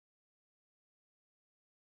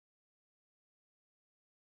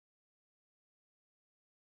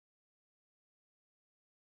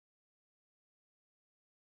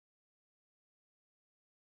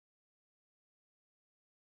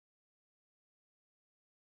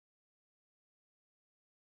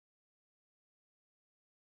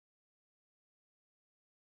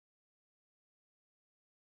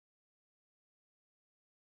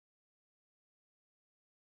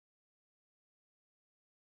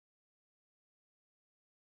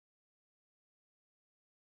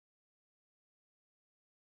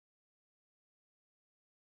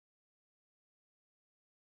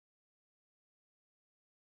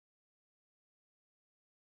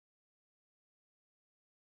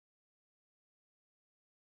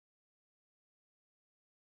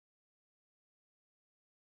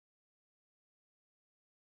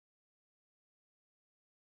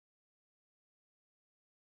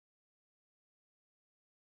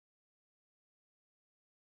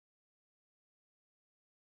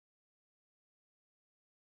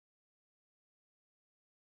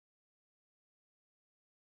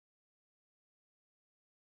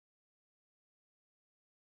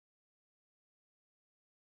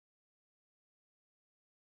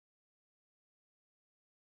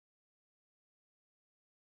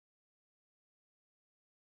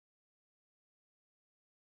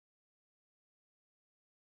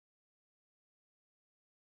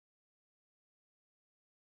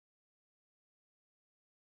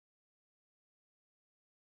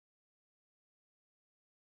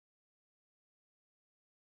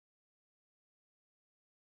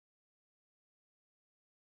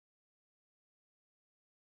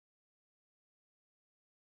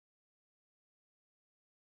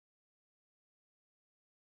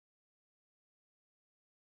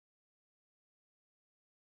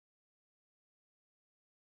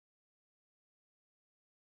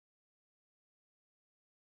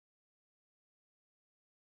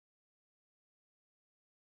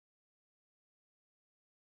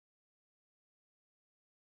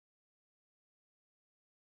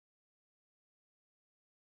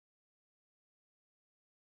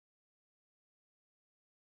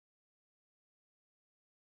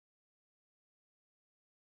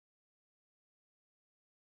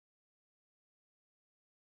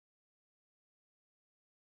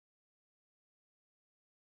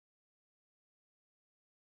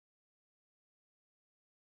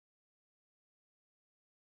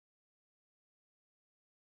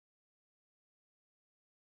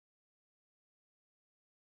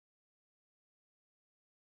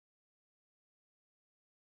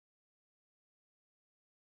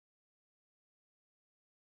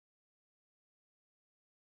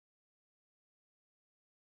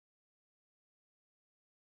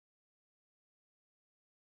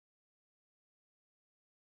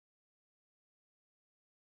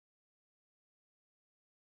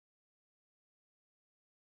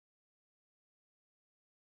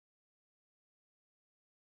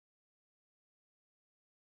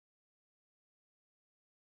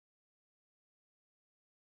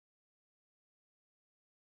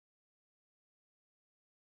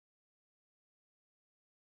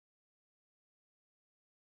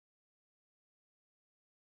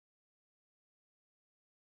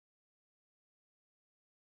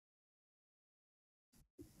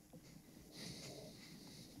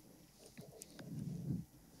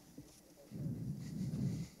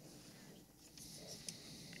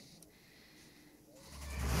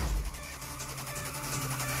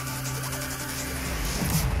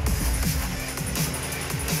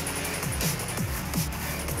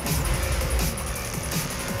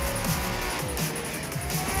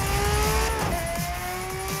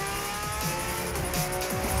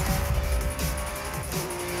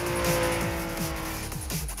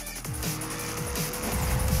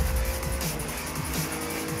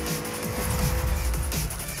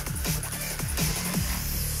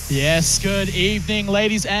Yes, good evening,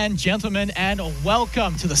 ladies and gentlemen, and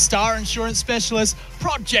welcome to the Star Insurance Specialist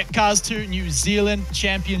Project Cars 2 New Zealand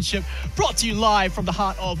Championship, brought to you live from the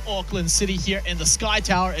heart of Auckland City here in the Sky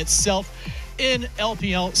Tower itself in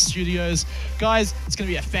LPL Studios. Guys, it's going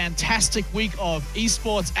to be a fantastic week of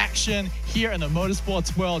esports action here in the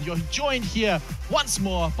motorsports world. You're joined here once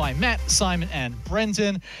more by Matt, Simon, and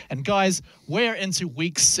Brendan. And guys, we're into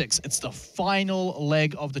week 6. It's the final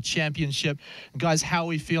leg of the championship. And guys, how are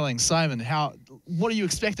we feeling? Simon, what are you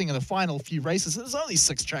expecting in the final few races? There's only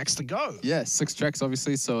 6 tracks to go. Yeah, 6 tracks,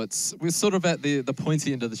 obviously. So we're sort of at the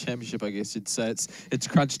pointy end of the championship, I guess you'd say. It's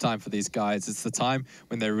crunch time for these guys. It's the time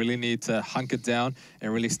when they really need to hunker down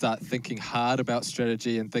and really start thinking hard about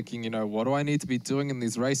strategy and thinking, what do I need to be doing in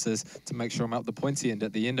these races to make sure I'm up the pointy end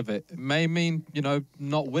at the end of it. It may mean,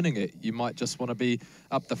 not winning it. You might just want to be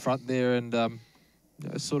up the front there and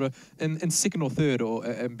sort of in second or third,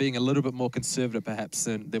 and being a little bit more conservative perhaps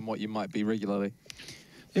than what you might be regularly.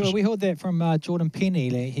 Yeah, well, we heard that from Jordan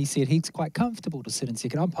Penny. He said he's quite comfortable to sit in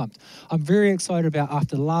second. I'm pumped. I'm very excited about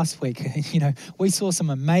after last week. We saw some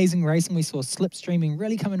amazing racing. We saw slipstreaming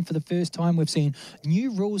really come in for the first time. We've seen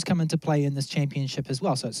new rules come into play in this championship as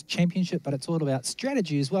well. So it's a championship, but it's all about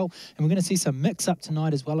strategy as well. And we're going to see some mix-up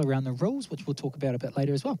tonight as well around the rules, which we'll talk about a bit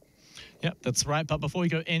later as well. Yep, that's right. But before we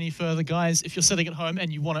go any further, guys, if you're sitting at home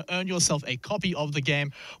and you want to earn yourself a copy of the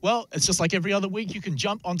game, well, it's just like every other week. You can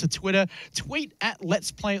jump onto Twitter, tweet at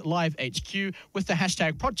Let's Play Live HQ with the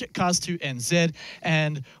hashtag ProjectCars2NZ.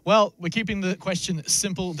 And, well, we're keeping the question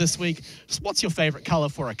simple this week. What's your favorite color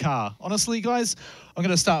for a car? Honestly, guys, I'm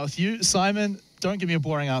going to start with you. Simon, don't give me a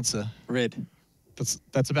boring answer. Red.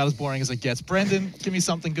 That's about as boring as it gets. Brendan, give me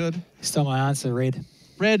something good. Still my answer, red.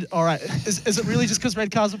 Red, all right. Is it really just because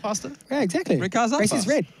red cars are faster? Yeah, exactly. Red cars are Race is fast.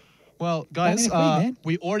 red. Well, guys, man.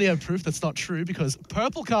 we already have proof that's not true because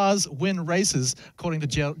purple cars win races, according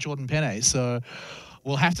to Jordan Penny. So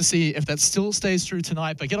we'll have to see if that still stays true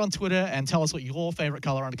tonight. But get on Twitter and tell us what your favorite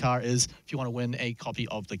color on a car is if you want to win a copy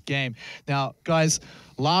of the game. Now, guys,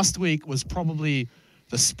 last week was probably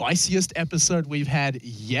the spiciest episode we've had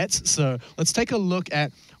yet. So let's take a look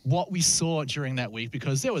at what we saw during that week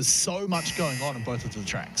because there was so much going on in both of the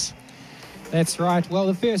tracks. That's right. Well,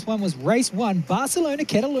 the first one was race 1,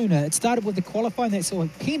 Barcelona-Cataluna. It started with the qualifying that saw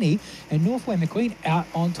Penny and Northway McQueen out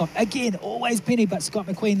on top. Again, always Penny, but Scott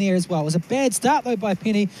McQueen there as well. It was a bad start, though, by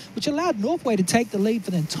Penny, which allowed Northway to take the lead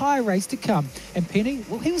for the entire race to come. And Penny,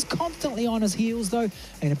 well, he was constantly on his heels, though,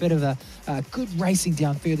 and a bit of a good racing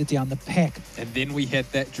further down the pack. And then we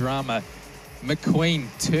had that drama. McQueen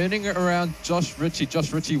turning around Josh Ritchie.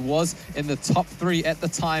 Josh Ritchie was in the top 3 at the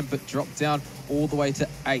time, but dropped down all the way to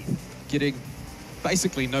 8th, getting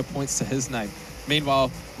basically no points to his name.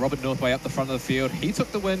 Meanwhile, Robert Northway up the front of the field. He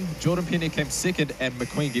took the win. Jordan Penny came second, and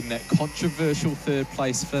McQueen getting that controversial 3rd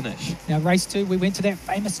place finish. Now, race 2, we went to that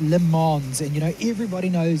famous Le Mans, and everybody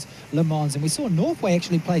knows Le Mans, and we saw Northway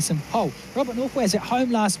actually place some pole. Robert Northway was at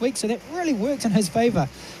home last week, so that really worked in his favour.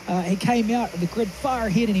 He came out of the grid far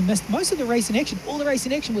ahead, and he missed most of the racing action. All the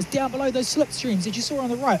racing action was down below those slipstreams that you saw on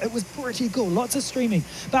the right. It was pretty cool, lots of streaming.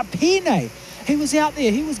 But Penny, he was out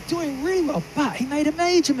there, he was doing really well, but he made a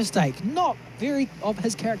major mistake. Not very of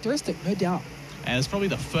his characteristic, no doubt. And it's probably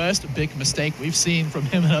the first big mistake we've seen from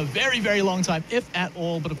him in a very, very long time, if at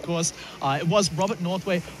all. But of course, it was Robert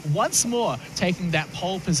Northway once more taking that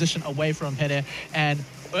pole position away from Penny and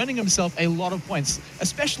earning himself a lot of points,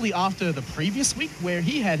 especially after the previous week where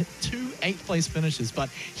he had 2 8th place finishes. But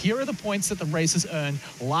here are the points that the races earned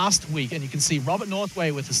last week. And you can see Robert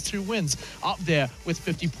Northway with his 2 wins up there with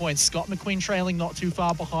 50 points. Scott McQueen trailing not too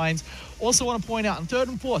far behind. Also want to point out in 3rd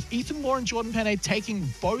and 4th, Ethan Moore and Jordan Penny taking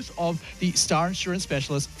both of the Star Insurance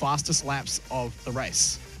Specialists' fastest laps of the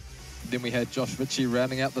race. Then we had Josh Ritchie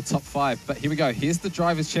rounding out the top 5. But here we go. Here's the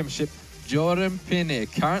Drivers' Championship. Jordan Penny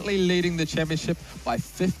currently leading the championship by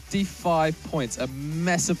 55 points, a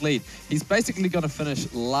massive lead. He's basically going to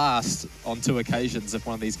finish last on 2 occasions if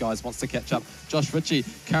one of these guys wants to catch up. Josh Ritchie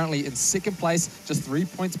currently in 2nd place, just 3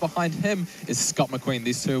 points behind him is Scott McQueen.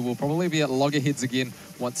 These two will probably be at loggerheads again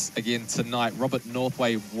once again tonight. Robert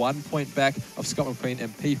Northway 1 point back of Scott McQueen in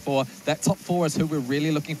P4. That top 4 is who we're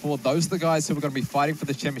really looking for. Those are the guys who are going to be fighting for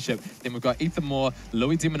the championship. Then we've got Ethan Moore,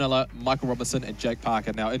 Louis De Manila, Michael Robinson, and Jake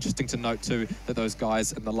Parker. Now, interesting to note too that those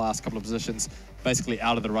guys in the last couple of positions basically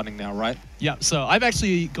out of the running now, right? Yeah, so I've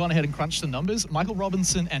actually gone ahead and crunched the numbers. Michael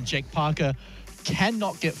Robinson and Jake Parker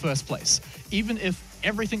cannot get 1st place, even if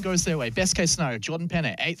everything goes their way. Best case scenario, Jordan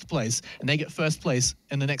Penny 8th place, and they get 1st place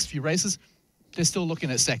in the next few races. They're still looking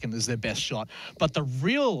at 2nd as their best shot. But the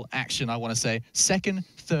real action, I want to say, 2nd,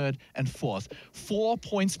 3rd, and 4th. 4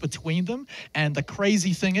 points between them. And the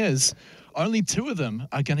crazy thing is, only 2 of them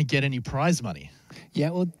are going to get any prize money. Yeah,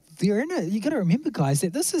 well, they're in it. You got to remember, guys,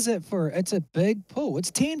 that this is it's a big pool.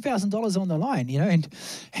 It's $10,000 on the line,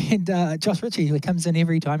 and Josh Ritchie, who comes in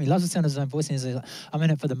every time, he loves the sound of his own voice, and he's like, I'm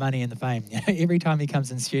in it for the money and the fame. Every time he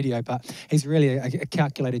comes in studio, but he's really a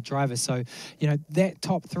calculated driver. So, that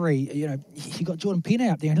top 3, you got Jordan Pena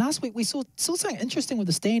out there, and last week we saw something interesting with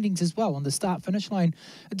the standings as well on the start-finish line.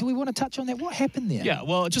 Do we want to touch on that? What happened there? Yeah,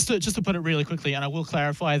 well, just to put it really quickly, and I will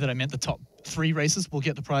clarify that I meant the top 3 races will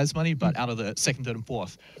get the prize money, but out of the 2nd, 3rd, and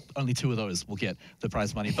 4th, only 2 of those will get the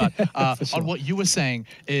prize money. But sure. On what you were saying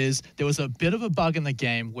is there was a bit of a bug in the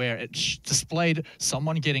game where it displayed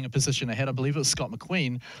someone getting a position ahead. I believe it was Scott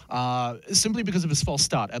McQueen, simply because of his false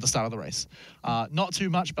start at the start of the race. Not too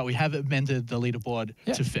much, but we have amended the leaderboard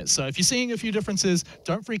to fit. So if you're seeing a few differences,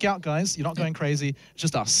 don't freak out, guys. You're not going crazy.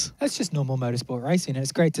 Just us. That's just normal motorsport racing, and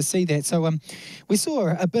it's great to see that. So we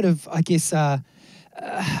saw a bit of, I guess,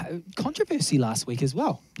 controversy last week as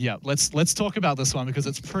well. Yeah, let's talk about this one because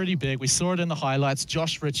it's pretty big. We saw it in the highlights.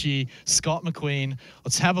 Josh Ritchie, Scott McQueen.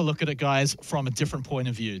 Let's have a look at it, guys, from a different point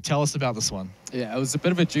of view. Tell us about this one. Yeah, it was a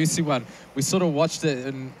bit of a juicy one. We sort of watched it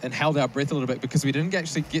and held our breath a little bit because we didn't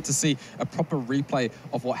actually get to see a proper replay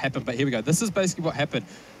of what happened. But here we go. This is basically what happened.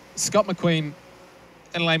 Scott McQueen,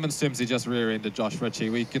 in layman's terms, he just rear-ended Josh Ritchie.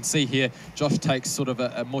 We can see here Josh takes sort of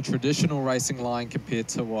a more traditional racing line compared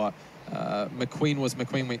to what McQueen was.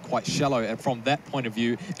 McQueen went quite shallow, and from that point of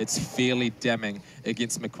view, it's fairly damning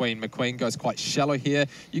against McQueen. McQueen goes quite shallow here.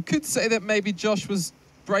 You could say that maybe Josh was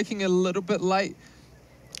braking a little bit late,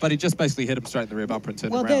 but he just basically hit him straight in the rear bumper and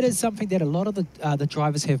turned around. Well, that is something that a lot of the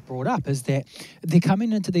drivers have brought up, is that they're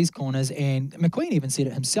coming into these corners, and McQueen even said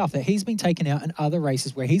it himself, that he's been taken out in other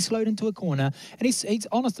races where he's slowed into a corner, and he's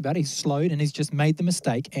honest about it. He's slowed, and he's just made the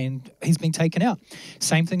mistake, and he's been taken out.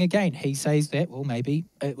 Same thing again. He says that, well, maybe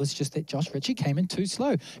it was just that Josh Ritchie came in too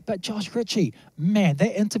slow. But Josh Ritchie, man,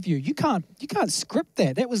 that interview, you can't script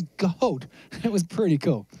that. That was gold. It was pretty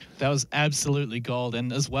cool. That was absolutely gold.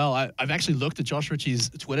 And as well, I've actually looked at Josh Ritchie's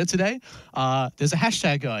Twitter today. There's a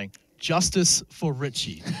hashtag going, Justice for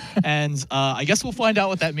Ritchie. And I guess we'll find out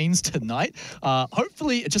what that means tonight.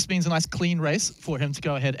 Hopefully, it just means a nice clean race for him to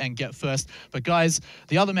go ahead and get first. But guys,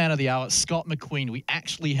 the other man of the hour, Scott McQueen, we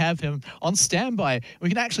actually have him on standby. We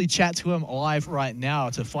can actually chat to him live right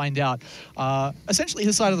now to find out essentially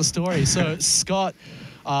his side of the story. So, Scott,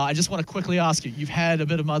 I just want to quickly ask you, you've had a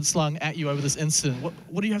bit of mud slung at you over this incident.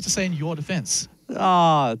 What do you have to say in your defense?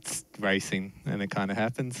 It's racing, and it kind of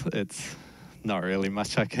happens. It's not really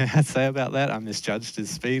much I can say about that. I misjudged his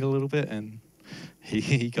speed a little bit, and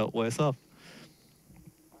he got worse off.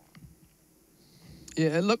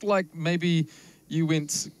 Yeah, it looked like maybe you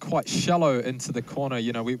went quite shallow into the corner.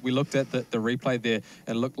 You know, we looked at the replay there,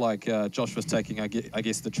 and it looked like Josh was taking, I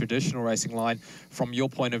guess, the traditional racing line. From your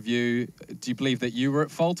point of view, do you believe that you were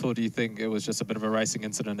at fault, or do you think it was just a bit of a racing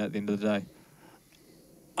incident at the end of the day?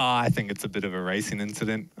 I think it's a bit of a racing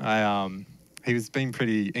incident. He was being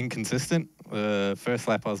pretty inconsistent. The first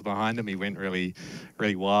lap I was behind him, he went really,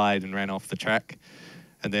 really wide and ran off the track.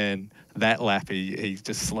 And then that lap, he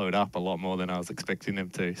just slowed up a lot more than I was expecting him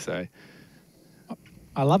to. So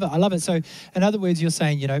I love it. I love it. So, in other words, you're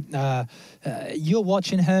saying, you're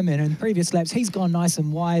watching him, and in previous laps, he's gone nice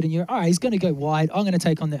and wide, and you're, all right, he's going to go wide. I'm going to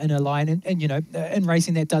take on the inner line. And in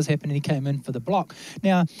racing, that does happen, and he came in for the block.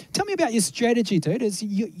 Now, tell me about your strategy, dude.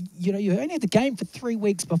 You only had the game for 3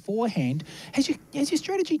 weeks beforehand. Has your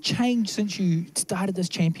strategy changed since you started this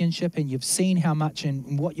championship, and you've seen how much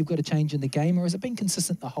and what you've got to change in the game, or has it been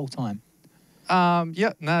consistent the whole time?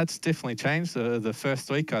 It's definitely changed. The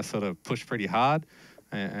first week, I sort of pushed pretty hard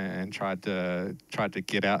and tried to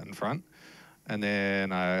get out in front, and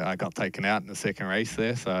then I got taken out in the second race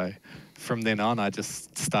there. So from then on, I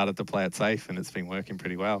just started to play it safe, and it's been working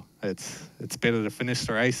pretty well. It's better to finish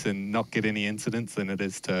the race and not get any incidents than it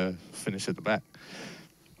is to finish at the back.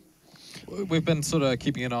 We've been sort of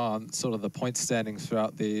keeping an eye on sort of the point standings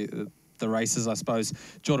throughout the races, I suppose.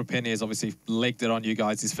 Jordan Penny has obviously legged it on you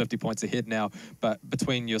guys. He's 50 points ahead now. But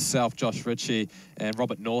between yourself, Josh Ritchie, and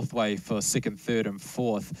Robert Northway for second, third, and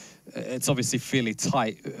fourth, it's obviously fairly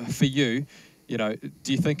tight for you. Do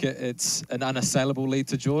you think it's an unassailable lead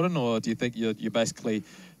to Jordan, or do you think you're basically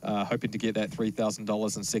hoping to get that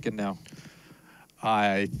 $3,000 in second now?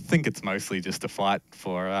 I think it's mostly just a fight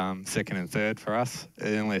for second and third for us.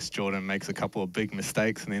 Unless Jordan makes a couple of big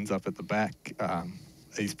mistakes and ends up at the back,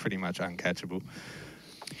 he's pretty much uncatchable.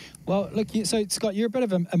 Well, look, so Scott, you're a bit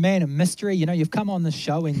of a man of mystery. You've come on the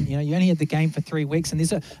show, and you only had the game for 3 weeks, and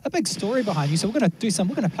there's a big story behind you. So we're going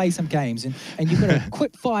to play some games, and you've got to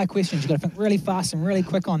quick fire questions. You've got to think really fast and really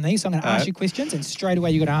quick on these. So I'm going to ask you questions, and straight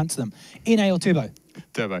away you've got to answer them. NA or turbo?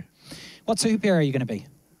 Turbo. What superhero are you going to be?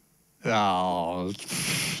 Oh,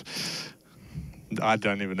 I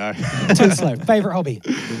don't even know. Too slow. Favourite hobby?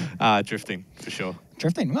 Drifting, for sure.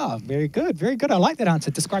 Drifting. Oh, very good. Very good. I like that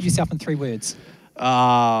answer. Describe yourself in 3 words.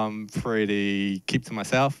 Keep to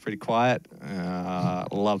myself, pretty quiet.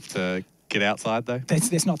 Love to get outside, though.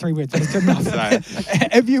 That's not 3 words. That's good enough. So-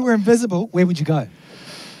 If you were invisible, where would you go?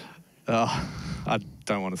 I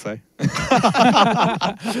don't want to say.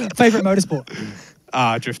 Favourite motorsport?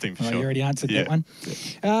 Drifting, for Oh, sure. you already answered Yeah. that one.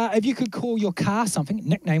 If you could call your car something,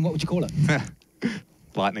 nickname, what would you call it?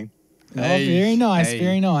 Lightning. Oh, Hey, very nice, hey.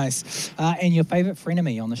 very nice. And your favourite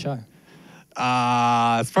frenemy on the show?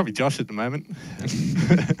 It's probably Josh at the moment.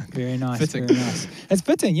 Very nice, Fitting. very nice. It's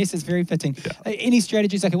fitting, yes, it's very fitting. Any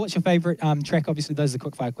strategies? Okay, what's your favourite track? Obviously, those are the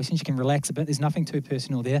quick fire questions. You can relax a bit. There's nothing too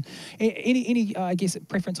personal there. Any I guess,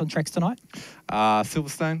 preference on tracks tonight?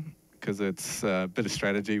 Silverstone, because it's a bit of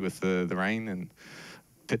strategy with the rain and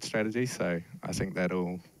pit strategy. So I think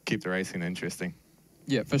that'll keep the racing interesting.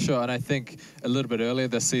 Yeah, for sure. And I think a little bit earlier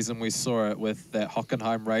this season, we saw it with that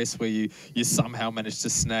Hockenheim race where you somehow managed to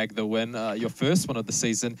snag the win, your first one of the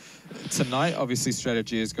season. Tonight, obviously,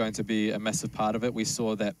 strategy is going to be a massive part of it. We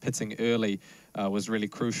saw that pitting early was really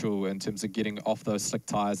crucial in terms of getting off those slick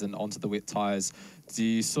tyres and onto the wet tyres. Do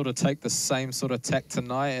you sort of take the same sort of tack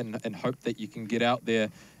tonight and hope that you can get out there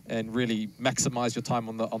and really maximise your time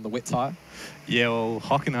on the wet tyre? Yeah, well,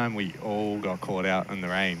 Hockenheim, we all got caught out in the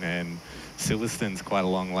rain, and Silverstone's quite a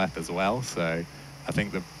long lap as well. So I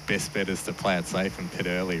think the best bet is to play it safe and pit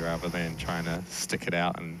early rather than trying to stick it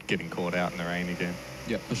out and getting caught out in the rain again.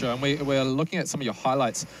 Yeah, for sure. And we're looking at some of your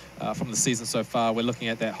highlights from the season so far. We're looking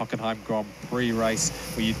at that Hockenheim Grand Prix race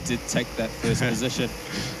where you did take that first position.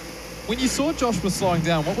 When you saw Josh was slowing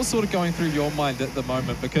down, what was sort of going through your mind at the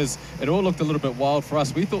moment? Because it all looked a little bit wild for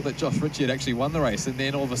us. We thought that Josh Ritchie had actually won the race, and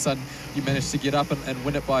then all of a sudden you managed to get up and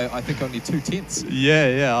win it by, I think, only 2/10.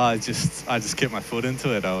 Yeah. I just kept my foot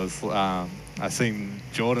into it. I seen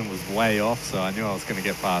Jordan was way off, so I knew I was going to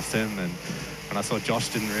get past him. And when I saw Josh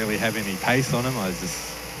didn't really have any pace on him, I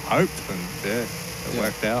just hoped, and it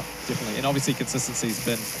worked out. Definitely. And obviously consistency's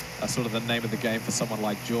been sort of the name of the game for someone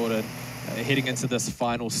like Jordan. Heading into this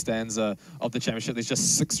final stanza of the championship, there's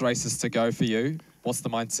just 6 races to go for you. What's the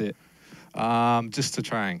mindset? Just to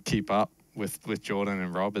try and keep up with Jordan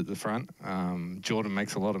and Rob at the front. Jordan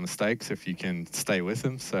makes a lot of mistakes if you can stay with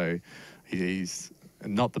him, so he's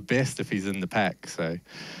not the best if he's in the pack. So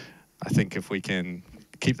I think if we can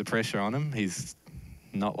keep the pressure on him, he's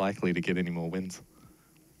not likely to get any more wins.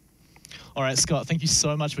 All right, Scott, thank you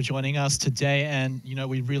so much for joining us today. And,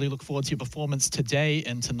 we really look forward to your performance today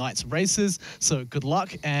and tonight's races. So good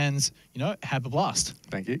luck and, have a blast.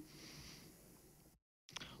 Thank you.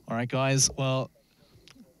 All right, guys. Well,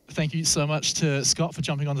 thank you so much to Scott for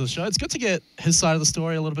jumping onto the show. It's good to get his side of the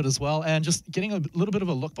story a little bit as well, and just getting a little bit of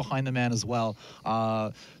a look behind the man as well.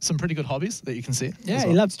 Some pretty good hobbies that you can see. Yeah, as he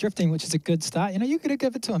well. loves drifting, which is a good start. You got to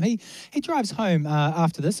give it to him. He drives home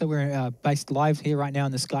after this, so we're based live here right now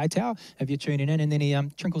in the Sky Tower, if you're tuning in, and then he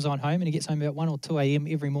trinkles on home, and he gets home about 1 or 2 a.m.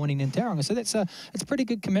 every morning in Tauranga. So it's a pretty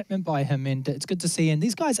good commitment by him, and it's good to see. And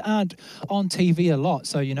these guys aren't on TV a lot,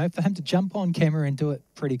 so, for him to jump on camera and do it,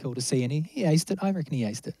 pretty cool to see. And he aced it. I reckon he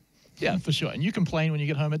aced it. Yeah, for sure. And you complain when you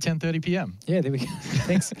get home at 10:30 p.m. Yeah, there we go.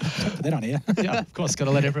 Thanks. Don't put that on here. Yeah, of course, got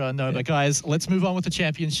to let everyone know. But guys, let's move on with the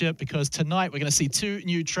championship, because tonight we're going to see 2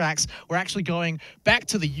 new tracks. We're actually going back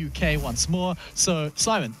to the UK once more. So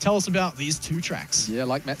Simon, tell us about these 2 tracks. Yeah,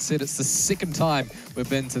 like Matt said, it's the second time we've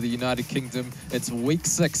been to the United Kingdom. It's week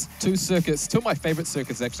 6, 2 circuits, 2 of my favourite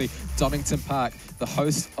circuits actually. Donington Park, the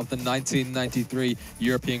host of the 1993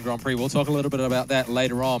 European Grand Prix. We'll talk a little bit about that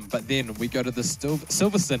later on, but then we go to the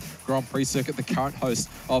Silverstone Grand Prix circuit, the current host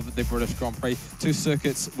of the British Grand Prix. 2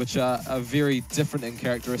 circuits which are very different in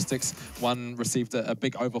characteristics. One received a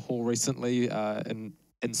big overhaul recently in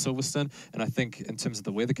Silverstone, and I think in terms of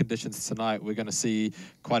the weather conditions tonight, we're going to see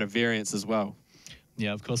quite a variance as well.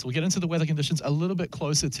 Yeah, of course. We'll get into the weather conditions a little bit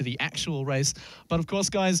closer to the actual race. But of course,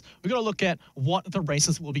 guys, we've got to look at what the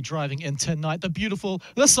races will be driving in tonight. The beautiful,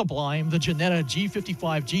 the sublime, the Ginetta G55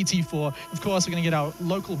 GT4. Of course, we're going to get our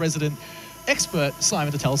local resident expert,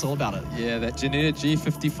 Simon, to tell us all about it. Yeah, that Ginetta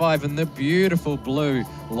G55 in the beautiful blue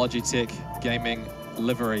Logitech gaming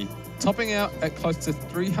livery. Topping out at close to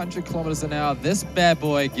 300 kilometers an hour, this bad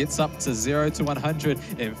boy gets up to 0 to 100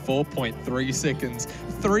 in 4.3 seconds.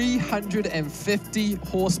 350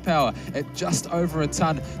 horsepower at just over a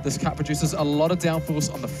ton. This car produces a lot of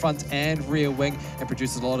downforce on the front and rear wing and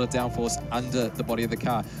produces a lot of downforce under the body of the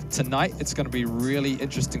car. Tonight, it's going to be really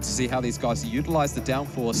interesting to see how these guys utilize the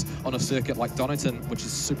downforce on a circuit like Donington, which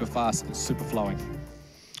is super fast and super flowing.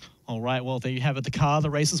 All right, well, there you have it. The car, the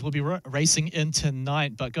races will be racing in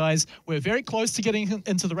tonight. But guys, we're very close to getting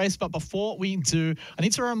into the race. But before we do, I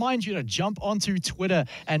need to remind you to jump onto Twitter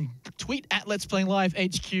and tweet at Let's Play Live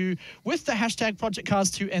HQ with the hashtag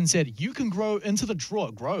ProjectCars2NZ. You can go into the draw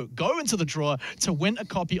to win a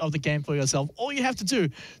copy of the game for yourself. All you have to do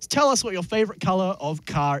is tell us what your favorite color of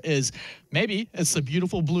car is. Maybe it's the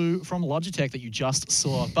beautiful blue from Logitech that you just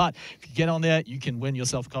saw. But if you get on there, you can win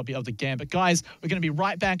yourself a copy of the game. But guys, we're going to be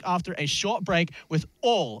right back after a short break with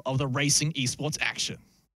all of the racing esports action.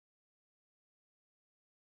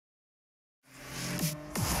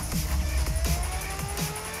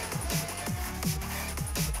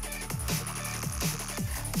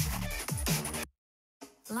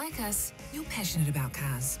 Like us, you're passionate about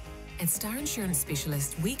cars. At Star Insurance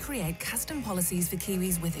Specialist, we create custom policies for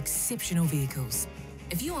Kiwis with exceptional vehicles.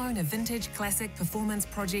 If you own a vintage, classic, performance,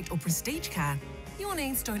 project or prestige car, your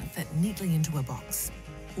needs don't fit neatly into a box.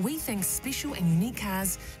 We think special and unique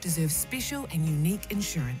cars deserve special and unique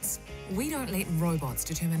insurance. We don't let robots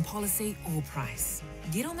determine policy or price.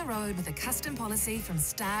 Get on the road with a custom policy from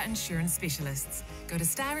Star Insurance Specialists. Go to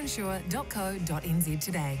starinsure.co.nz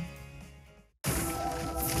today.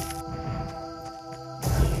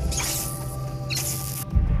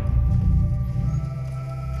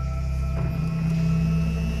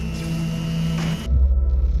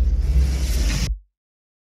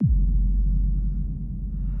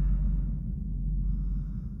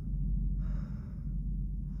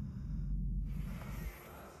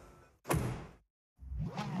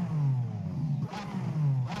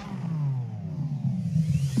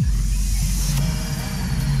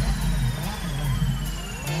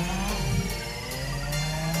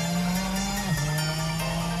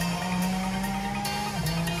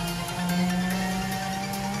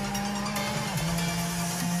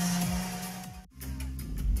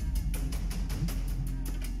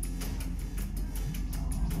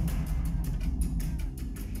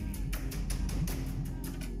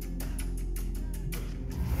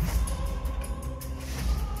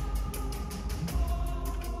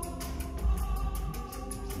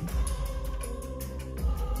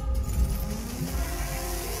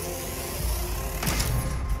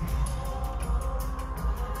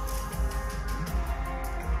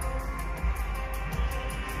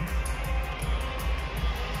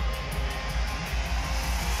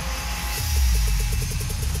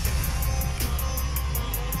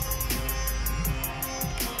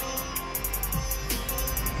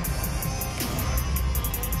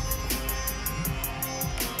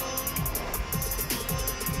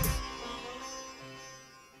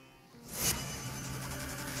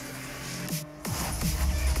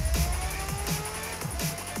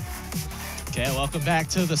 Okay, welcome back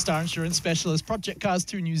to the Star Insurance Specialist Project Cars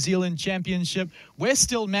 2 New Zealand Championship. We're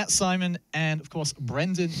still Matt, Simon, and of course,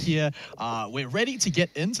 Brendan here. We're ready to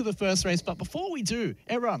get into the first race, but before we do,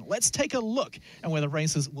 everyone, let's take a look at where the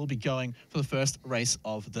races will be going for the first race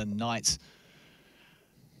of the night.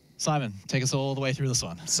 Simon, take us all the way through this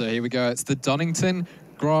one. So here we go. It's the Donington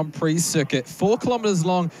Grand Prix circuit, 4 kilometers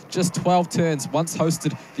long, just 12 turns. Once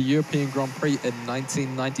hosted the European Grand Prix in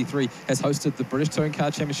 1993, has hosted the British Touring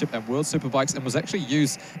Car Championship and World Superbikes, and was actually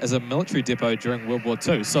used as a military depot during World War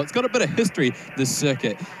II. So it's got a bit of history, this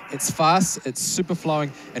circuit. It's fast, it's super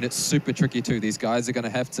flowing, and it's super tricky too. These guys are going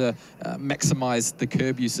to have to maximize the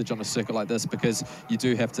curb usage on a circuit like this, because you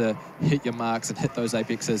do have to hit your marks and hit those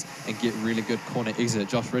apexes and get really good corner exit.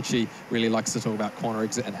 Josh Ritchie really likes to talk about corner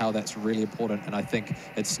exit and how that's really important, and I think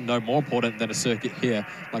it's no more important than a circuit here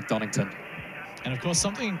like Donington. And of course,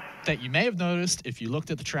 something that you may have noticed if you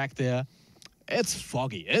looked at the track there, it's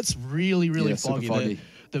foggy. It's really, really foggy. Super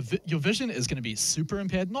foggy. Your vision is going to be super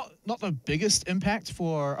impaired. Not the biggest impact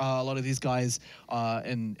for a lot of these guys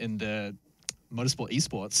in the motorsport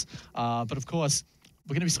esports, but of course,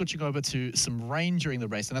 we're going to be switching over to some rain during the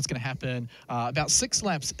race, and that's going to happen about 6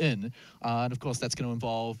 laps in. And of course, that's going to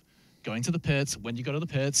involve going to the pits, when you go to the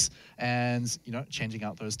pits, and, you know, changing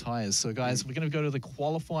out those tires. So, guys, we're going to go to the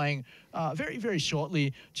qualifying very, very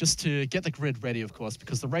shortly, just to get the grid ready, of course,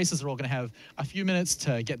 because the races are all going to have a few minutes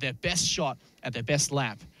to get their best shot at their best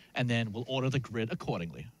lap, and then we'll order the grid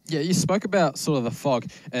accordingly. Yeah, you spoke about sort of the fog,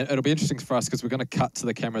 and it'll be interesting for us because we're going to cut to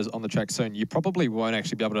the cameras on the track soon. You probably won't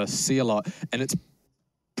actually be able to see a lot, and it's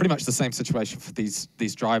pretty much the same situation for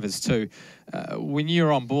these drivers too. When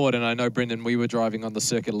you're on board, and I know, Brendan, we were driving on the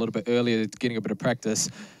circuit a little bit earlier, getting a bit of practice.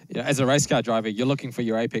 You know, as a race car driver, you're looking for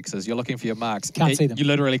your apexes, you're looking for your marks. Can't see them. You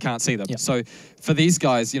literally can't see them. Yep. So for these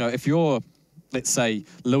guys, you know, if you're, let's say,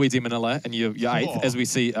 Louis de Manila and you're 8th, as we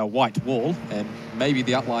see a white wall, and maybe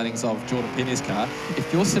the outlinings of Jordan Pena's car,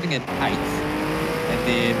 if you're sitting in 8th, and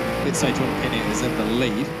then let's say Jordan Pena is in the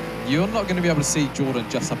lead, you're not going to be able to see Jordan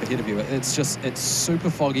just up ahead of you. It's super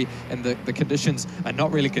foggy, and the conditions are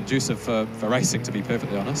not really conducive for racing, to be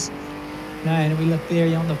perfectly honest. No, and we look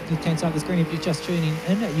there on the left-hand side of the screen. If you're just tuning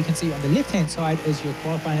in, you can see on the left-hand side is your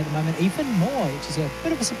qualifying at the moment, Ethan Moore, which is a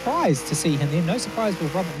bit of a surprise to see him there. No surprise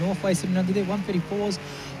with Robert Northway sitting under there, 134s,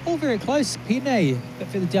 all very close. Penne, a bit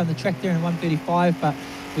further down the track there in 135, but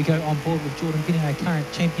we go on board with Jordan Penne, our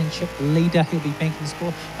current championship leader. He'll be banking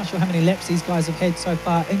score. Not sure how many laps these guys have had so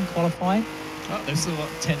far in qualifying. Oh, there's still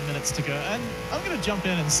 10 minutes to go, and I'm going to jump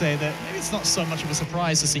in and say that maybe it's not so much of a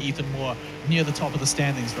surprise to see Ethan Moore near the top of the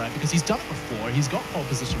standings, right? Because he's done it before, he's got pole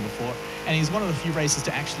position before, and he's one of the few racers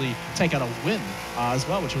to actually take out a win as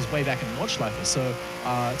well, which was way back in Nordschleife. So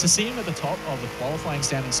to see him at the top of the qualifying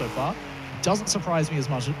standings so far doesn't surprise me as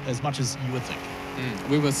much as you would think.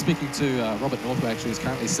 We were speaking to Robert Northway, actually, who's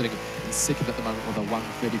currently sitting in second at the moment with a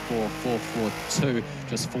 1:34.442,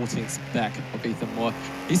 just 14ths back of Ethan Moore.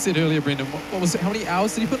 He said earlier, Brendan, what was it? How many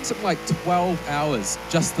hours did he put in? Something like 12 hours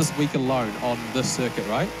just this week alone on this circuit,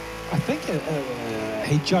 right? I think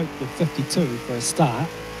he joked with 52 for a start,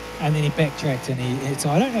 and then he backtracked, and so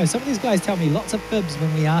I don't know. Some of these guys tell me lots of fibs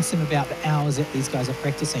when we ask them about the hours that these guys are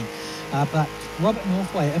practicing. But Robert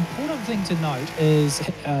Northway, important thing to note is,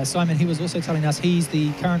 Simon, he was also telling us he's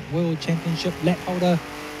the current World Championship lap holder.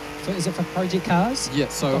 Is it for Project Cars? Yeah,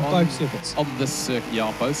 so on both circuits. On this circuit, yeah,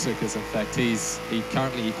 on both circuits, in fact. He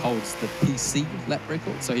currently holds the PC lap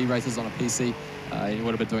record, so he races on a PC. He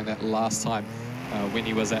would have been doing that last time when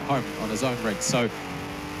he was at home on his own rig. So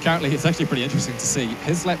currently, it's actually pretty interesting to see.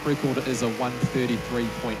 His lap record is a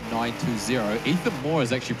 1:33.920. Ethan Moore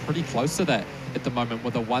is actually pretty close to that at the moment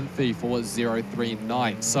with a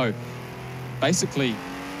 1:34.039. So basically,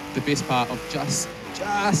 the best part of just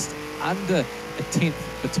under a tenth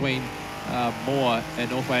between Moore and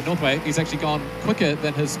Northway. And Northway, he's actually gone quicker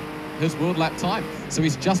than his world lap time. So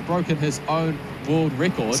he's just broken his own world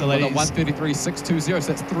record with a 1:33.620.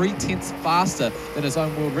 So that's 3/10 faster than his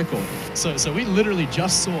own world record. So we literally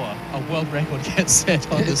just saw a world record get set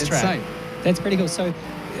on this track. Insane. That's pretty cool. So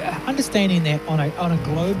understanding that on a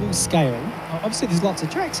global scale, obviously there's lots of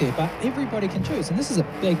tracks here, but everybody can choose, and this is a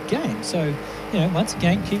big game. So, once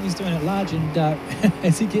again, Kiwi's doing it large, and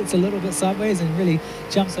as he gets a little bit sideways and really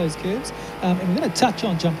jumps those curves. And we're going to touch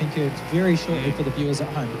on jumping curves very shortly for the viewers at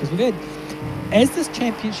home, because as this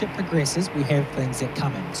championship progresses, we have things that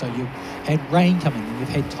come in. So you've had rain coming, and you've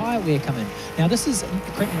had tyre wear come in. Now this is,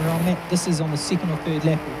 correct me if I'm wrong, Matt, this is on the second or third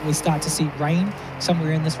lap. We start to see rain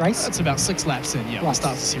somewhere in this race. That's about 6 laps in, yeah, right. We'll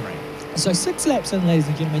start to see rain. So 6 laps in, ladies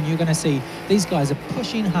and gentlemen, you're going to see these guys are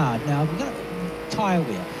pushing hard. Now, we're going to tyre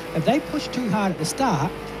wear. If they push too hard at the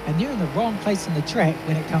start, and they're in the wrong place in the track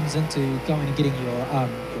when it comes into going and getting your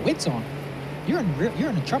wets on, you're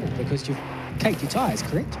in trouble because you've caked your tyres,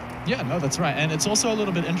 correct? Yeah, no, that's right. And it's also a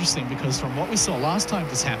little bit interesting because from what we saw last time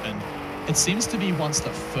this happened, it seems to be once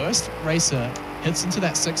the first racer hits into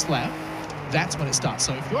that 6th lap, that's when it starts.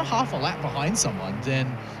 So if you're half a lap behind someone,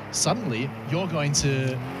 then suddenly you're going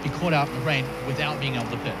to be caught out in the rain without being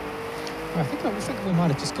able to pit. I think we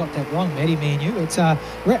might have just got that wrong, Maddie, me and you. It's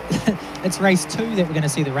it's race 2 that we're going to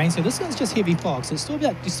see the rain. So this one's just heavy fog. So it's still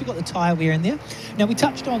you still got the tyre wear in there. Now we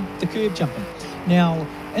touched on the curb jumping. Now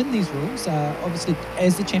in these rules, obviously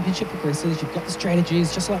as the championship progresses, you've got the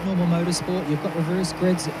strategies just like normal motorsport. You've got reverse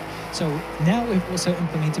grids. So now we've also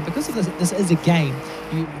implemented, because of this is a game,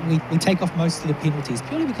 we take off most of the penalties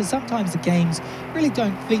purely because sometimes the games really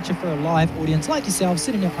don't feature for a live audience like yourself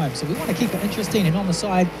sitting at home. So we want to keep it interesting and on the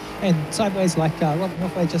side and sideways like Robert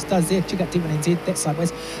Northway just does there. Check out D1NZ, that's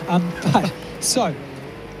sideways. So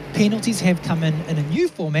penalties have come in a new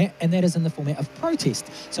format, and that is in the format of protest.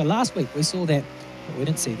 So last week we saw that, well, we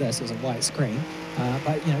didn't see this, it was a white screen,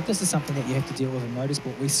 but this is something that you have to deal with in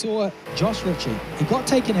motorsport. We saw Josh Ritchie, he got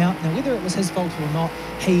taken out. Now whether it was his fault or not,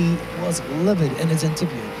 he was livid in his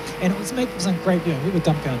interview, and it was making some great viewing. We were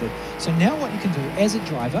dumbfounded. So now what you can do as a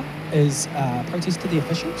driver is protest to the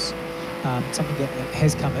officials, something that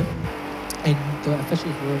has come in, and the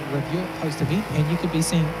officials will review it post-event, and you could be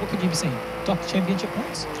seeing, what could you be seeing? Dock championship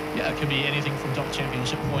points? Yeah, it could be anything from dock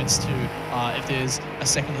championship points to if there's a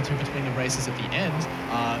second or two between the races at the end,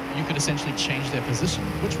 you could essentially change their position,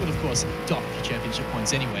 which would of course dock your championship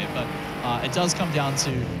points anyway. But it does come down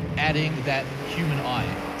to adding that human eye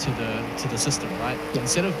to the system, right? Yeah.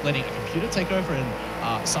 Instead of letting a computer take over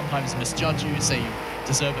and sometimes misjudge you, say you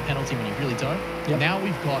deserve a penalty when you really don't. Yep. Now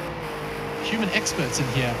we've got human experts in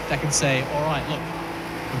here that can say, all right, look,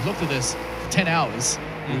 we've looked at this for 10 hours,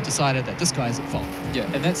 and we decided that this guy's at fault.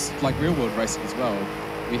 Yeah, and that's like real world racing as well.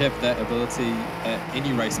 We have that ability at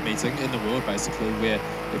any race meeting in the world, basically, where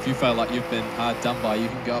if you feel like you've been hard done by, you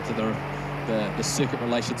can go up to the the circuit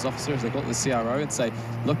relations officer, as they call it, the CRO, and say,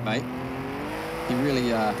 look, mate, he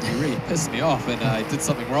really pissed me off, and he did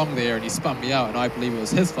something wrong there, and he spun me out, and I believe it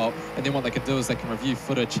was his fault. And then what they can do is they can review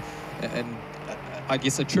footage and I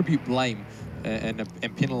guess attribute blame and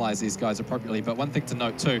penalise these guys appropriately. But one thing to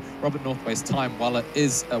note too, Robert Northway's time, while it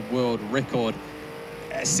is a world record,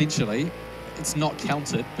 essentially, it's not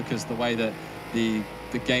counted because the way that the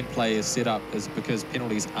gameplay is set up is because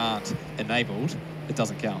penalties aren't enabled. It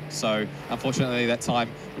doesn't count. So unfortunately, that time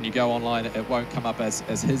when you go online, it won't come up as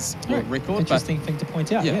his world record. Interesting thing to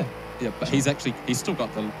point out. Yeah, but he's still got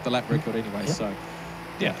the lap record anyway. So.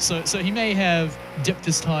 Yeah, so he may have dipped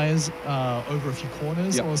his tyres over a few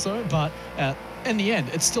corners or so, but in the end,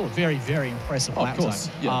 it's still a very, very impressive lap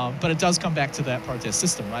time. But it does come back to that protest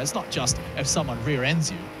system, right? It's not just if someone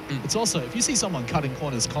rear-ends you. It's also, if you see someone cutting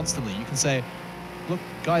corners constantly, you can say, look,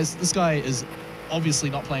 guys, this guy is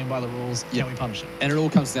obviously not playing by the rules. Can we punish him? And it all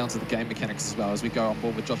comes down to the game mechanics as well. As we go on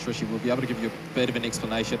board with Josh Ritchie, we'll be able to give you a bit of an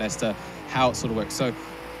explanation as to how it sort of works. So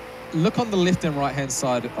look on the left and right hand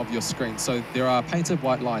side of your screen. So there are painted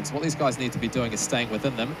white lines. What these guys need to be doing is staying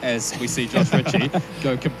within them, as we see Josh Ritchie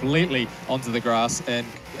go completely onto the grass and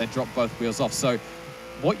drop both wheels off. So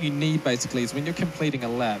what you need basically is when you're completing a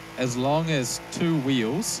lap, as long as 2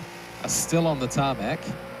 wheels are still on the tarmac,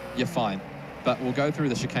 you're fine. But we'll go through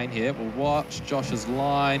the chicane here. We'll watch Josh's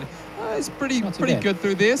line. It's pretty good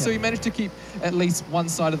through there. So he managed to keep at least one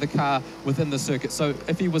side of the car within the circuit. So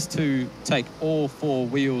if he was to take all 4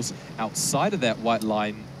 wheels outside of that white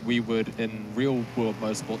line, we would, in real world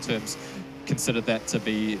motorsport terms, consider that to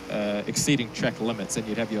be exceeding track limits, and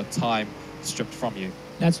you'd have your time stripped from you.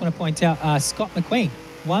 Now, I just want to point out Scott McQueen,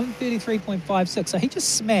 1:33.56. So he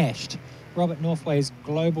just smashed Robert Northway's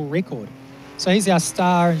global record. So he's our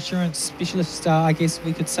star insurance specialist, I guess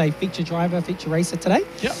we could say feature driver, feature racer today.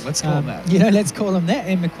 Yeah, let's call him that. Let's call him that.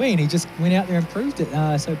 And McQueen, he just went out there and proved it.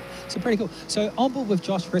 So pretty cool. So on board with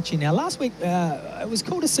Josh Ritchie. Now, last week, it was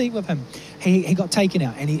cool to see with him. He got taken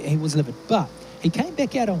out and he was livid. But he came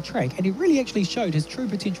back out on track and he really actually showed his true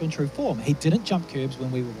potential and true form. He didn't jump curbs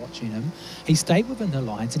when we were watching him. He stayed within the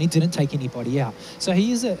lines and he didn't take anybody out. So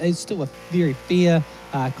he is still a very fair,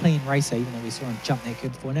 clean racer, even though we saw him jump that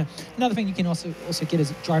curb before. Now, another thing you can also get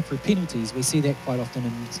is drive-through penalties. We see that quite often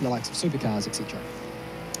in the likes of supercars, etc.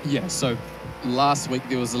 Yeah, so last week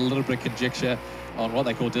there was a little bit of conjecture on what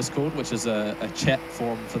they call Discord, which is a chat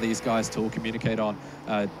forum for these guys to all communicate on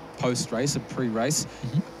post-race and pre-race.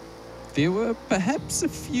 There were perhaps a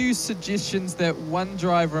few suggestions that one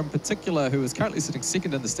driver in particular, who is currently sitting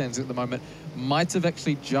second in the standings at the moment, might have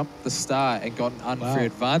actually jumped the start and got an unfair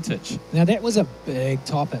advantage. Now, that was a big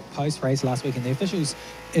topic post-race last week, and the officials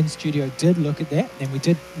in studio did look at that, and we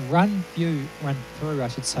did run through, I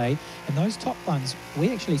should say, and those top ones,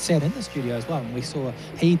 we actually sat in the studio as well, and we saw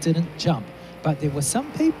he didn't jump. But there were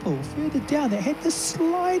some people further down that had this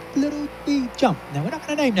slight little wee jump. Now, we're not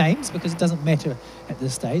going to name names because it doesn't matter at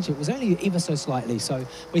this stage. It was only ever so slightly. So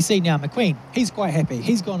we see now McQueen, he's quite happy.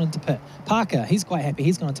 He's gone into pit. Parker, he's quite happy.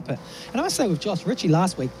 He's gone into pit. And I must say with Josh Ritchie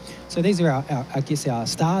last week, so these are our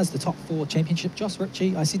stars, the top 4 championship. Josh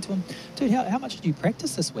Ritchie, I said to him, dude, how much did you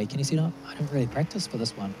practice this week? And he said, I don't really practice for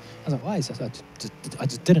this one. I was like, why? So I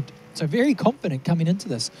just didn't. So very confident coming into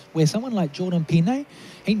this, where someone like Jordan Penne,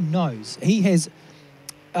 he knows. He has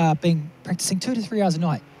been practicing 2 to 3 hours a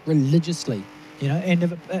night religiously,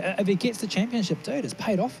 and if he gets the championship, dude, it's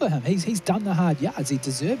paid off for him. He's done the hard yards. He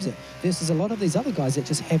deserves it. Versus a lot of these other guys that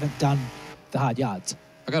just haven't done the hard yards.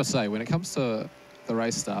 I got to say, when it comes to the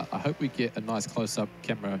race start, I hope we get a nice close-up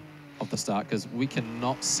camera of the start, because we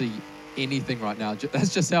cannot see anything right now.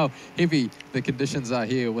 That's just how heavy the conditions are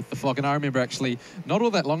here with the fog. And I remember actually not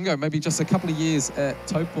all that long ago, maybe just a couple of years at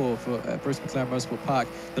Taupo for Bruce McLaren Motorsport Park,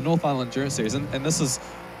 the North Island Endurance Series, and this is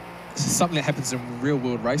something that happens in real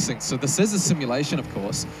world racing. So this is a simulation, of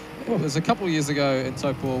course. It was a couple of years ago in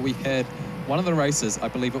Taupo, we had one of the races, I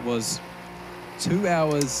believe it was 2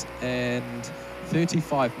 hours and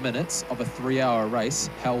 35 minutes of a 3-hour race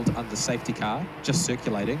held under safety car, just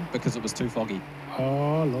circulating because it was too foggy.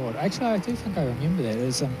 Oh, Lord. Actually, I do think I remember that. It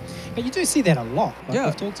was, but you do see that a lot.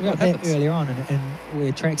 We've talked about that earlier on, and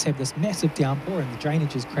where tracks have this massive downpour and the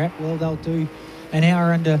drainage is crap, well, they'll do an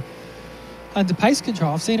hour under pace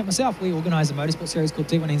control. I've seen it myself. We organise a motorsport series called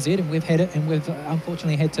D1NZ, and we've had it, and we've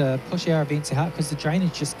unfortunately had to push our events out because the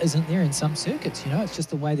drainage just isn't there in some circuits. It's just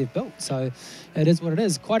the way they're built. So it is what it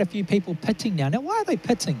is. Quite a few people pitting now. Now, why are they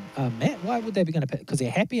pitting, Matt? Why would they be going to pit? Because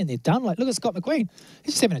they're happy and they're done. Like, look at Scott McQueen.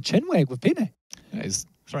 He's just having a chin wag with Penne. Yeah, he's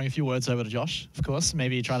throwing a few words over to Josh, of course,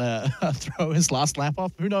 maybe trying to throw his last lap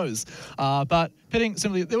off. Who knows? But pitting,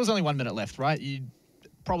 simply, there was only 1 minute left, right?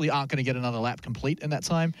 probably aren't going to get another lap complete in that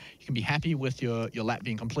time. You can be happy with your lap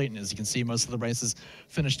being complete. And as you can see, most of the races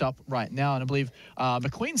finished up right now. And I believe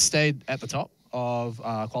McQueen stayed at the top of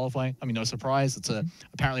qualifying. I mean, no surprise. It's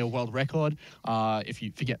apparently a world record if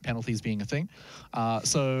you forget penalties being a thing.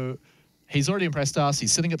 So he's already impressed us.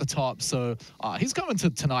 He's sitting at the top. So he's coming to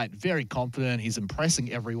tonight very confident. He's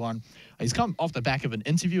impressing everyone. He's come off the back of an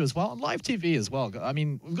interview as well, on live TV as well. I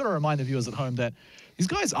mean, we've got to remind the viewers at home that these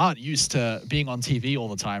guys aren't used to being on TV all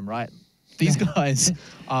the time, right? These guys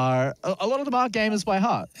are, a lot of them are gamers by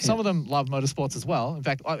heart. Some of them love motorsports as well. In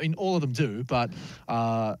fact, I mean, all of them do, but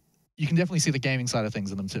you can definitely see the gaming side of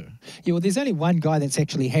things in them too. Yeah, well, there's only one guy that's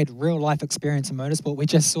actually had real life experience in motorsport. We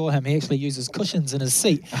just saw him. He actually uses cushions in his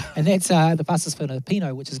seat, and that's the fastest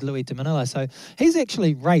Filipino, which is Louis de Manila. So he's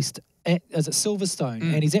actually raced at Silverstone,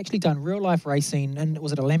 and he's actually done real life racing. And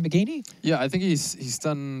was it a Lamborghini? Yeah, I think he's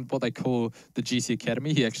done what they call the GT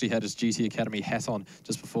Academy. He actually had his GT Academy hat on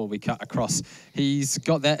just before we cut across. He's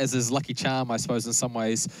got that as his lucky charm, I suppose, in some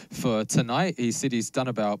ways for tonight. He said he's done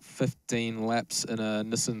about 15 laps in a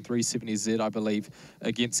Nissan 370Z, I believe,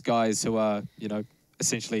 against guys who are, you know,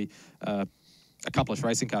 essentially accomplished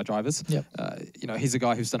racing car drivers. Yep. You know, he's a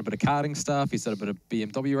guy who's done a bit of karting stuff. He's done a bit of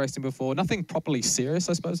BMW racing before. Nothing properly serious,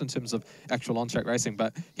 I suppose, in terms of actual on-track racing,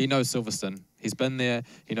 but he knows Silverstone. He's been there.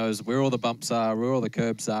 He knows where all the bumps are, where all the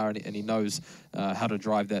curbs are, and he knows how to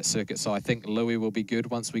drive that circuit. So I think Louis will be good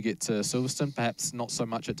once we get to Silverstone. Perhaps not so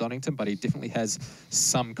much at Donington, but he definitely has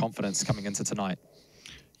some confidence coming into tonight.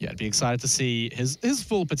 Yeah, I'd be excited to see his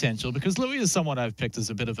full potential, because Louis is someone I've picked as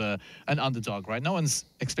a bit of an underdog, right? No one's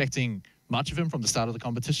expecting much of him from the start of the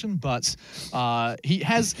competition, but he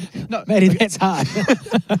has no. Matty, that's hard.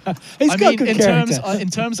 He's got good character. In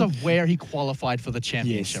terms of where he qualified for the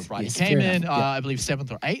championship, right? Yes, he came in, enough, yeah. I believe,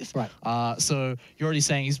 7th or 8th. Right. So you're already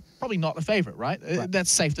saying he's probably not a favorite, right? That's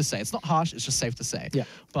safe to say. It's not harsh. It's just safe to say. Yeah.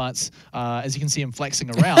 But as you can see him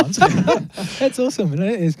flexing around, that's awesome.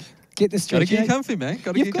 It is. Get this straight. Got to get comfy, man.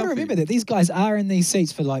 You've got to remember that these guys are in these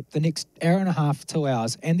seats for like the next hour and a half, 2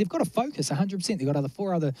 hours, and they've got to focus 100%. They've got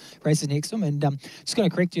 4 other races next to them. And just going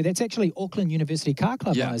to correct you, that's actually Auckland University Car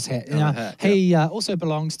Club on his hat. He also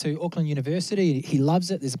belongs to Auckland University. He loves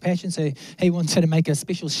it. There's a passion. So he wanted to make a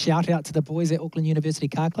special shout out to the boys at Auckland University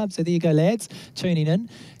Car Club. So there you go, lads, tuning in.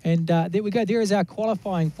 And there we go. There is our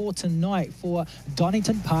qualifying for tonight for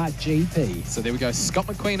Donington Park GP. So there we go. Scott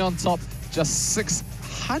McQueen on top, just 6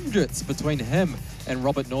 hundredths between him and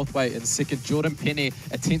Robert Northway in second. Jordan Penny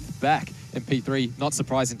a 10th back in P3. Not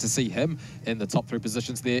surprising to see him in the top 3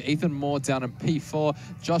 positions there. Ethan Moore down in P4.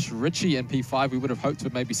 Josh Ritchie in P5. We would have hoped to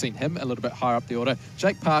have maybe seen him a little bit higher up the order.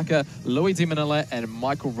 Jake Parker, Louis de Manila, and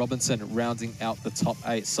Michael Robinson rounding out the top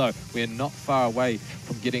 8. So we're not far away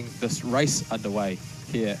from getting this race underway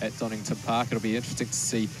here at Donington Park. It'll be interesting to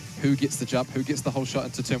see who gets the jump, who gets the whole shot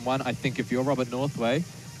into turn 1. I think if you're Robert Northway,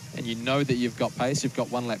 and you know that you've got pace, you've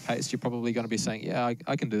got 1 lap pace, you're probably going to be saying, yeah,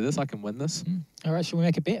 I can do this, I can win this. All right, shall we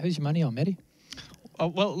make a bet? Who's your money on, Matty? Oh,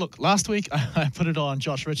 well, look, last week I put it on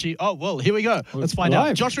Josh Ritchie. Oh, well, here we go. Let's find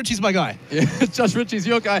out. Josh Ritchie's my guy. Yeah, Josh Ritchie's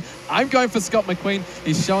your guy. I'm going for Scott McQueen.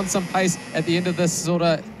 He's showing some pace at the end of this sort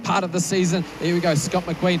of part of the season. Here we go, Scott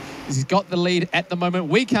McQueen. He's got the lead at the moment.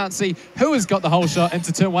 We can't see who has got the whole shot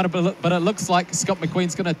into turn 1, but it looks like Scott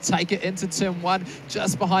McQueen's going to take it into turn 1.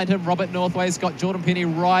 Just behind him, Robert Northway's got Jordan Penny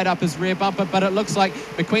right up his rear bumper, but it looks like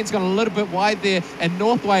McQueen's gone a little bit wide there, and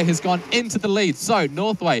Northway has gone into the lead. So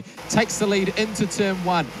Northway takes the lead into turn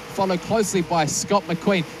 1, followed closely by Scott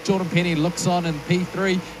McQueen. Jordan Penny looks on in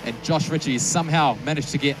P3, and Josh Ritchie somehow managed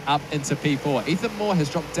to get up into P4. Ethan Moore has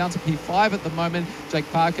dropped down to P5 at the moment. Jake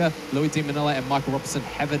Parker, Louis de Manila, and Michael Robertson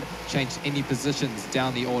haven't changed any positions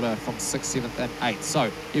down the order from 6th, 7th, and 8th. So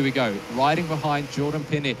here we go, riding behind Jordan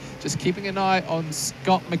Penny, just keeping an eye on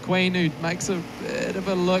Scott McQueen, who makes a bit of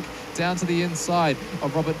a look down to the inside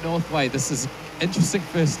of Robert Northway. This is interesting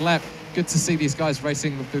first lap. Good to see these guys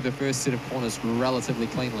racing through the first set of corners relatively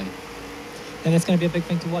cleanly. And that's going to be a big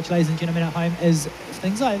thing to watch, ladies and gentlemen at home, is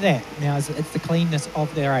things like that. Now, it's the cleanness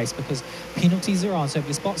of their race, because penalties are on. So if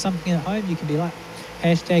you spot something at home, you can be like,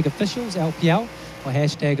 hashtag officials LPL, or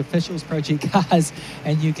hashtag officials Project Cars,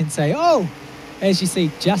 and you can say, oh, as you see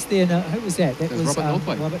just there, who was that? That was Robert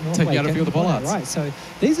Northway. Robert Northway. Taking out a few of the bollards. Right, so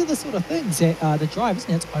these are the sort of things that the drivers,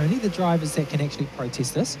 now it's only the drivers that can actually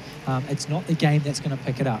protest this. It's not the game that's going to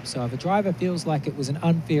pick it up. So if a driver feels like it was an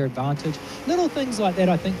unfair advantage, little things like that,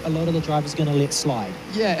 I think a lot of the drivers are going to let slide.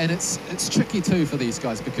 Yeah, and it's tricky too for these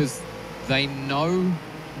guys, because they know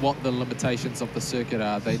what the limitations of the circuit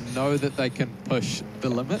are. They know that they can push the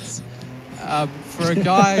limits. For a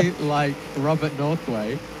guy like Robert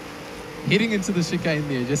Northway, heading into the chicane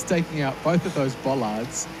there, just taking out both of those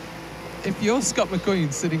bollards, if you're Scott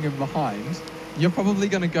McQueen sitting in behind, you're probably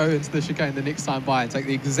going to go into the chicane the next time by and take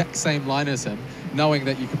the exact same line as him, knowing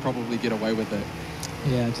that you could probably get away with it.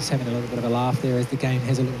 Yeah, just having a little bit of a laugh there as the game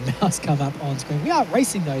has a little mouse come up on screen. We are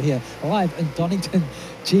racing though here, live in Donington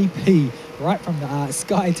GP, right from the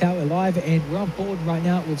Sky Tower live, and we're on board right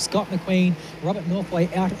now with Scott McQueen, Robert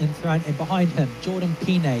Northway out in front, and behind him, Jordan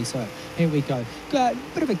Pine. So here we go. Got a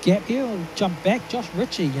bit of a gap here, we'll jump back. Josh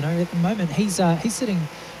Ritchie, you know, at the moment, he's sitting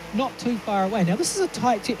not too far away. Now, this is a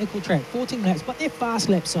tight technical track, 14 laps, but they're fast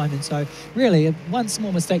laps, Simon. So really, one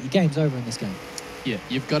small mistake, your game's over in this game. Yeah,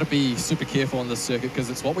 you've got to be super careful on this circuit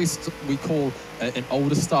because it's what we call an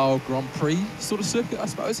older style Grand Prix sort of circuit, I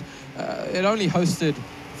suppose. It only hosted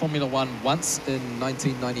Formula One once in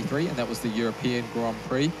 1993, and that was the European Grand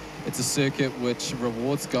Prix. It's a circuit which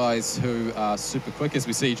rewards guys who are super quick, as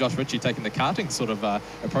we see Josh Ritchie taking the karting sort of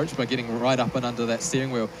approach by getting right up and under that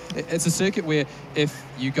steering wheel. It's a circuit where if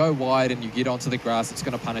you go wide and you get onto the grass, it's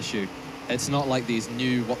going to punish you. It's not like these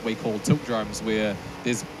new, what we call tilt dromes, where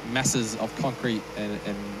there's masses of concrete and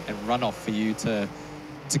runoff for you to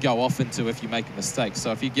go off into if you make a mistake.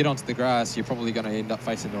 So if you get onto the grass, you're probably going to end up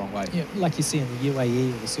facing the wrong way. Yeah, like you see in the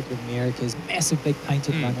UAE or the Circuit of Americas, massive big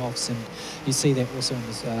painted runoffs, and you see that also in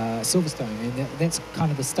this Silverstone, and that's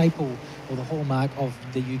kind of the staple or the hallmark of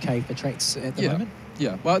the UK for tracks at the moment.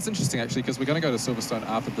 Yeah, well, it's interesting actually because we're going to go to Silverstone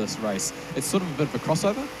after this race. It's sort of a bit of a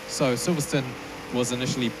crossover. So Silverstone was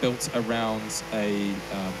initially built around an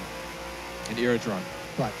aerodrome.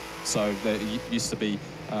 Right. So there used to be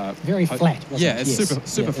very flat. Yeah, it's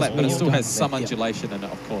super flat, but it still has some that, undulation in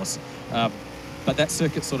it, of course. But that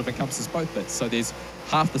circuit sort of encompasses both bits. So there's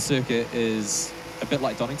half the circuit is a bit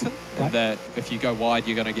like Donington, right, that if you go wide,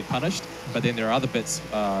 you're going to get punished. But then there are other bits,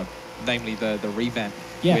 namely the revamp,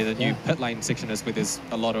 where the new pit lane section is, where there's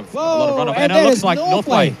a lot of runoff. And it looks like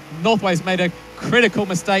Northway's made a critical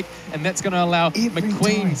mistake, and that's going to allow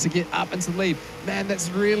McQueen to get up into the lead. Man, that's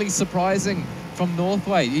really surprising from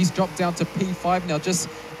Northway. He's dropped down to P5 now. Just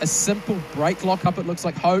a simple brake lock-up, it looks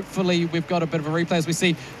like. Hopefully, we've got a bit of a replay as we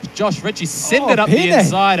see Josh Ritchie send it up the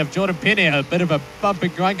inside of Jordan Penne. A bit of a bump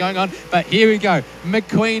and grind going on. But here we go.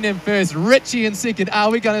 McQueen in first, Ritchie in second. Are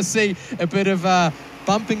we going to see a bit of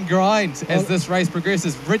bump and grind as this race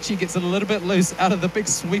progresses? Ritchie gets a little bit loose out of the big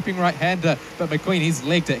sweeping right-hander, but McQueen, he's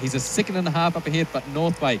legged it. He's a second and a half up ahead, but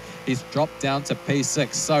Northway, he's dropped down to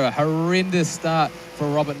P6. So a horrendous start for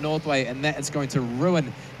Robert Northway, and that is going to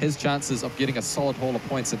ruin his chances of getting a solid haul of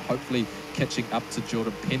points and hopefully catching up to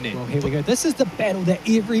Jordan Penne. Well, here we go. This is the battle that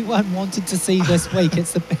everyone wanted to see this week.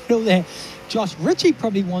 It's the battle that Josh Ritchie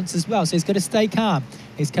probably wants as well, so he's got to stay calm.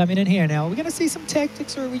 He's coming in here now. Are we going to see some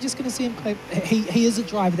tactics, or are we just going to see him play? He is a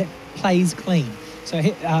driver that plays clean. So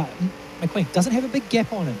McQueen doesn't have a big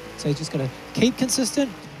gap on him, so he's just got to keep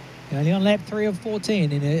consistent. Only on lap 3 of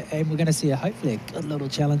 14, and we're going to see hopefully a good little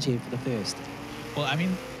challenge here for the first. Well, I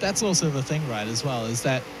mean, that's also the thing, right, as well, is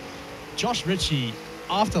that Josh Ritchie,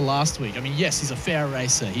 after last week, I mean, yes, he's a fair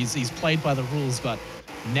racer. He's played by the rules, but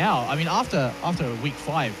now, I mean, after week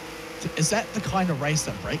 5, is that the kind of race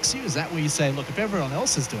that breaks you? Is that where you say, look, if everyone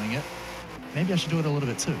else is doing it, maybe I should do it a little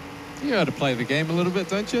bit too? You got to play the game a little bit,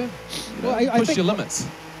 don't you? Well, I push your limits.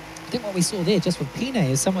 I think what we saw there just with Penne,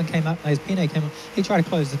 as someone came up, as Penne came up, he tried to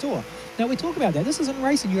close the door. Now, we talk about that. This isn't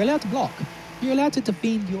racing. You're allowed to block. You're allowed to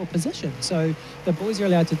defend your position. So the boys are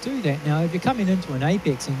allowed to do that. Now, if you're coming into an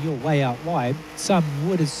apex and you're way out wide, some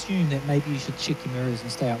would assume that maybe you should check your mirrors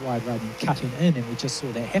and stay out wide rather than cutting in, and we just saw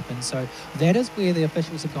that happen. So that is where the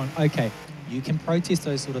officials have gone, okay, you can protest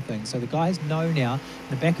those sort of things. So the guys know now, in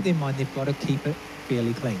the back of their mind, they've got to keep it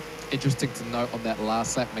fairly clean. Interesting to note on that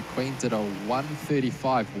last lap, McQueen did a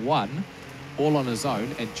 1:35.1 all on his own,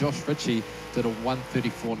 and Josh Ritchie did a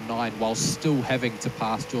 1:34.9 while still having to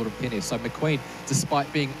pass Jordan Penne. So McQueen,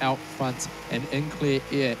 despite being out front and in clear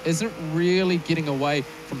air, isn't really getting away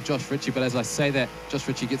from Josh Ritchie. But as I say that, Josh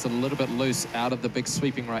Ritchie gets a little bit loose out of the big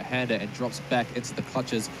sweeping right-hander and drops back into the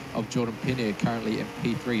clutches of Jordan Penne, currently in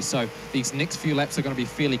P3. So these next few laps are going to be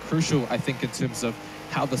fairly crucial, I think, in terms of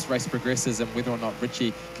how this race progresses and whether or not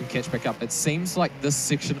Ritchie can catch back up. It seems like this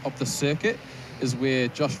section of the circuit is where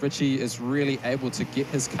Josh Ritchie is really able to get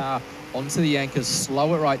his car onto the anchors,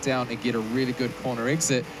 slow it right down, and get a really good corner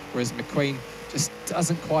exit, whereas McQueen just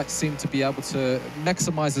doesn't quite seem to be able to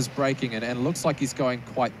maximize his braking, and looks like he's going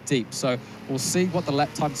quite deep. So we'll see what the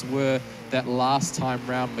lap times were that last time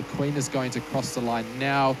round. McQueen is going to cross the line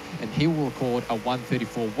now, and he will record a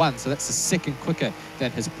 1:34.1, so that's a second quicker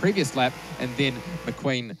than his previous lap, and then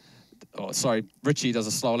Ritchie does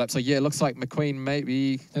a slower lap. So yeah, it looks like McQueen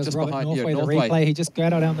maybe just behind Northway. The replay, he just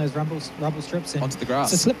got out on those rumble strips and onto the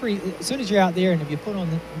grass. It's slippery. As soon as you're out there, and if you put on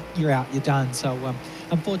you're out, you're done. So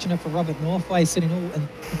unfortunate for Robert Northway sitting all in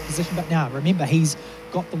position. But now, remember, he's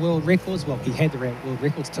got the world records. Well, he had the world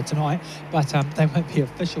records to tonight, but they won't be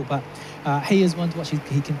official. But he is one to watch.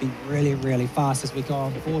 He can be really, really fast as we go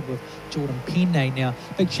on board with Jordan Penne. Now,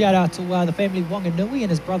 big shout out to the family Wanganui and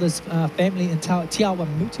his brother's family in Tiawa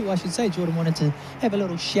Mutu, I should say. Jordan wanted to have a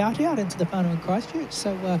little shout out into the whānau in Christchurch.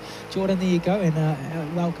 So, Jordan, there you go,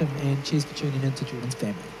 and welcome and cheers for tuning in to Jordan's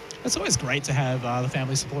family. It's always great to have the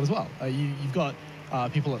family support as well. You've got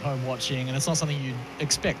people at home watching, and it's not something you'd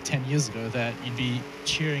expect 10 years ago that you'd be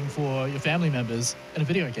cheering for your family members in a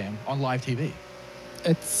video game on live TV.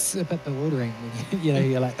 It's a bit bewildering when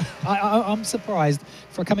you're like, I'm surprised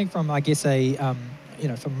for coming from, I guess,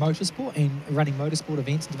 from motorsport and running motorsport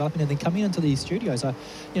events and developing, and then coming into these studios.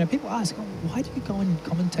 People ask, why do you go and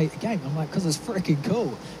commentate a game? I'm like, because it's freaking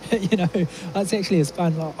cool. It's actually as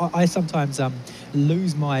fun. I sometimes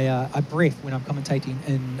lose my breath when I'm commentating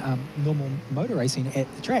in normal motor racing at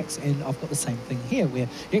the tracks, and I've got the same thing here where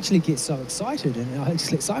you actually get so excited, and I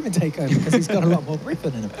just let Simon take over because he's got a lot more breath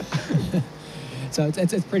in him. So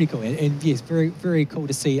it's pretty cool, and yes, very, very cool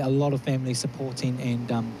to see a lot of families supporting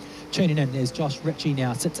and tuning in as Josh Ritchie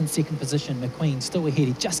now sits in second position. McQueen still ahead.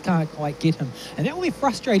 He just can't quite get him, and that will be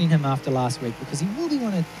frustrating him after last week because he will be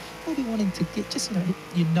wanting to get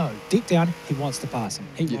deep down he wants to pass him.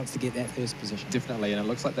 He wants to get that first position. Definitely, and it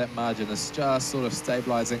looks like that margin is just sort of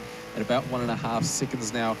stabilising at about 1.5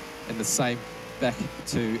 seconds now in the same back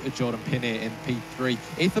to Jordan Penne in P3.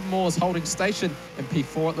 Ethan Moore's holding station in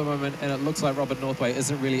P4 at the moment, and it looks like Robert Northway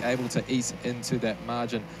isn't really able to ease into that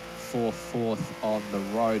margin for fourth on the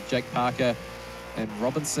road. Jake Parker and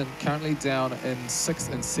Robinson currently down in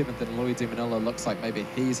 6th and 7th, and Louis De Manila looks like maybe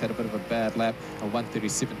he's had a bit of a bad lap, a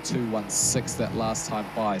 1:37.216 that last time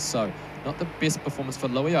by. So not the best performance for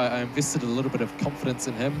Louis. I invested a little bit of confidence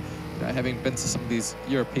in him, having been to some of these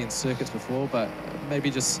European circuits before, but maybe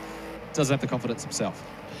just doesn't have the confidence himself.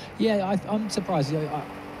 Yeah, I'm surprised.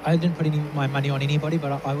 I didn't put my money on anybody,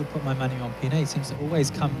 but I would put my money on Penne. He seems to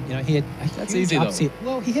always come, he had a huge upset.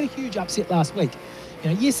 Well, he had a huge upset last week.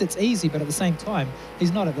 Yes, it's easy, but at the same time,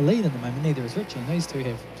 he's not at the lead at the moment, neither is Richie, and those two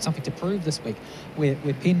have something to prove this week. Where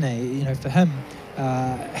Penne, for him,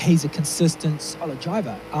 he's a consistent, solid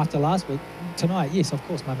driver. After last week, tonight, yes, of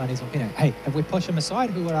course, my money's on Penne. Hey, if we push him aside,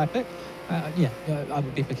 who would I pick? I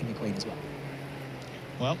would be picking McQueen as well.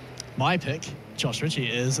 Well, my pick, Josh Ritchie,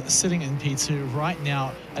 is sitting in P2 right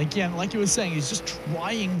now. Again, like you were saying, he's just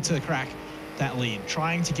trying to crack that lead,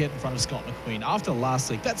 trying to get in front of Scott McQueen. After last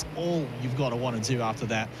week, that's all you've got to want to do after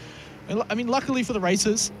that. I mean, luckily for the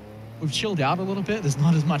racers, we've chilled out a little bit. There's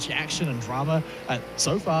not as much action and drama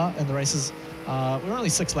so far in the races. We're only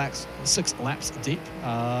 6 laps deep,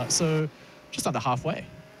 so just under halfway.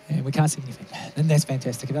 And we can't see anything. And that's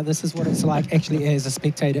fantastic. This is what it's like actually as a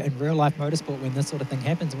spectator in real life motorsport when this sort of thing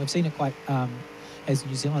happens. And we've seen it quite, as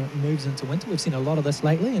New Zealand moves into winter, we've seen a lot of this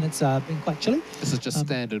lately, and it's been quite chilly. This is just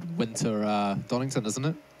standard winter Donington, isn't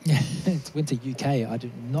it? Yeah, it's winter UK. I do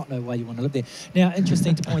not know why you want to live there. Now,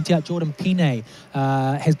 interesting to point out, Jordan Penne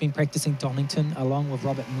has been practicing Donington along with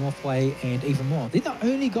Robert Northway and even more. They're the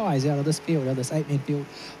only guys out of this field, out of this 8-man field,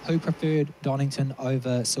 who preferred Donington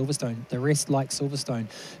over Silverstone. The rest like Silverstone.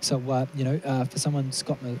 So, for someone,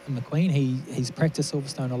 Scott McQueen, he's practiced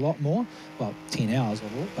Silverstone a lot more. Well, 10 hours or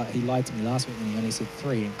more, but he lied to me last week when he only said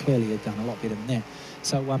 3, and clearly had done a lot better than that.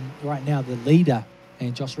 So, right now, the leader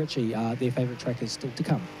and Josh Ritchie, their favourite track is still to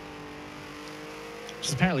come. Which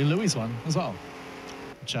is apparently Louis' one as well,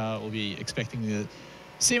 which we'll be expecting to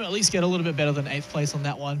see him at least get a little bit better than 8th place on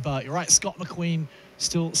that one. But you're right, Scott McQueen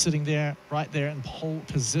still sitting there, right there in pole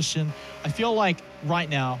position. I feel like right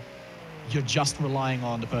now you're just relying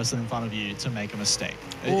on the person in front of you to make a mistake.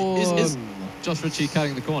 Is Josh Ritchie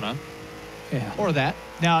cutting the corner? Yeah. Or that.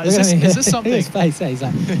 Now, is this something? His face, he's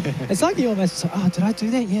like, it's like he almost, did I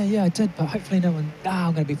do that? Yeah, I did, but hopefully no one,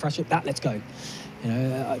 I'm going to be frustrated. Let's go.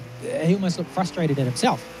 He almost looked frustrated at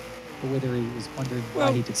himself, or whether he was wondering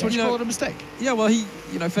why he did that. So what do you call it a mistake? Yeah, well,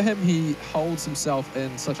 for him, he holds himself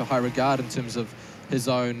in such a high regard in terms of his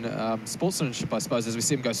own sportsmanship, I suppose. As we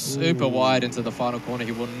see him go super wide into the final corner,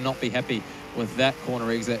 he will not be happy with that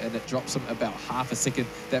corner exit, and it drops him about half a second.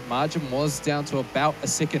 That margin was down to about a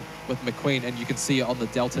second with McQueen, and you can see it on the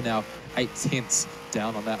delta now, 8/10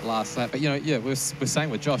 down on that last lap. But, we're saying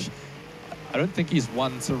with Josh, I don't think he's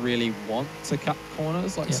one to really want to cut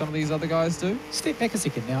corners like some of these other guys do. Step back a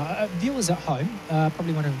second now. Viewers at home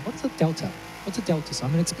probably wondering, what's a delta? What's a delta? So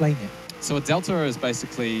I'm going to explain that. So a delta is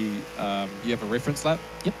basically you have a reference lap.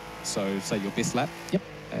 Yep. So say your best lap. Yep.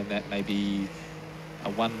 And that may be a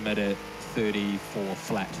 1 minute 34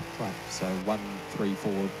 flat. Right. So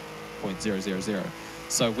 134.000.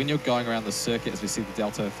 So when you're going around the circuit, as we see the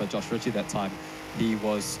delta for Josh Ritchie that time, he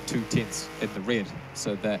was 2/10 in the red.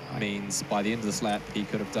 So that means by the end of this lap, he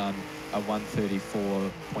could have done a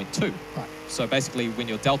 1:34.2. Right. So basically, when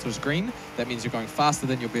your delta is green, that means you're going faster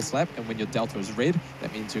than your best lap. And when your delta is red,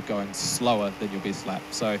 that means you're going slower than your best lap.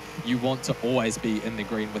 So you want to always be in the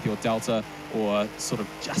green with your delta, or sort of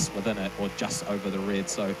just within it, or just over the red.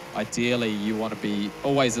 So ideally, you want to be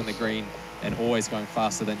always in the green and always going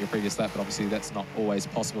faster than your previous lap, but obviously that's not always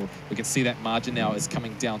possible. We can see that margin now is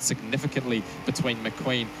coming down significantly between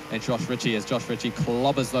McQueen and Josh Ritchie as Josh Ritchie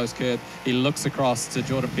clobbers those curbs. He looks across to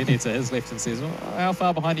Jordan Penny to his left and says, oh, how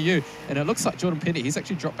far behind are you? And it looks like Jordan Penny, he's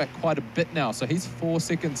actually dropped back quite a bit now, so he's 4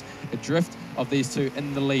 seconds adrift of these two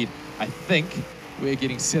in the lead. I think we're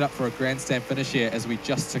getting set up for a grandstand finish here as we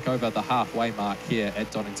just took over the halfway mark here at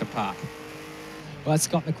Donington Park. Well, it's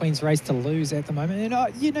Scott McQueen's race to lose at the moment.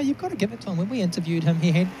 And, you know, you've got to give it to him. When we interviewed him,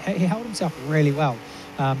 he held himself really well.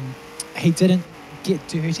 He didn't get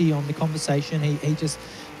dirty on the conversation. He just,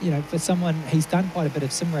 you know, for someone, he's done quite a bit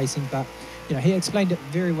of sim racing, but, you know, he explained it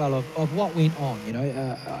very well of what went on. You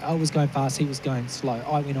know, I was going fast, he was going slow.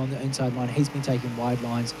 I went on the inside line, he's been taking wide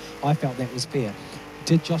lines. I felt that was fair.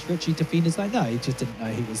 Did Josh Ritchie defend his lane? No, he just didn't know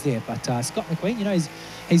he was there. But Scott McQueen, you know,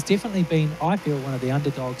 he's definitely been, I feel, one of the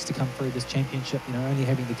underdogs to come through this championship. You know, only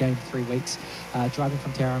having the game 3 weeks, driving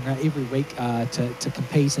from Tauranga every week to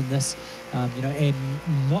compete in this, you know, and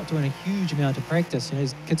not doing a huge amount of practice. You know,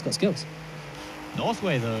 his kid's got skills.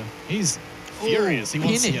 Northway, though, he's furious. He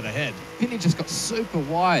wants to get ahead. Penny just got super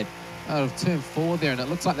wide out of turn 4 there, and it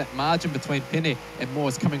looks like that margin between Penny and Moore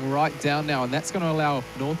is coming right down now, and that's going to allow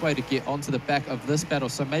Northway to get onto the back of this battle.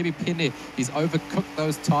 So maybe Penny, he's overcooked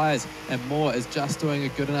those tyres, and Moore is just doing a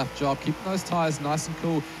good enough job keeping those tyres nice and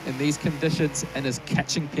cool in these conditions, and is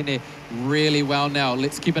catching Penny really well now.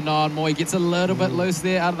 Let's keep an eye on Moore. He gets a little bit loose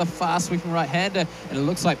there out of the fast sweeping right-hander, and it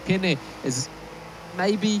looks like Penny is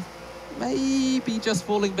maybe just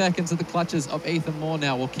falling back into the clutches of Ethan Moore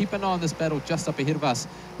now. We'll keep an eye on this battle just up ahead of us,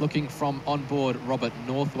 looking from onboard Robert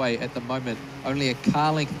Northway at the moment. Only a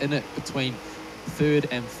car length in it between 3rd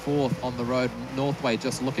and 4th on the road. Northway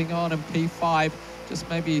just looking on in P5, just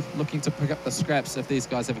maybe looking to pick up the scraps if these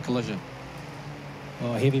guys have a collision.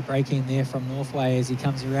 Oh, heavy braking there from Northway as he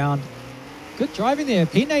comes around. Good driving there.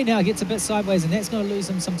 Pene now gets a bit sideways, and that's going to lose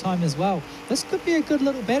him some time as well. This could be a good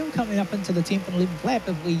little battle coming up into the 10th and 11th lap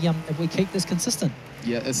if we keep this consistent.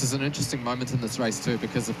 Yeah, this is an interesting moment in this race too,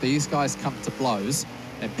 because if these guys come to blows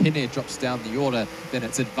and Pene drops down the order, then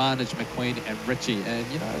it's advantage McQueen and Ritchie. And,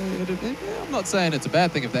 you know, I'm not saying it's a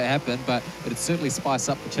bad thing if that happened, but it'd certainly spice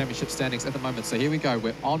up the championship standings at the moment. So here we go.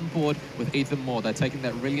 We're on board with Ethan Moore. They're taking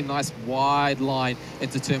that really nice wide line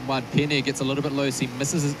into turn 1. Pene gets a little bit loose. He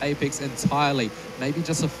misses his apex entirely. Maybe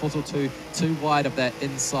just a foot or two too wide of that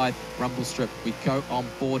inside rumble strip. We go on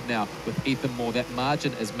board now with Ethan Moore. That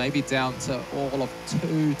margin is maybe down to all of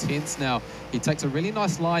 2 tenths now. He takes a really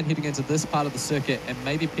nice line heading into this part of the circuit, and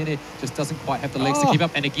maybe Pene just doesn't quite have the legs to keep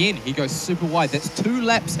up. And again, he goes super wide. That's 2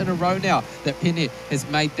 laps in a row now that Pene has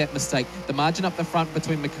made that mistake. The margin up the front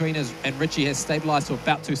between McQueen and Ritchie has stabilised to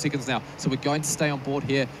about 2 seconds now. So we're going to stay on board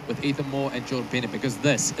here with Ethan Moore and Jordan Pene, because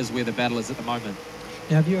this is where the battle is at the moment.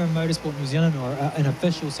 Now, if you're in Motorsport New Zealand, or an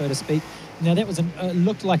official, so to speak, now that was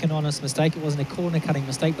looked like an honest mistake. It wasn't a corner-cutting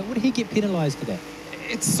mistake, but would he get penalised for that?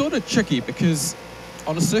 It's sort of tricky, because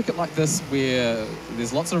on a circuit like this where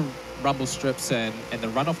there's lots of rumble strips and the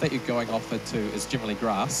runoff that you're going off into is generally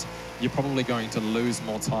grass, you're probably going to lose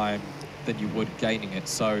more time than you would gaining it.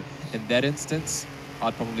 So in that instance,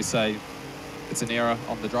 I'd probably say it's an error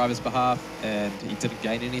on the driver's behalf and he didn't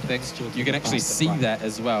gain anything. You can actually see that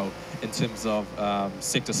as well in terms of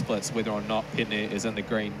sector splits, whether or not Pene is in the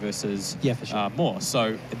green versus Moore.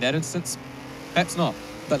 So in that instance, perhaps not.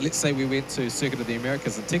 But let's say we went to Circuit of the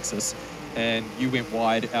Americas in Texas and you went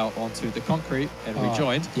wide out onto the concrete and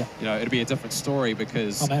rejoined, you know, it'd be a different story,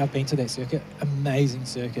 because... Oh, mate, I've been to that circuit. Amazing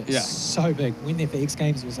circuit. Yeah. So big. Went there for X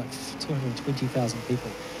Games, it was like 220,000 people.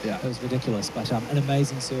 Yeah. It was ridiculous, but an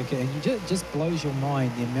amazing circuit. And you just blows your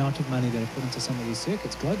mind the amount of money that are put into some of these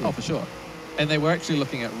circuits globally. Oh, for sure. And they were actually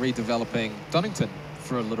looking at redeveloping Donington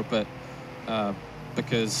for a little bit,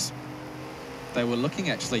 because they were looking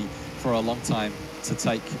actually for a long time to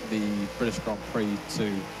take the British Grand Prix to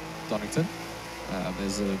Donington.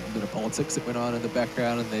 There's a bit of politics that went on in the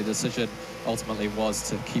background, and their decision ultimately was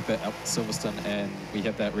to keep it at Silverstone, and we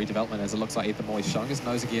have that redevelopment, as it looks like Ethan Moore is showing his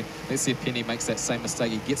nose again. Let's see if Pene makes that same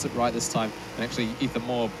mistake. He gets it right this time, and actually Ethan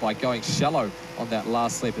Moore, by going shallow on that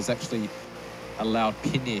last lap, has actually allowed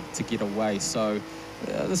Pene to get away. So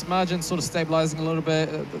this margin sort of stabilizing a little bit.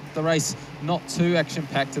 The race not too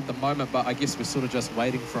action-packed at the moment, but I guess we're sort of just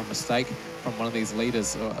waiting for a mistake from one of these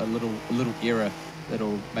leaders, or a little error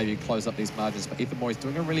that'll maybe close up these margins. But Ethan Moy's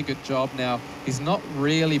doing a really good job now. He's not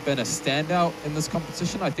really been a standout in this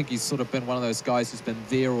competition. I think he's sort of been one of those guys who's been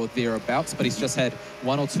there or thereabouts, but he's just had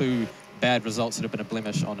one or two bad results that have been a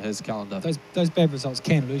blemish on his calendar. Those bad results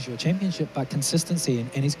can lose you a championship, but consistency,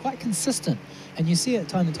 and he's quite consistent. And you see it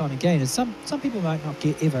time and time again. Is some people might not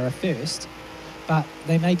get ever a first, but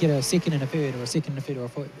they may get a second and a third, or a second and a third, or a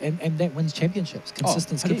fourth, and that wins championships.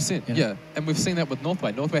 Consistency. 100%, you know? Yeah. And we've seen that with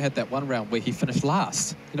Northway. Northway had that one round where he finished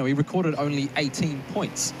last. You know, he recorded only 18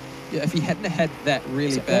 points. Yeah, if he hadn't had that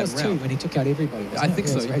really bad that was round. Two when he took out everybody. I think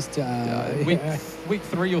so. Raced, week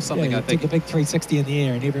 3 or something, yeah, I think. Did the big 360 in the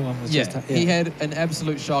air, and everyone was just... Yeah, he had an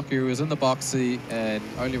absolute shocker. He was in the boxy and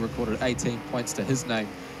only recorded 18 points to his name.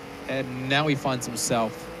 And now he finds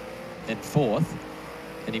himself in 4th,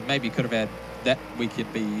 and he maybe could have had that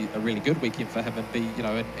weekend be a really good weekend for him and be, you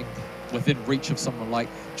know, within reach of someone like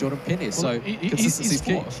Jordan Penny. So consistency's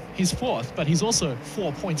key. He's 4th, but he's also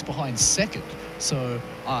 4 points behind 2nd. So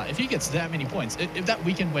if he gets that many points, if that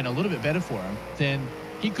weekend went a little bit better for him, then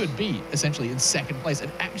he could be essentially in 2nd place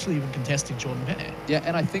and actually even contesting Jordan Penny. Yeah,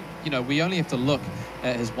 and I think, you know, we only have to look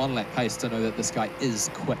at his 1-lap pace to know that this guy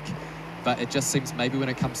is quick. But it just seems maybe when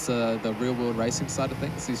it comes to the real-world racing side of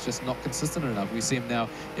things, he's just not consistent enough. We see him now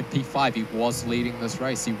in P5. He was leading this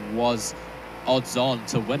race. He was odds on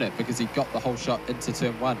to win it because he got the whole shot into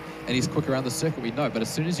turn 1, and he's quick around the circuit, we know. But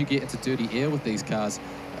as soon as you get into dirty air with these cars,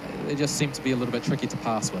 they just seem to be a little bit tricky to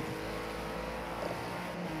pass with.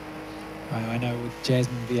 I know with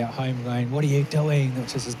Jasmine be at home going, "What are you doing?"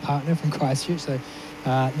 Which is his partner from Christchurch. So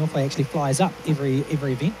Northway actually flies up every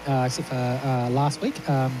event except for last week.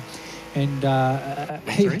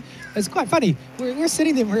 It's quite funny. We're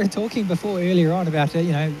sitting there, we were talking before earlier on about,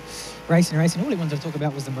 you know, racing. All he wanted to talk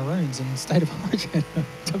about was the Maroons and State of Origin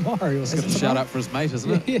tomorrow. He's got a shout out for his mate,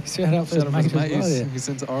 isn't it? Yeah, shout out for his mate as well, yeah. He's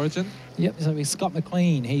into Origin. Yep, so it's Scott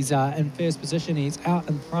McLean. He's in first position. He's out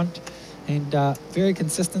in front, and very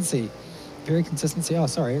consistency. Oh,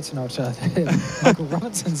 sorry, it's not Michael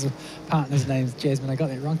Robinson's partner's name's Jasmine. I got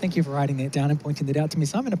that wrong. Thank you for writing that down and pointing that out to me,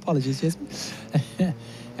 Simon. Apologies, Jasmine.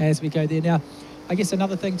 As we go there now, I guess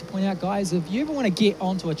another thing to point out, guys, if you ever want to get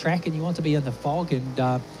onto a track and you want to be in the fog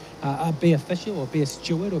and be official or be a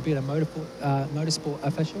steward or be a motorsport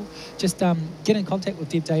official, just get in contact with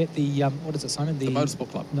Deb Day at the, what is it, Simon? The Motorsport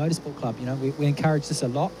Club. Motorsport Club, you know, we encourage this a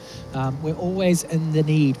lot. We're always in the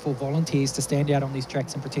need for volunteers to stand out on these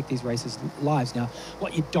tracks and protect these racers' lives. Now,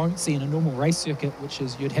 what you don't see in a normal race circuit, which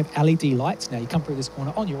is you'd have LED lights. Now, you come through this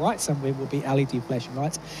corner, on your right somewhere will be LED flashing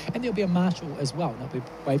lights, and there'll be a marshal as well. They'll be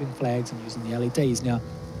waving flags and using the LEDs. Now,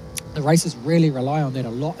 the racers really rely on that a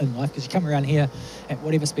lot in life, because you come around here at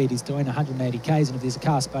whatever speed he's doing, 180 Ks, and if there's a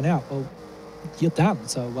car spun out, well, you're done.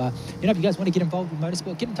 So, you know, if you guys want to get involved with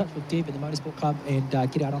motorsport, get in touch with Deb in the Motorsport Club and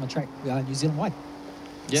get out on a track New Zealand-wide.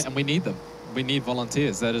 Yeah, and we need them. We need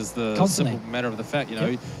volunteers. That is the Constantly. simple matter of the fact.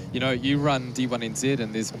 You know, you run D1NZ,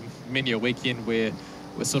 and there's many a weekend where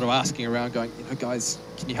we're sort of asking around going, you know, guys,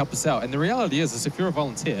 can you help us out? And the reality is if you're a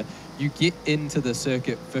volunteer, you get into the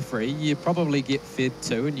circuit for free, you probably get fed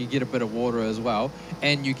too, and you get a bit of water as well,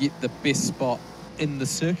 and you get the best spot in the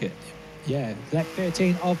circuit. Yeah, lap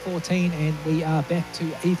 13 of 14, and we are back to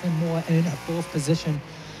Ethan Moore in 4th position.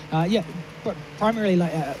 Yeah, but primarily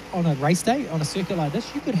like on a race day, on a circuit like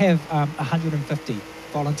this, you could have 150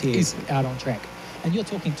 volunteers out on track. And you're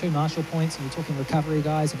talking 2 marshal points, and you're talking recovery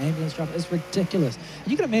guys and ambulance drivers. It's ridiculous.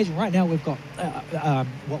 And you can imagine right now we've got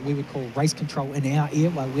what we would call race control in our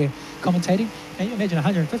ear while we're commentating. And you imagine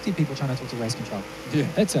 150 people trying to talk to race control. Yeah.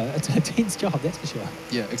 It's a tense job, that's for sure.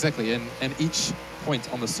 Yeah, exactly. And each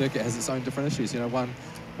point on the circuit has its own different issues. You know,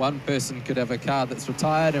 one person could have a car that's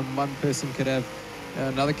retired, and one person could have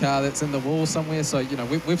another car that's in the wall somewhere. So, you know,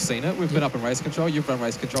 we've seen it. We've been up in race control. You've run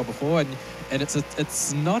race control before, and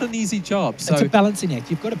it's not an easy job. So it's a balancing act.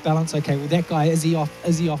 You've got to balance, okay, well, that guy, is he off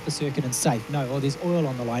the circuit and safe? No, or there's oil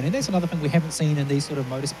on the line. And that's another thing we haven't seen in these sort of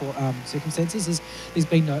motorsport circumstances, is there's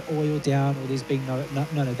been no oil down, or there's been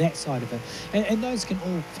none of that side of it. And those can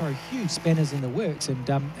all throw huge spanners in the works.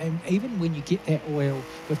 And even when you get that oil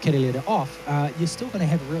with catalytic off, you're still going to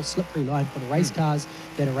have a real slippery line for the race cars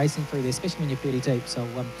that are racing through there, especially when you're 30 deep. So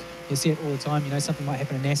you see it all the time. You know, something might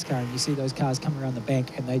happen in NASCAR, and you see those cars come around the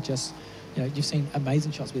bank, and they just, you know, you've seen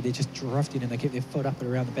amazing shots where they're just drifting and they keep their foot up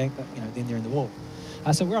and around the bank, but, you know, then they're in the wall.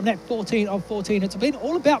 So we're on that 14 of 14. It's been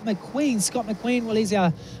all about McQueen. Scott McQueen, well, he's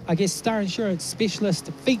our, I guess, Star Insurance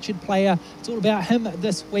specialist, featured player. It's all about him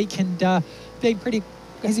this week, and being pretty,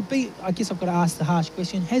 has he been, I guess I've got to ask the harsh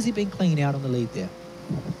question, has he been clean out on the lead there?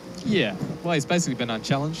 Yeah, well, he's basically been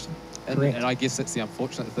unchallenged. Correct. And I guess that's the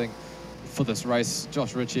unfortunate thing for this race.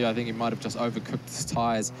 Josh Ritchie, I think he might have just overcooked his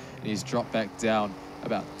tyres, and he's dropped back down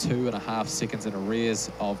about 2.5 seconds in arrears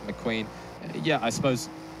of McQueen. Yeah, I suppose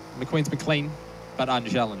McQueen's been clean, but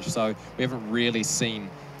unchallenged, so we haven't really seen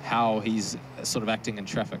how he's sort of acting in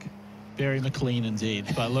traffic. Very McLean indeed.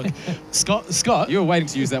 But look, Scott. You were waiting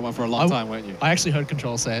to use that one for a long time, weren't you? I actually heard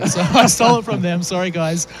Control say it, so I stole it from them. Sorry,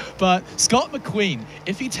 guys. But Scott McQueen,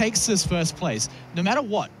 if he takes this first place, no matter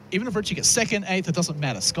what, even if Richie gets second, eighth, it doesn't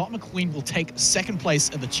matter. Scott McQueen will take second place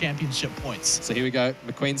in the championship points. So here we go.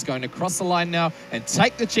 McQueen's going to cross the line now and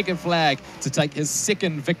take the checkered flag to take his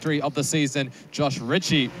second victory of the season. Josh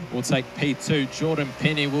Ritchie will take P2. Jordan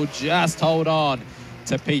Penny will just hold on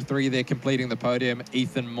to P3 there, completing the podium.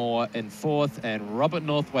 Ethan Moore in fourth, and Robert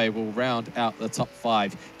Northway will round out the top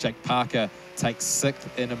 5. Jake Parker takes sixth.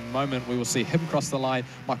 In a moment, we will see him cross the line.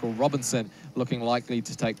 Michael Robinson looking likely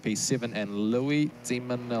to take P7, and Louis De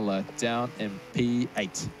Manila down in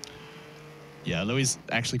P8. Yeah, Louis is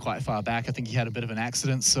actually quite far back. I think he had a bit of an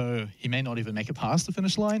accident, so he may not even make it past the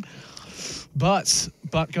finish line. But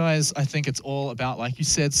guys, I think it's all about, like you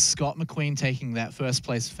said, Scott McQueen taking that first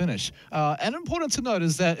place finish. And important to note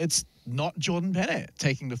is that it's not Jordan Penny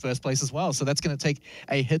taking the first place as well. So that's going to take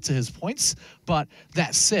a hit to his points. But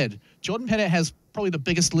that said, Jordan Penny has probably the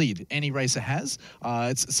biggest lead any racer has.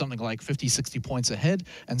 It's something like 50, 60 points ahead.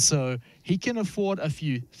 And so he can afford a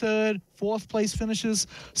few third, fourth place finishes.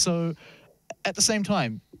 So at the same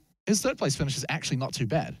time, his third place finish is actually not too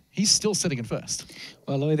bad. He's still sitting in first.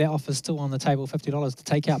 Well, Louis, that offer's still on the table, $50 to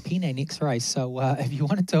take out Penny next race. So if you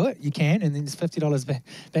want to do it, you can, and then there's $50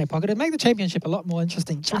 back pocket. It'd make the championship a lot more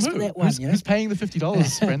interesting just for that one. Who's paying the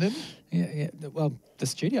 $50, Brendan? Yeah. Well, the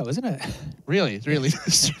studio, isn't it? Really.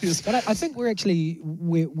 But I think we're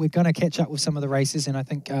going to catch up with some of the races, and I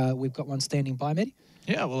think we've got one standing by, Matty.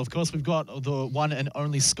 Yeah, well, of course, we've got the one and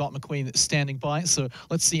only Scott McQueen standing by. So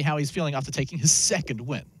let's see how he's feeling after taking his second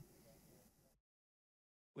win.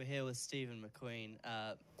 We're here with Stephen McQueen.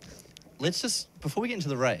 Let's just, before we get into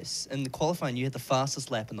the race, in the qualifying, you had the fastest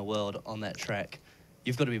lap in the world on that track.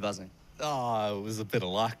 You've got to be buzzing. Oh, it was a bit of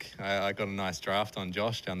luck. I got a nice draft on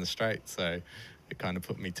Josh down the straight, so it kind of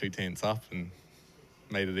put me 2 tenths up and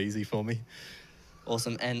made it easy for me.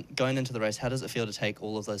 Awesome. And going into the race, how does it feel to take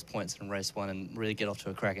all of those points in race 1 and really get off to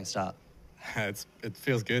a cracking start? It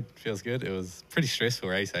feels good. It was a pretty stressful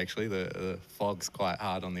race, actually. The fog's quite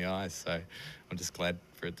hard on the eyes, so I'm just glad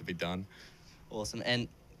for it to be done. Awesome. And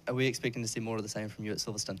are we expecting to see more of the same from you at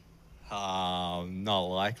Silverstone? Not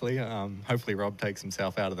likely. Hopefully Rob takes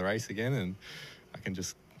himself out of the race again and I can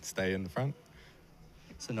just stay in the front.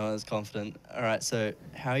 So no one's confident. All right, so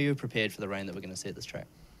how are you prepared for the rain that we're going to see at this track?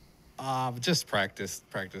 Just practice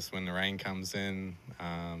when the rain comes in,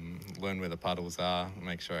 learn where the puddles are,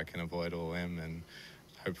 make sure I can avoid all of them, and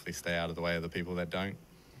hopefully stay out of the way of the people that don't.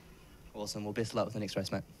 Awesome. Well, best of luck with the next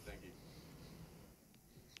race, mate. Thank you.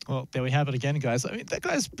 Well, there we have it again, guys. I mean, that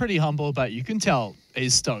guy's pretty humble, but you can tell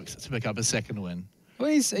he's stoked to pick up his second win. Well,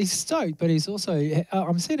 he's stoked, but he's also.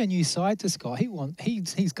 I'm seeing a new side to Scott.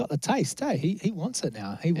 He's got the taste. He wants it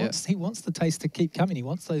now. He wants the taste to keep coming. He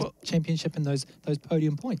wants those championship and those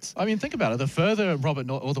podium points. I mean, think about it. The further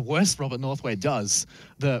the worse Robert Northway does,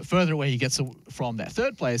 the further away he gets from that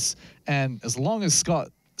third place. And as long as Scott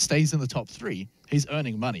stays in the top 3, he's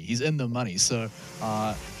earning money. He's in the money. So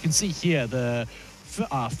you can see here the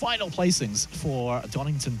final placings for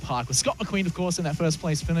Donington Park, with Scott McQueen, of course, in that first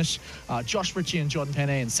place finish, Josh Ritchie and Jordan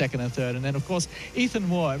Penny in second and third, and then, of course, Ethan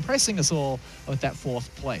Moore impressing us all with that 4th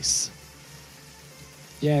place.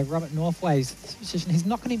 Yeah, Robert Northway's position, he's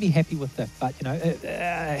not going to be happy with that, but,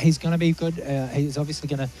 he's going to be good. He's obviously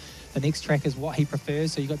going to... The next track is what he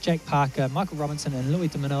prefers. So you've got Jake Parker, Michael Robinson and Louis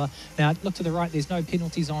De Manila. Now, look to the right. There's no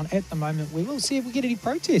penalties on at the moment. We will see if we get any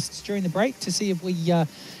protests during the break to see if we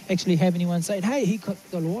actually have anyone saying, hey, he cut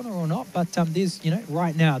the lawn or not. But there's,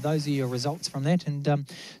 right now, those are your results from that. And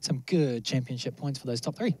some good championship points for those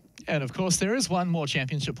top 3. And of course, there is one more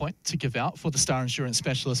championship point to give out for the Star Insurance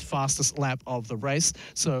Specialist fastest lap of the race.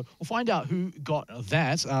 So we'll find out who got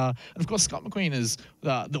that. And of course, Scott McQueen is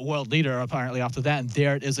the world leader apparently after that. And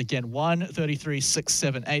there it is again,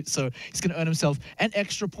 1:33.678. So he's going to earn himself an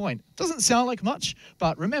extra point. Doesn't sound like much,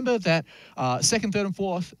 but remember that second, third, and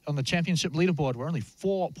fourth on the championship leaderboard were only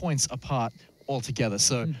 4 points apart altogether.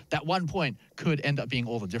 So that 1 point could end up being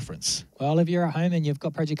all the difference. Well, if you're at home and you've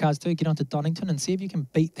got Project Cars 2, get onto Donington and see if you can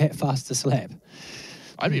beat that fastest lap.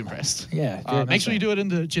 I'd be impressed. Yeah. Make sure you do it in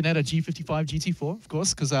the Janetta G55 GT4, of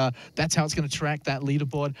course, because that's how it's going to track that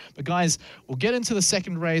leaderboard. But guys, we'll get into the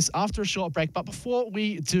second race after a short break. But before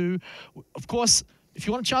we do, of course, If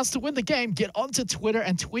you want a chance to win the game, get onto Twitter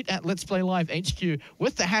and tweet at Let's Play Live HQ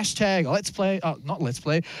with the hashtag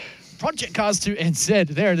Project Cars 2 NZ.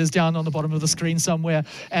 There it is down on the bottom of the screen somewhere.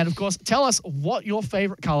 And of course, tell us what your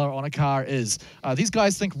favorite color on a car is. These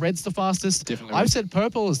guys think red's the fastest. Definitely I've red. said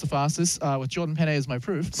purple is the fastest, with Jordan Penne as my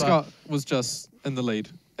proof. Scott was just in the lead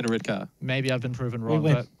in a red car. Maybe I've been proven wrong.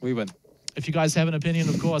 win. But We win. if you guys have an opinion,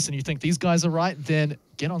 of course, and you think these guys are right, then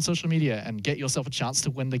get on social media and get yourself a chance to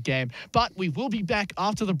win the game. But we will be back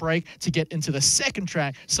after the break to get into the second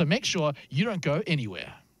track, so make sure you don't go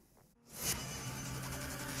anywhere.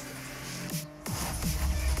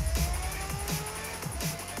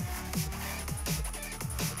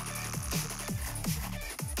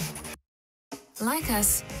 Like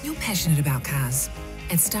us, you're passionate about cars.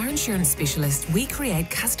 At Star Insurance Specialist, we create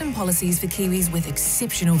custom policies for Kiwis with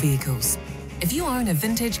exceptional vehicles. If you own a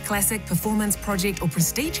vintage, classic, performance, project or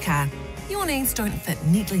prestige car, your needs don't fit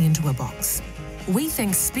neatly into a box. We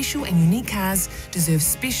think special and unique cars deserve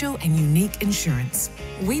special and unique insurance.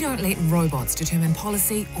 We don't let robots determine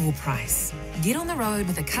policy or price. Get on the road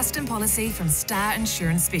with a custom policy from Star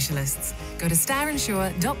Insurance Specialists. Go to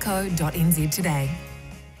starinsure.co.nz today.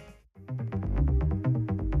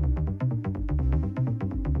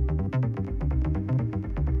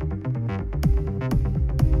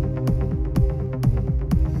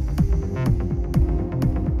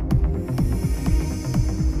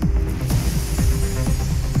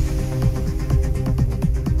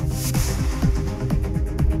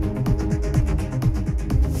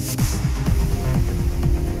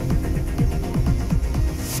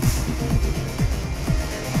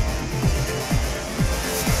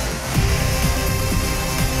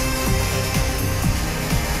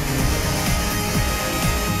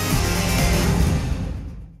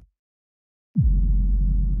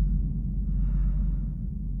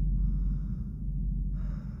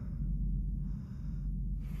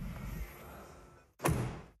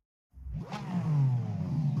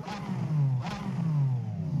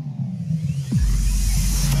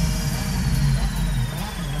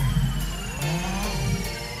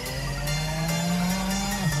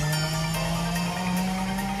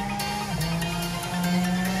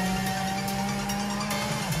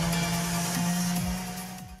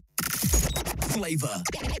 Flavor,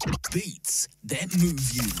 beats that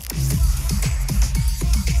move you.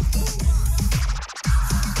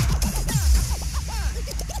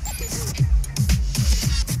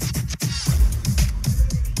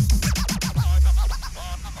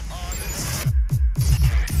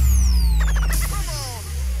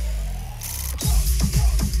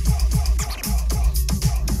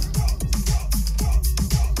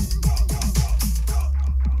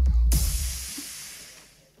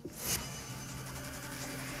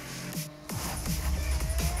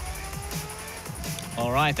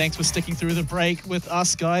 All right, thanks for sticking through the break with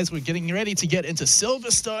us, guys. We're getting ready to get into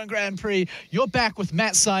Silverstone Grand Prix. You're back with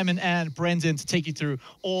Matt, Simon, and Brendan to take you through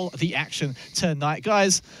all the action tonight.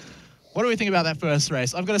 Guys, what do we think about that first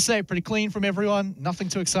race? I've got to say, pretty clean from everyone. Nothing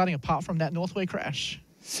too exciting apart from that Northway crash.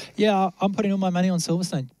 Yeah, I'm putting all my money on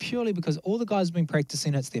Silverstone purely because all the guys have been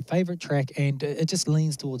practicing. It's their favourite track and it just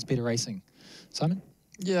leans towards better racing. Simon?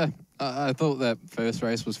 Yeah, I thought that first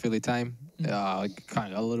race was fairly tame. I kind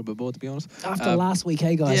of got a little bit bored, to be honest. After last week,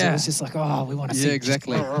 hey guys, yeah. it was just like, oh, we want to see. Yeah,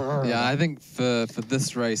 exactly. Yeah, I think for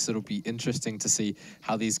this race, it'll be interesting to see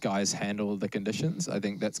how these guys handle the conditions. I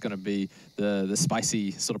think that's going to be the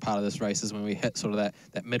spicy sort of part of this race is when we hit sort of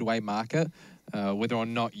that midway marker. Whether or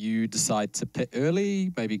not you decide to pit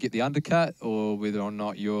early, maybe get the undercut, or whether or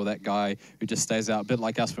not you're that guy who just stays out, a bit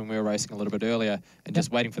like us when we were racing a little bit earlier and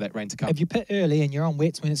just waiting for that rain to come. If you pit early and you're on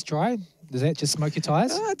wets when it's dry, does that just smoke your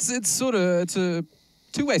tyres? It's a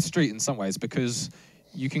two-way street in some ways because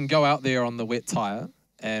you can go out there on the wet tyre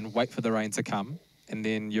and wait for the rain to come, and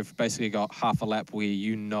then you've basically got half a lap where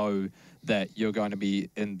you know that you're going to be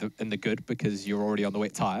in the good because you're already on the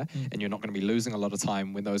wet tyre and you're not going to be losing a lot of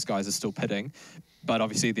time when those guys are still pitting. But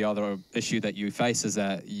obviously the other issue that you face is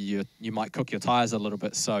that you might cook your tyres a little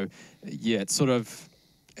bit. So yeah,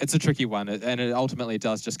 it's a tricky one, and it ultimately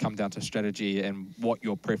does just come down to strategy and what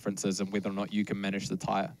your preference is and whether or not you can manage the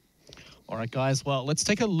tyre. All right, guys, well, let's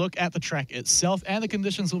take a look at the track itself and the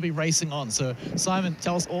conditions we'll be racing on. So, Simon,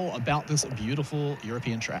 tell us all about this beautiful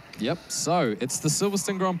European track. Yep, so it's the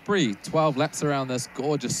Silverstone Grand Prix, 12 laps around this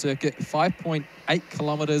gorgeous circuit, 5.8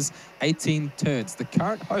 kilometres, 18 turns, the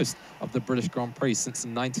current host of the British Grand Prix since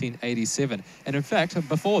 1987. And in fact,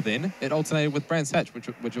 before then, it alternated with Brands Hatch,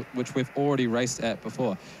 which we've already raced at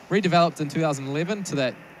before. Redeveloped in 2011 to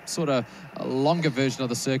that sort of a longer version of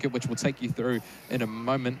the circuit, which we'll take you through in a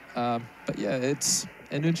moment. But yeah, it's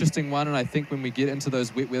an interesting one, and I think when we get into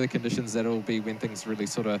those wet weather conditions, that'll be when things really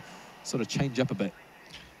sort of change up a bit.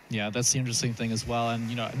 Yeah, that's the interesting thing as well. And,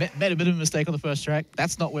 you know, I made a bit of a mistake on the first track.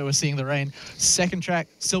 That's not where we're seeing the rain. Second track,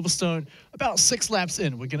 Silverstone, about 6 laps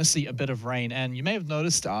in, we're going to see a bit of rain. And you may have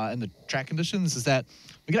noticed in the track conditions is that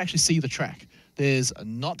we can actually see the track. There's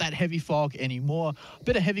not that heavy fog anymore. A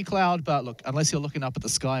bit of heavy cloud, but look, unless you're looking up at the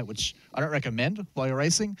sky, which I don't recommend while you're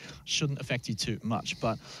racing, shouldn't affect you too much.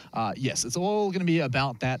 But yes, it's all going to be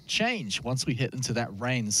about that change once we hit into that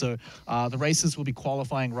rain. So the racers will be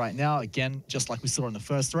qualifying right now, again, just like we saw in the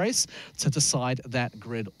first race, to decide that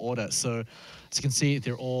grid order. So as you can see,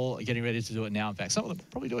 they're all getting ready to do it now. In fact, some of them are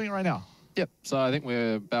probably doing it right now. Yep, so I think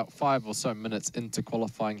we're about 5 or so minutes into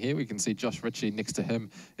qualifying here. We can see Josh Ritchie. Next to him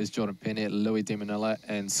is Jordan Pennant, Louis DeManilla,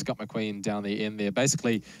 and Scott McQueen down the end there.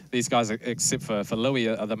 Basically, these guys, except for Louis,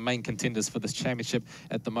 are the main contenders for this championship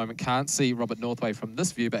at the moment. Can't see Robert Northway from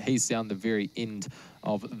this view, but he's down the very end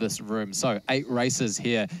of this room. So 8 races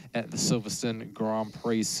here at the Silverstone Grand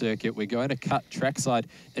Prix circuit. We're going to cut trackside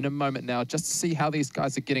in a moment now just to see how these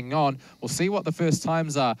guys are getting on. We'll see what the first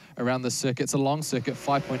times are around this circuit. It's a long circuit,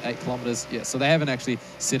 5.8 kilometers. Yeah, so they haven't actually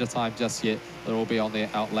set a time just yet. They'll all be on their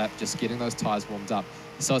out lap, just getting those tires warmed up.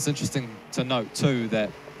 So it's interesting to note too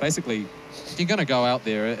that basically you're going to go out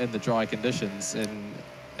there in the dry conditions, and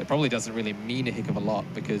it probably doesn't really mean a heck of a lot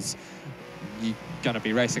because you're going to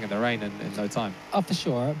be racing in the rain in no time. Oh, for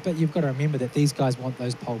sure. But you've got to remember that these guys want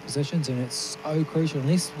those pole positions, and it's so crucial.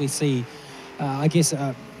 Unless we see, I guess,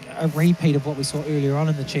 a repeat of what we saw earlier on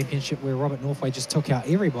in the championship where Robert Northway just took out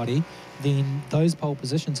everybody, then those pole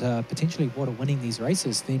positions are potentially what are winning these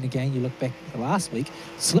races. Then again, you look back to last week,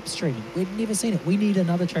 slipstreaming. We'd never seen it. We need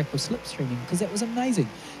another track with slipstreaming because that was amazing.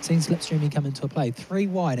 Seeing slipstreaming come into play, 3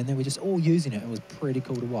 wide, and they were just all using it. It was pretty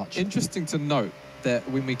cool to watch. Interesting to note that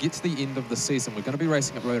when we get to the end of the season, we're going to be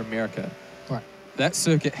racing at Road America. Right. That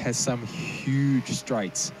circuit has some huge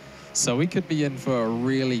straights. So we could be in for a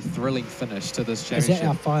really thrilling finish to this championship. Is that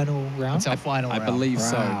our final round? It's our final round. I believe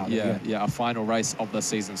so. Wow, Yeah, our final race of the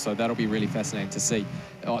season. So that'll be really fascinating to see.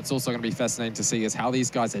 It's also going to be fascinating to see is how these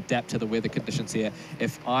guys adapt to the weather conditions here.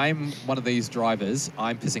 If I'm one of these drivers,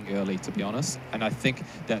 I'm pissing early, to be honest. And I think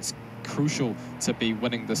that's crucial to be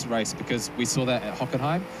winning this race because we saw that at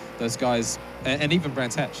Hockenheim. Those guys, and even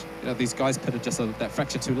Brands Hatch, you know, these guys pitted just that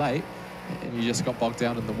fraction too late, and you just got bogged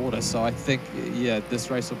down in the water. So I think, yeah, this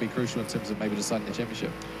race will be crucial in terms of maybe deciding the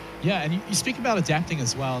championship. Yeah, and you speak about adapting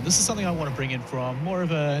as well. This is something I want to bring in from more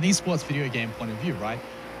of an esports video game point of view, right?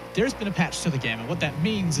 There's been a patch to the game, and what that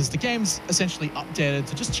means is the game's essentially updated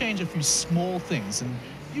to just change a few small things, and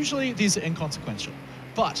usually these are inconsequential.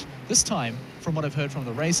 But this time, from what I've heard from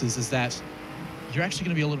the races, is that you're actually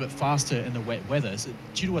going to be a little bit faster in the wet weather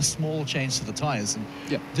due to a small change to the tires. And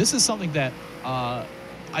yeah, this is something that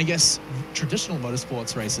I guess traditional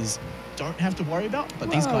motorsports races don't have to worry about,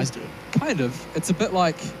 but these guys do. Kind of. It's a bit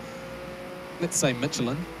like, let's say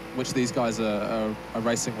Michelin, which these guys are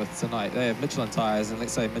racing with tonight. They have Michelin tires, and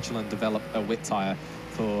let's say Michelin develop a wet tire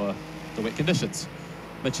for the wet conditions.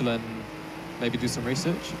 Michelin maybe do some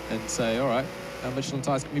research and say, all right, our Michelin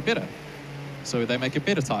tires can be better. So they make a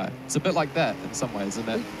better tire. It's a bit like that in some ways, and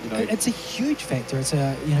that, you know, it's a huge factor. It's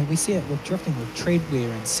a, you know, we see it with drifting with tread wear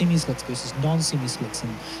and semi-slicks versus non-semi-slicks,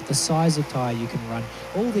 and the size of tire you can run.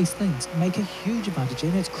 All these things make a huge advantage,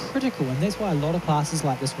 and it's critical. And that's why a lot of classes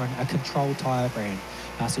like this run a controlled tire brand.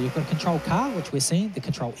 So you've got a controlled car, which we're seeing, the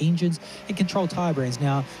controlled engines, and controlled tyre brands.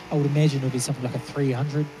 Now, I would imagine it would be something like a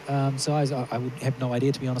 300 size. I would have no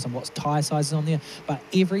idea, to be honest, on what tyre size is on there, but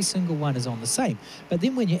every single one is on the same. But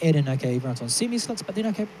then when you add in, okay, everyone's on semi-slicks, but then,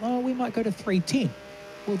 okay, oh, we might go to 310.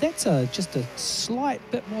 Well, that's just a slight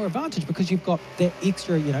bit more advantage because you've got that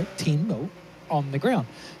extra, 10 mil on the ground.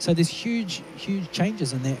 So there's huge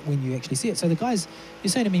changes in that when you actually see it. So the guys,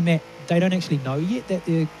 you're saying to me, Matt, they don't actually know yet that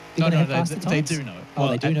they're going to have faster times? They do know. Oh,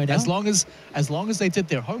 they do know now? As long as they did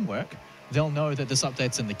their homework, they'll know that this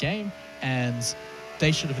update's in the game, and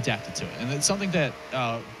they should have adapted to it. And it's something that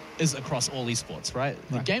is across all esports, right?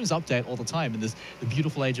 The games update all the time in the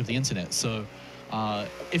beautiful age of the internet. So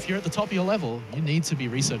if you're at the top of your level, you need to be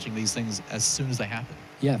researching these things as soon as they happen.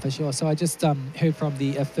 Yeah, for sure. So I just heard from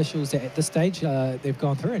the officials that at this stage they've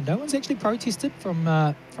gone through, and no one's actually protested from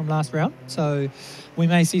last round. So we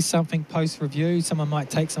may see something post-review. Someone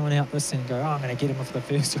might take someone out this and go, oh, I'm going to get him off the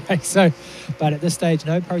first race. So, but at this stage,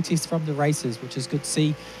 no protests from the racers, which is good to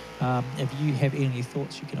see. If you have any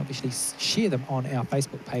thoughts, you can obviously share them on our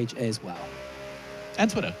Facebook page as well.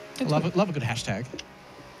 And Twitter. Love a good hashtag.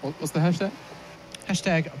 What's the hashtag?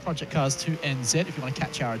 Hashtag ProjectCars2NZ if you want to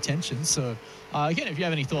catch our attention. So again, if you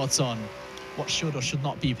have any thoughts on what should or should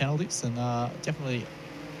not be penalties, then definitely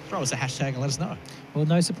throw us a hashtag and let us know. Well,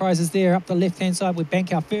 no surprises there. Up the left-hand side, we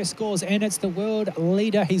bank our first scores, and it's the world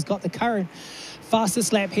leader. He's got the current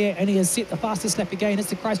fastest lap here, and he has set the fastest lap again. It's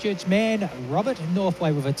the Christchurch man, Robert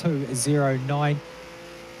Northway, with a 2:09.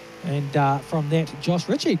 And from that, Josh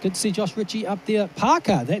Ritchie. Good to see Josh Ritchie up there.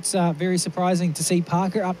 Parker, that's very surprising to see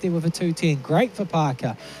Parker up there with a 2:10. Great for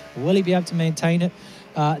Parker. Will he be able to maintain it?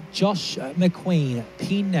 Josh McQueen,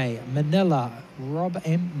 Pine, Manila, Rob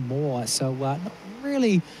and Moore. So not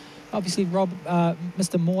really, obviously Rob,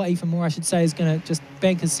 Mr. Moore, Ethan Moore, I should say, is going to just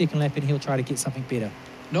bank his second lap and he'll try to get something better.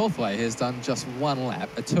 Northway has done just one lap,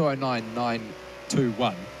 a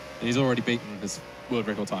 2:09.921, and he's already beaten his world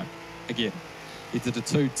record time again. He did a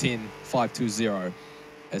 2:10.520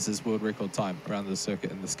 as his world record time around the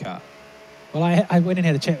circuit in this car. Well, I went and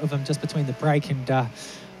had a chat with him just between the break, and I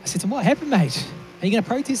said to him, "What happened, mate? Are you going to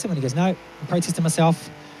protest him?" And he goes, "No, I'm protesting myself."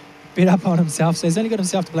 Bet up on himself, so he's only got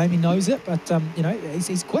himself to blame. He knows it, but you know,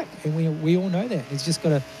 he's quick, and we all know that. He's just got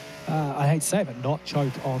to, I hate to say it, but not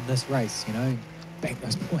choke on this race. You know, bank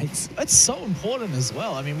those points. It's so important as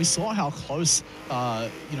well. I mean, we saw how close,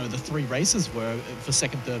 you know, the three races were for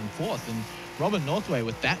second, third, and fourth, and Robert Northway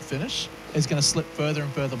with that finish is going to slip further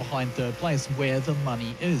and further behind third place, where the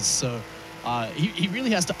money is. So he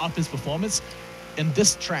really has to up his performance in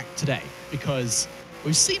this track today, because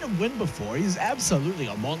we've seen him win before. He's absolutely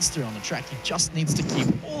a monster on the track. He just needs to keep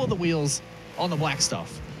all of the wheels on the black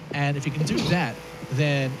stuff. And if he can do that,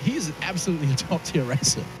 then he's absolutely a top-tier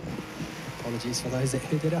racer. Apologies for those that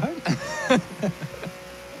heard it at home.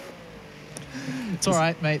 It's all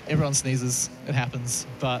right, mate. Everyone sneezes. It happens.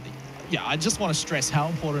 But yeah, I just want to stress how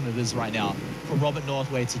important it is right now for Robert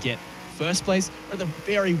Northway to get first place, or at the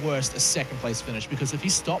very worst, a second place finish, because if he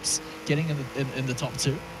stops getting in the top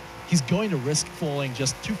two, he's going to risk falling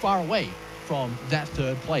just too far away from that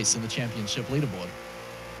third place in the championship leaderboard.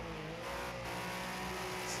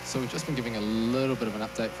 So we've just been giving a little bit of an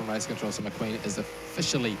update from race control. So McQueen is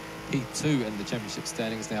officially P2 in the championship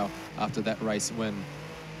standings now after that race win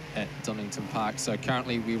at Donington Park. So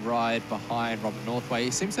currently we ride behind Robert Northway.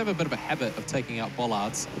 He seems to have a bit of a habit of taking out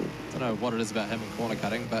bollards. Don't know what it is about him in corner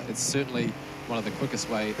cutting, but it's certainly one of the quickest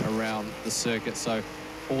way around the circuit. So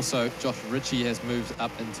also Josh Ritchie has moved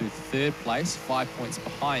up into third place, 5 points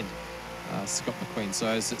behind Scott McQueen. So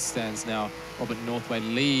as it stands now, Robert Northway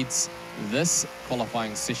leads this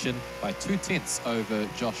qualifying session by 2/10 over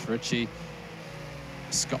Josh Ritchie.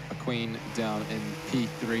 Scott McQueen down in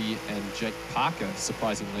P3, and Jake Parker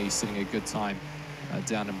surprisingly sitting a good time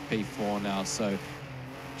down in P4 now. So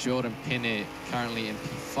Jordan Penne currently in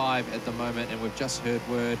P5 at the moment, and we've just heard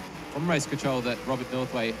word from race control that Robert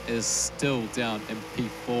Northway is still down in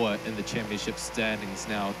P4 in the championship standings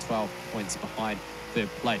now, 12 points behind third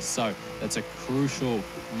place. So that's a crucial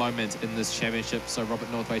moment in this championship. So Robert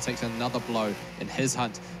Northway takes another blow in his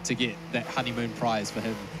hunt to get that honeymoon prize for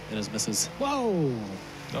him and his missus. Whoa!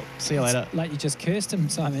 Oh, see you later. Like you just cursed him,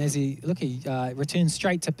 Simon, as he returns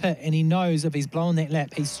straight to pit, and he knows if he's blowing that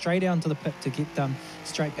lap, he's straight down to the pit to get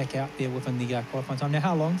straight back out there within the qualifying time. Now,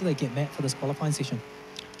 how long do they get, Matt, for this qualifying session?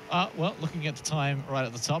 Well, looking at the time right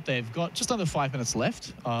at the top, they've got just under 5 minutes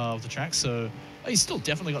left of the track, so he's still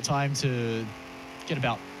definitely got time to get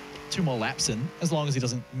about 2 more laps in, as long as he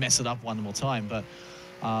doesn't mess it up one more time. But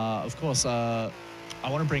of course, I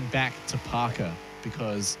want to bring back to Parker,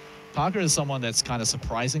 because Parker is someone that's kind of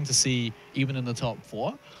surprising to see even in the top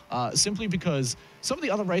 4, simply because some of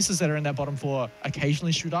the other racers that are in that bottom 4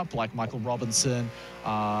 occasionally shoot up, like Michael Robinson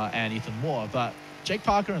and Ethan Moore. But Jake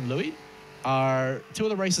Parker and Louis are 2 of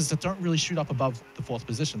the racers that don't really shoot up above the 4th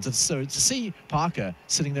positions. And so to see Parker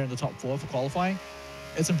sitting there in the top 4 for qualifying,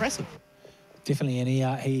 it's impressive. Definitely,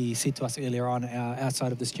 and he said to us earlier on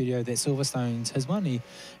outside of the studio that Silverstone's his one. He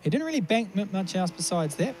didn't really bank much else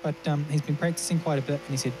besides that, but he's been practicing quite a bit, and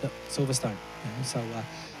he said, look, Silverstone. You know, so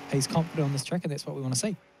he's confident on this track, and that's what we want to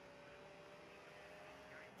see.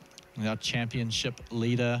 Our championship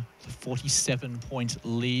leader, the 47-point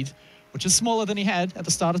lead, which is smaller than he had at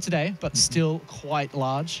the start of today, but still quite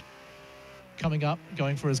large. Coming up,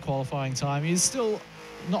 going for his qualifying time. He's still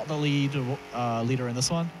not the leader in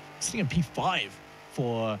this one. Sitting in P5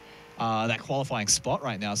 for that qualifying spot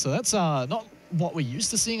right now. So that's not what we're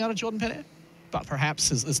used to seeing out of Jordan Penne, but perhaps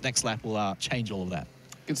his next lap will change all of that.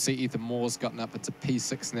 can see Ethan Moore's gotten up into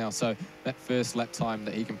P6 now. So that first lap time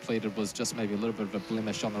that he completed was just maybe a little bit of a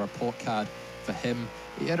blemish on the report card for him.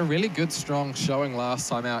 He had a really good, strong showing last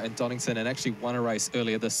time out in Donington and actually won a race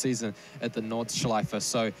earlier this season at the Nordschleife.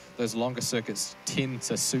 So those longer circuits tend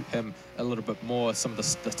to suit him a little bit more, some of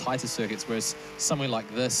the tighter circuits, whereas somewhere like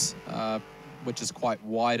this, which is quite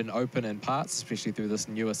wide and open in parts, especially through this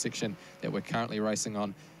newer section that we're currently racing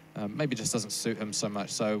on, maybe just doesn't suit him so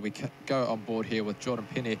much. So we go on board here with Jordan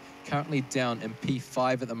Penne, currently down in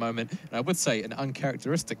P5 at the moment. And I would say an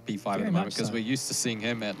uncharacteristic P5 at the moment, because we're used to seeing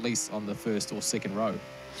him at least on the first or second row.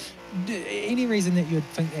 Any reason that you'd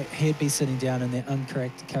think that he'd be sitting down in that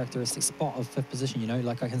uncharacteristic spot of 5th position? You know,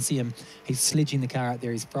 like I can see him, he's sledging the car out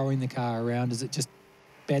there, he's throwing the car around. Is it just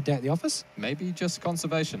bad day at the office? Maybe just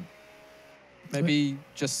conservation. Maybe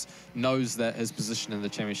just knows that his position in the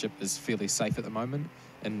championship is fairly safe at the moment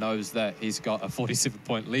and knows that he's got a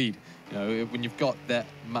 47-point lead. You know, when you've got that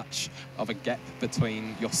much of a gap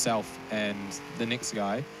between yourself and the next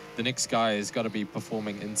guy has got to be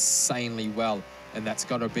performing insanely well, and that's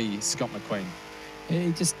got to be Scott McQueen.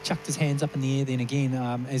 He just chucked his hands up in the air then again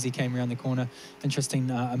as he came around the corner. Interesting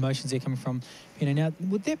emotions there coming from Penne. Now,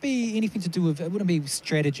 would that be anything to do with, it wouldn't be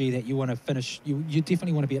strategy that you want to finish? You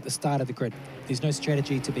definitely want to be at the start of the grid. There's no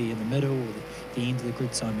strategy to be in the middle or the end of the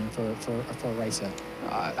grid, Simon, for a racer.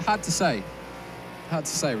 Hard to say. Hard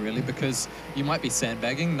to say, really, because you might be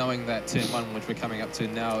sandbagging, knowing that turn 1, which we're coming up to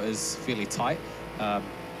now, is fairly tight.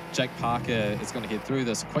 Jake Parker is going to get through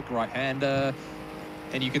this quick right-hander,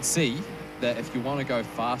 and you can see that if you want to go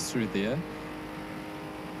fast through there,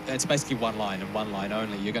 it's basically one line and one line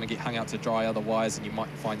only. You're going to get hung out to dry otherwise, and you might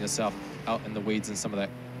find yourself out in the weeds in some of that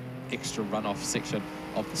extra runoff section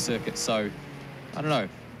of the circuit. So, I don't know.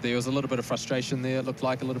 There was a little bit of frustration there, it looked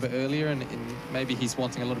like, a little bit earlier, and maybe he's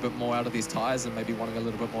wanting a little bit more out of these tyres and maybe wanting a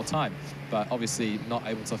little bit more time, but obviously not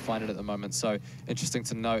able to find it at the moment. So interesting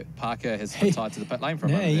to note, Parker has retired to the pit lane for a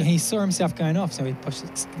moment. Yeah, he saw himself going off, so he pushed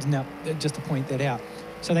it. Now, just to point that out,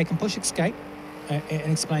 so they can push escape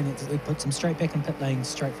and explain that they put them straight back in pit lane,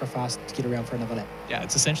 straight for a fast to get around for another lap. Yeah,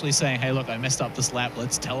 it's essentially saying, hey, look, I messed up this lap.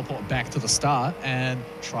 Let's teleport back to the start and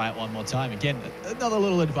try it one more time. Again, another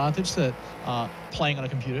little advantage that playing on a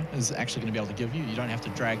computer is actually going to be able to give you. You don't have to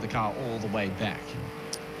drag the car all the way back.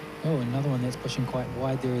 Oh, another one that's pushing quite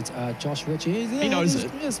wide there is Josh Ritchie. He knows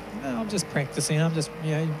it. I'm just practicing.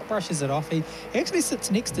 He brushes it off. He actually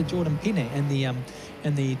sits next to Jordan Penne in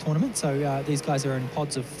the tournament. So these guys are in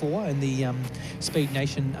pods of 4 in the Speed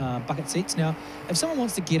Nation bucket seats. Now, if someone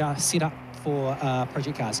wants to get set up for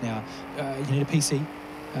Project Cars now, you need a PC.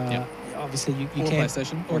 Yep. Obviously, you can.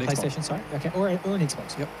 PlayStation. Or a PlayStation, sorry. Okay, or an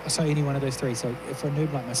Xbox. Yep. So any one of those 3. So for a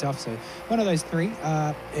noob like myself, so one of those 3.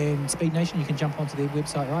 And Speed Nation, you can jump onto their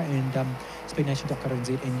website, right? And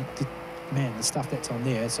speednation.co.nz, and man, the stuff that's on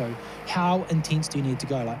there. So how intense do you need to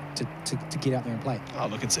go, like, to get out there and play? Oh,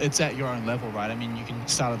 look, it's at your own level, right? I mean, you can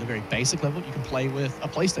start at the very basic level. You can play with a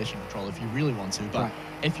PlayStation controller if you really want to. But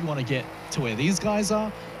if you want to get to where these guys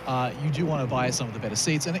are, you do want to buy some of the better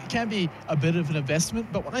seats, and it can be a bit of an investment.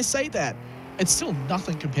 But when I say that, it's still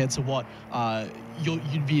nothing compared to what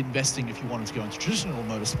you'd be investing if you wanted to go into traditional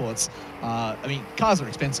motorsports. I mean, cars are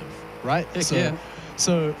expensive, right?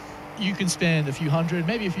 So you can spend a few hundred,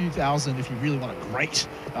 maybe a few thousand if you really want a great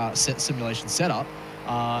simulation setup,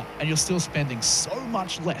 and you're still spending so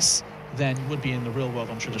much less than you would be in the real world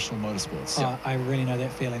on traditional motorsports. I really know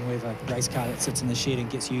that feeling. We have a race car that sits in the shed and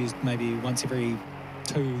gets used maybe once every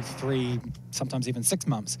 2, 3, sometimes even 6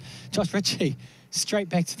 months. Josh Ritchie, straight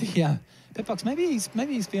back to the pit box. Maybe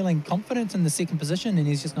he's feeling confident in the second position, and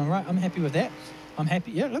he's just going, right, I'm happy with that. I'm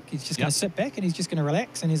happy. Yeah, look, he's just going to sit back and he's just going to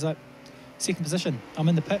relax, and he's like, second position, I'm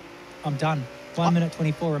in the pit, I'm done. 1 minute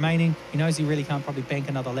 24 remaining. He knows he really can't probably bank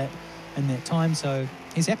another lap in that time, so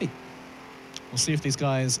he's happy. We'll see if these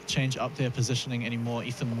guys change up their positioning anymore.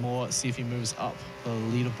 Ethan Moore, see if he moves up the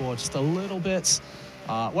leaderboard just a little bit.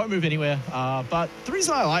 Won't move anywhere. But the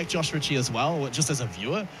reason I like Josh Ritchie as well, just as a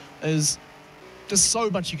viewer, is there's so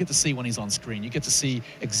much you get to see when he's on screen. You get to see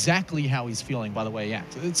exactly how he's feeling by the way he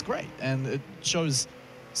acts. It's great, and it shows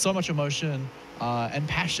so much emotion and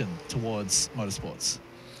passion towards motorsports.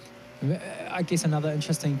 I guess another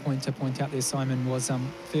interesting point to point out there, Simon, was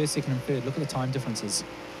first, second and third. Look at the time differences.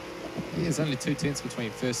 Yeah, there's only 2 tenths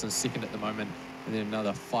between first and second at the moment, and then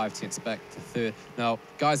another 5 tenths back to third. Now,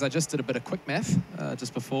 guys, I just did a bit of quick math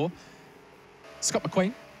just before. Scott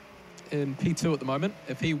McQueen in P2 at the moment.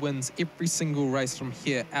 If he wins every single race from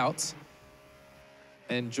here out,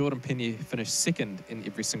 and Jordan Penne finished second in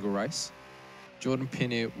every single race, Jordan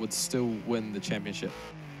Penne would still win the championship.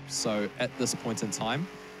 So at this point in time,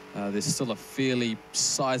 there's still a fairly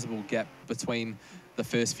sizable gap between the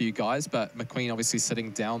first few guys, but McQueen obviously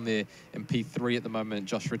sitting down there in P3 at the moment,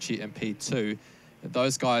 Josh Ritchie in P2.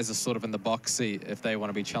 Those guys are sort of in the box seat if they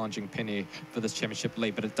want to be challenging Pene for this championship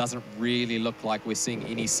lead, but it doesn't really look like we're seeing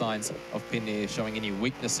any signs of Pene showing any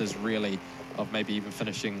weaknesses, really, of maybe even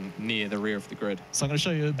finishing near the rear of the grid. So I'm going to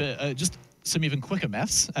show you a bit, just some even quicker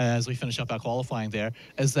maths as we finish up our qualifying there,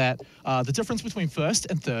 is that the difference between first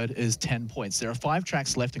and third is 10 points. There are 5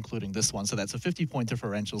 tracks left, including this one, so that's a 50-point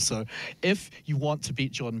differential. So if you want to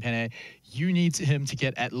beat Jordan Pene, you need him to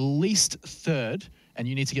get at least third, and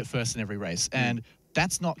you need to get first in every race. And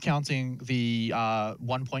that's not counting the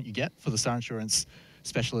 1 point you get for the Star Insurance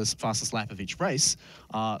Specialist fastest lap of each race.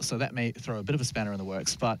 So that may throw a bit of a spanner in the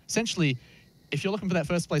works. But essentially, if you're looking for that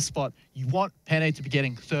first place spot, you want Pene to be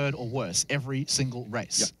getting third or worse every single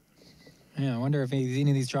race. Yeah, I wonder if any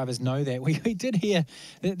of these drivers know that. We did hear,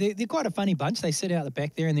 they're quite a funny bunch. They sit out the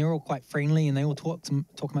back there and they're all quite friendly and they all talk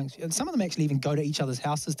amongst, some of them actually even go to each other's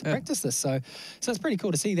houses to practice this. So it's pretty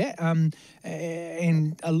cool to see that.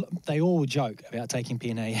 And they all joke about taking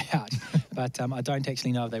Pene out, but I don't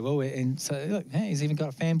actually know if they will. And so look, hey, he's even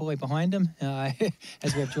got a fanboy behind him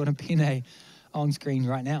as we have Jordan Pene on screen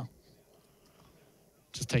right now.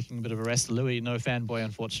 Just taking a bit of a rest. Louis, no fanboy,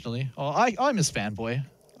 unfortunately. Oh, I'm his fanboy.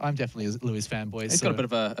 I'm definitely Louis' fanboy. He's got a bit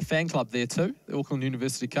of a fan club there too, the Auckland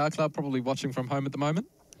University Car Club, probably watching from home at the moment.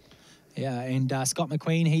 Yeah, and Scott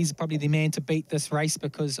McQueen, he's probably the man to beat this race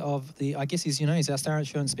because of the, I guess he's our Star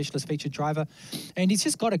Insurance Specialist featured driver, and he's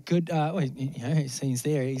just got a good, he's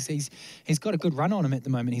there, he's got a good run on him at the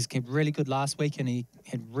moment. He's kept really good last week, and he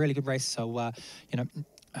had really good race. So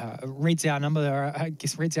reads our number, I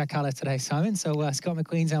guess reads our colour today, Simon. So Scott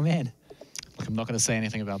McQueen's our man. Look, I'm not going to say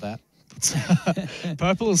anything about that.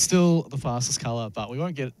 Purple is still the fastest color, but we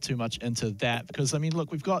won't get too much into that because, I mean,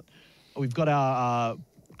 look, we've got our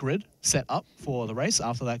grid set up for the race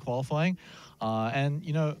after that qualifying, and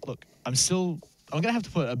look, I'm gonna have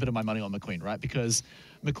to put a bit of my money on McQueen, right? Because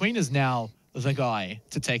McQueen is now the guy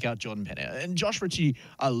to take out Jordan Pene, and Josh Ritchie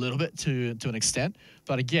a little bit to an extent,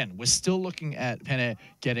 but again, we're still looking at Pene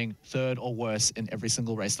getting third or worse in every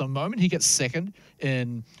single race. The moment he gets second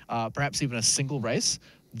in perhaps even a single race,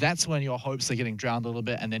 that's when your hopes are getting drowned a little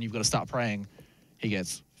bit, and then you've got to start praying he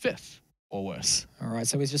gets fifth or worse. All right,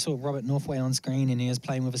 so we just saw Robert Northway on screen, and he was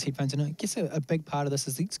playing with his headphones. And I guess a big part of this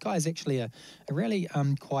is these guys actually are really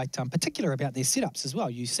quite particular about their setups as well.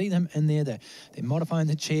 You see them in there, they're modifying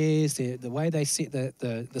the chairs, the way they set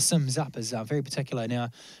the sims up is very particular.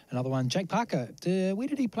 Now, another one, Jake Parker, where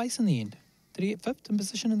did he place in the end? Did he get fifth in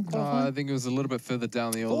position in the qualifying? I think it was a little bit further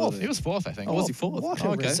down the order. Fourth. He was fourth, I think. Oh, was he fourth? What a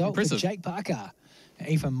result impressive. for Jake Parker.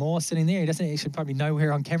 Even more sitting there. He doesn't actually probably know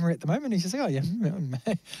we're on camera at the moment. He's just like, oh, yeah.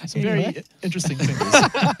 Some very interesting fingers.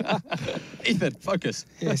 Ethan, focus.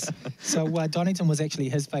 Yes. So Donington was actually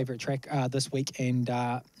his favourite track this week, and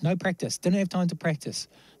no practice. Didn't have time to practice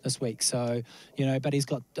this week. So, but he's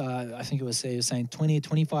got, I think he was saying 20 or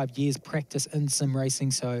 25 years practice in sim racing.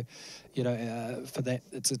 So, for that,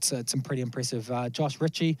 it's pretty impressive. Josh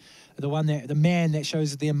Ritchie, the man that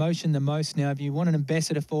shows the emotion the most. Now, if you want an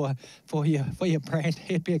ambassador for your brand,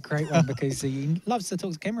 he'd be a great one because he loves to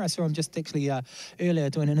talk to camera. I saw him just actually earlier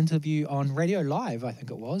doing an interview on Radio Live, I think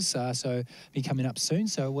it was. So be coming up soon.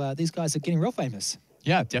 So these guys are getting real famous.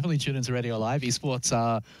 Yeah, definitely tune into Radio Live. Esports,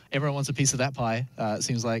 everyone wants a piece of that pie, it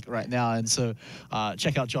seems like right now. And so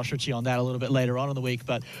check out Josh Ritchie on that a little bit later on in the week.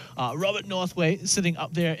 But Robert Northway sitting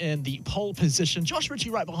up there in the pole position. Josh Ritchie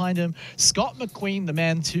right behind him. Scott McQueen, the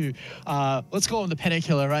man to, let's call him the Pene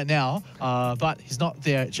Killer right now. But he's not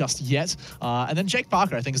there just yet. And then Jake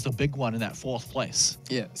Parker, I think, is the big one in that fourth place.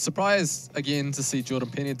 Yeah, surprised again to see Jordan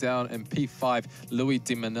Pene down in P5. Louis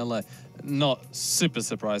de Manila, not super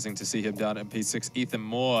surprising to see him down in P6. Ethan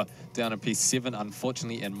Moore down in P7,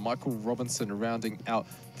 unfortunately, and Michael Robinson rounding out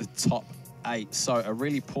the top 8. So a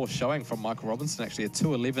really poor showing from Michael Robinson, actually a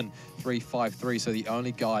 2:11.353. So the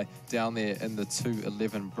only guy down there in the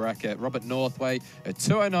 2:11 bracket. Robert Northway, a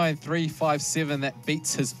 2:09.357. That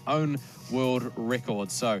beats his own world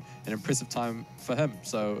record. So an impressive time for him.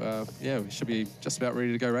 So yeah, we should be just about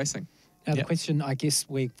ready to go racing. Now, the question I guess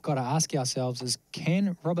we've got to ask ourselves is,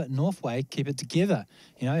 can Robert Northway keep it together?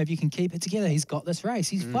 If you can keep it together, he's got this race.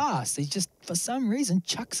 He's fast. He just, for some reason,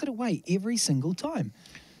 chucks it away every single time.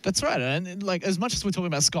 That's right. And like, as much as we're talking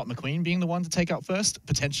about Scott McQueen being the one to take out first,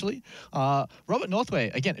 potentially, Robert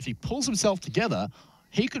Northway, again, if he pulls himself together,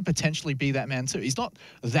 he could potentially be that man too. He's not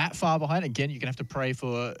that far behind. Again, you're going to have to pray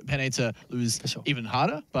for Pene to lose even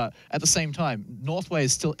harder. But at the same time, Northway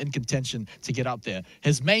is still in contention to get up there.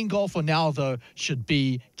 His main goal for now, though, should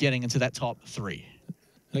be getting into that top 3.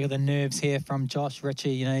 Look at the nerves here from Josh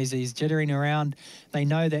Ritchie. You know, he's jittering around. They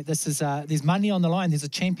know that this is there's money on the line. There's a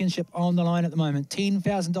championship on the line at the moment.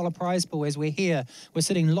 $10,000 prize pool as we're here. We're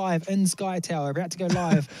sitting live in Sky Tower, about to go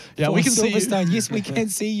live. Yeah, for we can see you. Silverstone. Yes, we can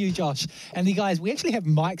see you, Josh. And the guys, we actually have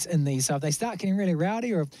mics in these, so if they start getting really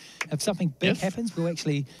rowdy or if something big happens, we'll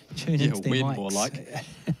actually tune into their mics. More like.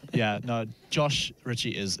 Yeah, no, Josh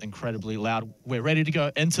Ritchie is incredibly loud. We're ready to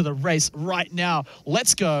go into the race right now.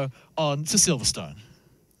 Let's go on to Silverstone.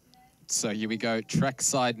 So here we go,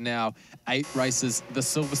 trackside now, 8 races, the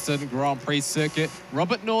Silverstone Grand Prix circuit.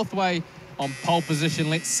 Robert Northway on pole position.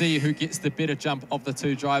 Let's see who gets the better jump of the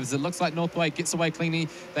 2 drivers. It looks like Northway gets away cleanly.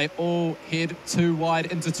 They all head too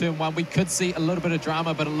wide into turn 1. We could see a little bit of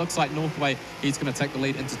drama, but it looks like Northway, he's going to take the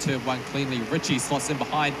lead into turn 1 cleanly. Ritchie slots in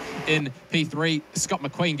behind in P3. Scott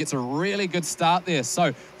McQueen gets a really good start there.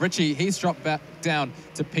 So Ritchie, he's dropped back down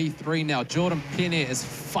to P3 now. Jordan Penner is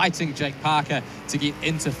fighting Jake Parker to get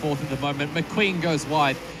into 4th at the moment. McQueen goes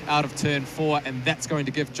wide out of turn 4, and that's going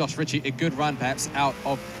to give Josh Ritchie a good run, perhaps out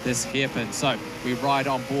of this hairpin. So we ride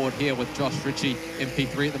on board here with Josh Ritchie in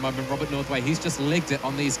P3 at the moment. Robert Northway, he's just legged it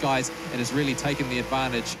on these guys and has really taken the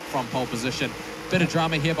advantage from pole position. Bit of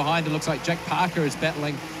drama here behind. It looks like Jake Parker is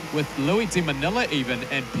battling with Louis de Manila even,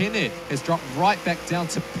 and Penner has dropped right back down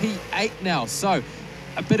to P8 now. So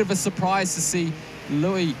a bit of a surprise to see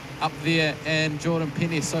Louis up there and Jordan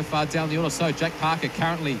Penner so far down the order. So Jake Parker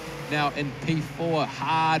currently now in P4,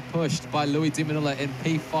 hard pushed by Louis de Manila in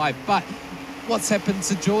P5. But what's happened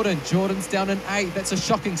to Jordan? Jordan's down in 8. That's a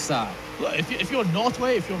shocking start. Look, if you're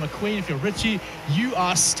Northway, if you're McQueen, if you're Ritchie, you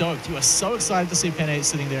are stoked. You are so excited to see Penner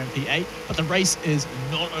sitting there in P8, but the race is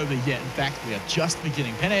not over yet. In fact, we are just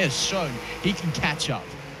beginning. Penner has shown he can catch up.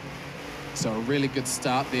 So a really good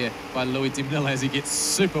start there by Louis de Manila as he gets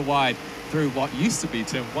super wide through what used to be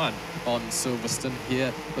turn 1 on Silverstone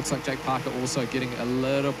here. Looks like Jake Parker also getting a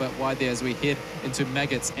little bit wide there as we head into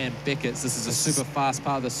Maggots and Beckett's. This is a super fast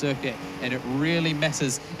part of the circuit, and it really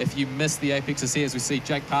matters if you miss the apexes here as we see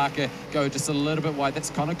Jake Parker go just a little bit wide. That's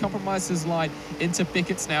kind of compromised his line into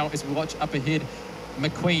Beckett's now as we watch up ahead.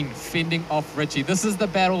 McQueen fending off Ritchie. This is the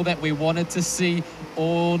battle that we wanted to see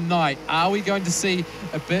all night. Are we going to see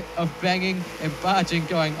a bit of banging and barging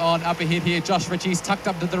going on up ahead here? Josh Ritchie's tucked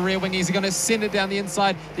up to the rear wing. He's going to send it down the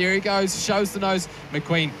inside. There he goes, shows the nose.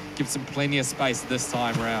 McQueen gives him plenty of space this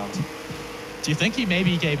time round. Do you think he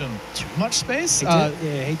maybe gave him too much space? Yeah,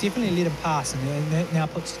 he definitely let him pass, and that now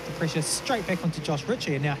puts the pressure straight back onto Josh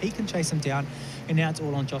Ritchie, and now he can chase him down, and now it's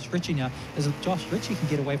all on Josh Ritchie now. As if Josh Ritchie can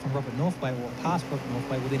get away from Robert Northway or past Robert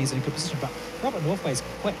Northway, well, then he's in a good position. But Robert Northway's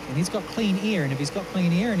quick, and he's got clean air, and if he's got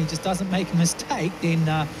clean air and he just doesn't make a mistake,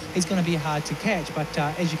 then he's going to be hard to catch. But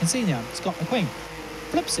as you can see now, Scott McQueen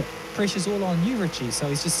flips it. Pressure's all on you, Ritchie, so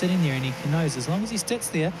he's just sitting there and he knows as long as he sits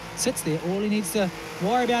there, all he needs to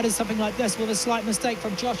worry about is something like this with a slight mistake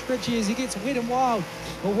from Josh Ritchie as he gets wet and wild,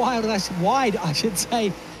 or wide, I should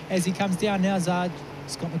say, as he comes down now.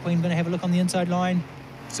 Scott McQueen going to have a look on the inside line.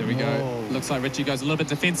 So we go. Looks like Ritchie goes a little bit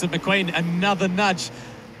defensive. McQueen, another nudge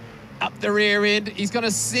up the rear end. He's going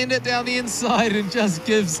to send it down the inside and just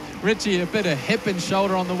gives Ritchie a bit of hip and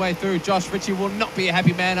shoulder on the way through. Josh Ritchie will not be a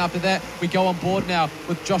happy man after that. We go on board now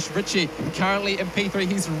with Josh Ritchie currently in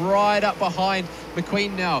P3. He's right up behind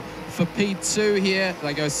McQueen now for P2 here.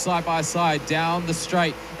 They go side by side down the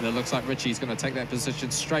straight, and it looks like Ritchie's going to take that position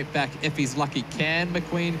straight back if he's lucky. Can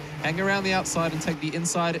McQueen hang around the outside and take the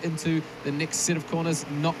inside into the next set of corners?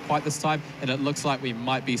 Not quite this time, and it looks like we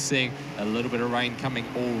might be seeing a little bit of rain coming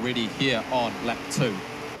already here on lap 2.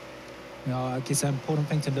 I guess an important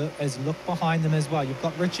thing to look is look behind them as well. You've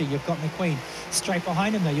got Ritchie, you've got McQueen straight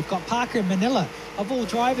behind him though. You've got Parker and Manila. Of all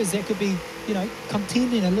drivers that could be,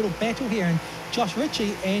 contending a little battle here. And Josh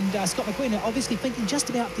Ritchie and Scott McQueen are obviously thinking just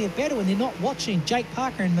about their battle, and they're not watching Jake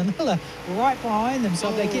Parker and Manila right behind them. So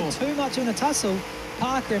if they get too much in a tussle,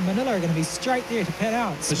 Parker and Manila are going to be straight there to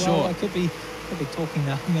pounce. For sure. I could be talking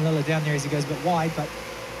Manila down there as he goes a bit wide, but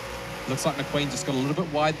looks like McQueen just got a little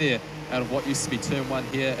bit wide there out of what used to be turn 1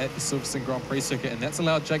 here at the Silverstone Grand Prix circuit, and that's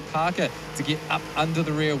allowed Jake Parker to get up under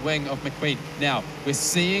the rear wing of McQueen. Now, we're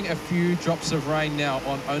seeing a few drops of rain now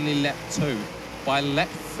on only lap 2. By lap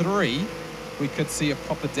 3, we could see a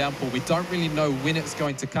proper downpour. We don't really know when it's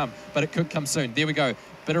going to come, but it could come soon. There we go.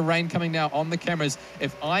 Bit of rain coming now on the cameras.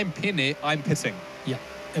 If I'm Penner, I'm pitting. Yeah.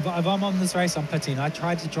 If I'm on this race, I'm pitting. I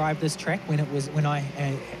tried to drive this track when I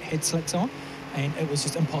had slicks on, and it was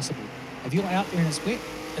just impossible. If you're out there and it's wet,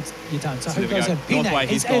 you're done. So who goes in? Northway,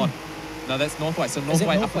 he's gone. No, that's Northway. So Is it Northway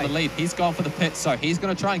up in Northway? the lead. He's gone for the pit, so he's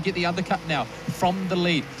going to try and get the undercut now from the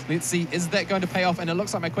lead. Let's see, is that going to pay off? And it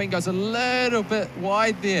looks like McQueen goes a little bit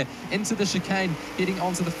wide there into the chicane, heading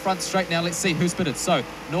onto the front straight now. Let's see who's pitted. So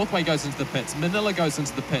Northway goes into the pits. Manila goes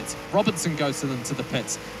into the pits. Robinson goes into the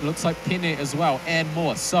pits. It looks like Penne as well, and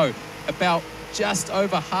more. So about just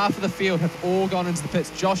over half of the field have all gone into the pits.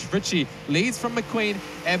 Josh Ritchie leads from McQueen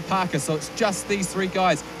and Parker, so it's just these three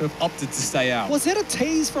guys who have opted to stay out. Was that a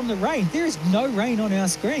tease from the rain? There is no rain on our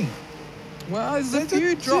screen. Well, there's a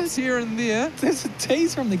few drops here and there. There's a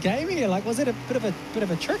tease from the game here. Like, was it a bit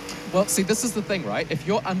of a trick? Well, see, this is the thing, right? If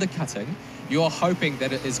you're undercutting, you're hoping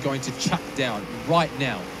that it is going to chuck down right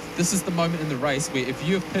now. This is the moment in the race where if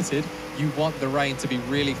you have pitted, you want the rain to be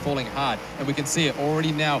really falling hard. And we can see it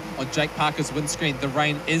already now on Jake Parker's windscreen. The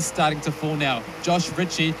rain is starting to fall now. Josh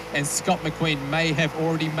Ritchie and Scott McQueen may have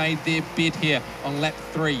already made their bid here on lap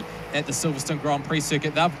 3 at the Silverstone Grand Prix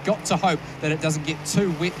circuit. They've got to hope that it doesn't get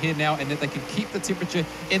too wet here now and that they can keep the temperature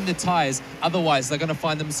in the tyres. Otherwise, they're going to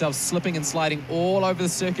find themselves slipping and sliding all over the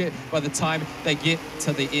circuit by the time they get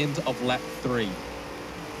to the end of lap 3.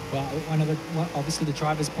 Well, obviously the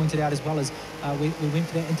drivers pointed out as well as we went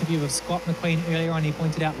for that interview with Scott McQueen earlier on. He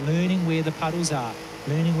pointed out learning where the puddles are,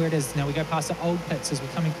 learning where it is. Now we go past the old pits as we're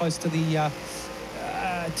coming close to the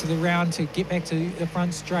round to get back to the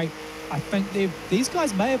front straight. I think these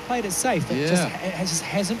guys may have played it safe. It just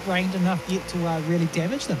hasn't rained enough yet to really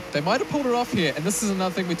damage them. They might have pulled it off here, and this is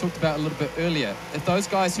another thing we talked about a little bit earlier. If those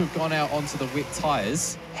guys who have gone out onto the wet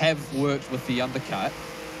tyres have worked with the undercut,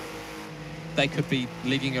 they could be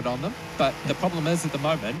legging it on them. But the problem is at the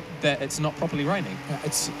moment that it's not properly raining.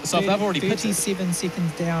 It's so if they've already pitted, 37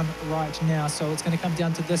 seconds down right now, so it's going to come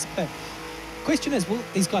down to this pit. Question is, well,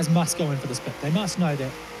 these guys must go in for this pit. They must know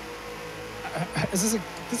that. This is a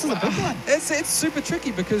big one. It's super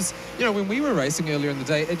tricky because, you know, when we were racing earlier in the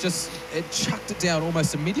day, it chucked it down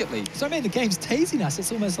almost immediately. So I mean, the game's teasing us.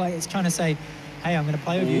 It's almost like it's trying to say, hey, I'm going to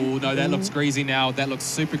play with you. Oh, no, that looks greasy now. That looks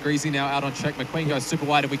super greasy now out on track. McQueen goes super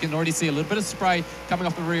wide, and we can already see a little bit of spray coming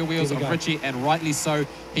off the rear wheels of Ritchie, and rightly so.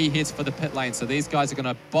 He heads for the pit lane. So these guys are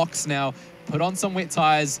going to box now, put on some wet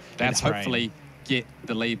tyres, and hopefully get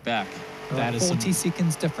the lead back. That is 40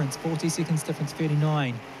 seconds difference, 40 seconds difference,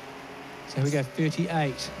 39. So here we go,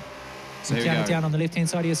 38. So down on the left-hand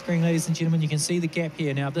side of your screen, ladies and gentlemen, you can see the gap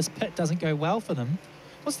here. Now, if this pit doesn't go well for them,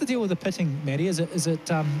 what's the deal with the pitting, Maddie? Is it it's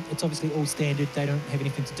obviously all standard. They don't have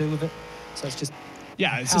anything to do with it. So it's just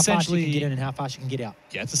it's how essentially fast you can get in and how fast you can get out.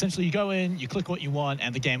 Yeah, it's essentially you go in, you click what you want,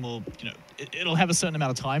 and the game will, it'll have a certain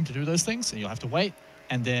amount of time to do those things, and you'll have to wait,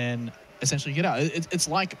 and then essentially you get out. It's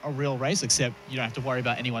like a real race, except you don't have to worry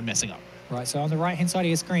about anyone messing up. Right, so on the right-hand side of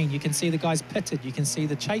your screen, you can see the guys pitted. You can see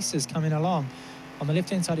the chasers coming along. On the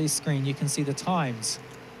left-hand side of your screen, you can see the times.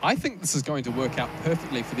 I think this is going to work out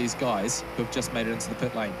perfectly for these guys who have just made it into the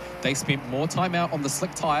pit lane. They spent more time out on the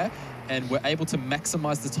slick tyre and were able to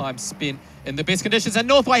maximise the time spent in the best conditions. And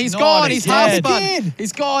Northway, he's gone. He's half spun.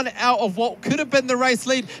 He's gone out of what could have been the race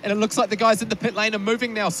lead. And it looks like the guys in the pit lane are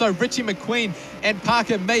moving now. So Ritchie McQueen and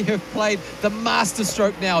Parker may have played the master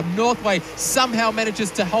stroke now. Northway somehow manages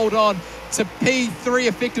to hold on to P3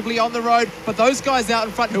 effectively on the road, but those guys out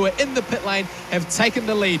in front who are in the pit lane have taken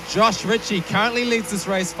the lead. Josh Ritchie currently leads this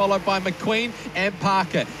race, followed by McQueen and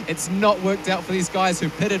Parker. It's not worked out for these guys who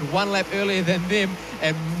pitted one lap earlier than them,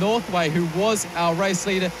 and Northway, who was our race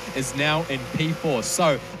leader, is now in P4.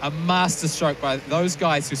 So a master stroke by those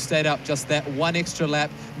guys who stayed up just that one extra lap.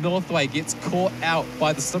 Northway gets caught out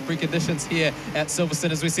by the slippery conditions here at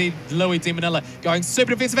Silverstone as we see Louis De Manila going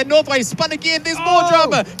super defensive, and Northway spun again. There's more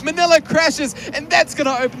drama. Manila crashes, and that's going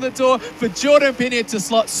to open the door for Jordan Penne to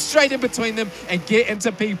slot straight in between them and get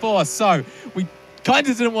into P4. So we kind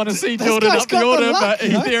of didn't want to see Jordan up the order, but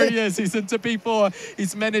there he is. He's into P4.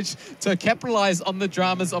 He's managed to capitalize on the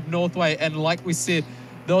dramas of Northway, and like we said,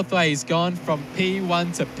 Northway's gone from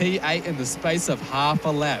P1 to P8 in the space of half a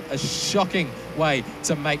lap. A shocking way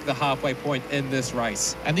to make the halfway point in this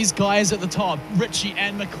race. And these guys at the top, Ritchie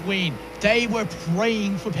and McQueen, they were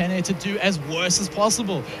praying for Penne to do as worse as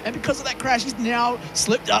possible. And because of that crash, he's now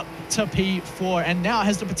slipped up to P4 and now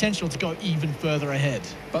has the potential to go even further ahead.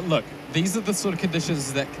 But look, these are the sort of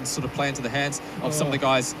conditions that can sort of play into the hands of some of the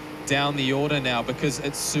guys down the order now, because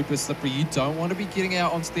it's super slippery. You don't want to be getting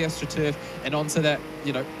out onto the AstroTurf and onto that,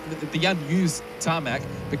 the unused tarmac,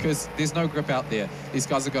 because there's no grip out there. These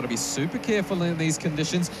guys have got to be super careful in these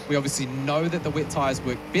conditions. We obviously know that the wet tyres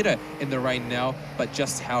work better in the rain now, but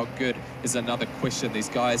just how good is another question. These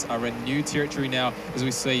guys are in new territory now as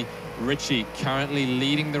we see Richie currently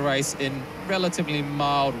leading the race in relatively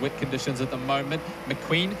mild wet conditions at the moment.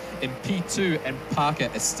 McQueen in P2 and Parker,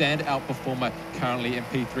 a standout performer, currently in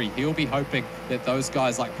P3. He'll be hoping that those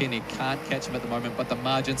guys like Penny can't catch him at the moment, but the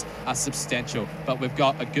margins are substantial. But we've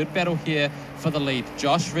got a good battle here for the lead.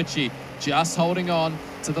 Josh Ritchie just holding on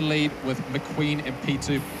to the lead with McQueen in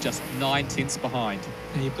P2, just 9 tenths behind.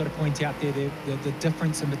 Now you've got to point out there the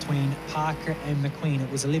difference in between Parker and McQueen.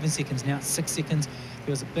 It was 11 seconds, now it's 6 seconds.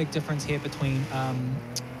 There was a big difference here between,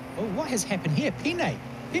 what has happened here? Pene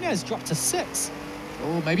has dropped to 6.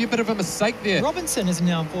 Oh, maybe a bit of a mistake there. Robinson is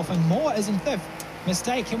now in 4th and Moore is in 5th.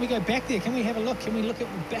 Mistake. Can we go back there? Can we have a look? Can we look at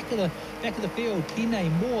the back of the field?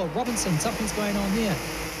 Pene, Moore, Robinson. Something's going on there.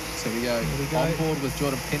 So we go on board with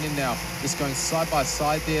Jordan Penny now, just going side by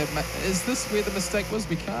side there. Is this where the mistake was?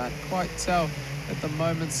 We can't quite tell at the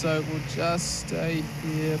moment, so we'll just stay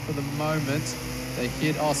here for the moment. They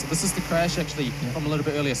hit, so this is the crash actually from a little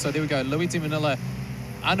bit earlier. So there we go, Louis de Manila,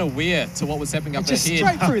 unaware to what was happening up ahead. Just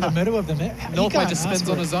straight through the middle of them. Northway just spins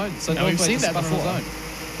on his own. So we've seen that before.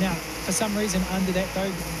 Now, for some reason, under that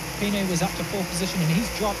though, Pene was up to 4th position and he's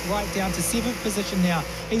dropped right down to 7th position now.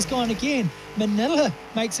 He's gone again. Manila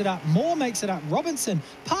makes it up. Moore makes it up. Robinson.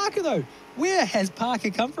 Parker though, where has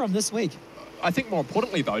Parker come from this week? I think more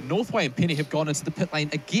importantly though, Northway and Penny have gone into the pit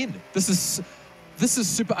lane again. This is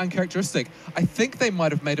super uncharacteristic. I think they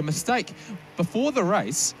might have made a mistake. Before the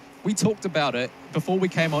race, we talked about it before we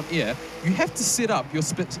came on air. You have to set up your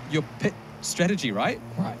pit strategy, right?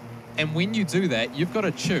 Right. And when you do that, you've got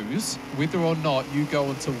to choose whether or not you go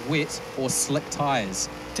into wet or slick tyres.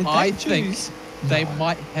 I think they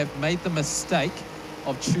might have made the mistake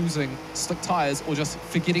of choosing slick tyres or just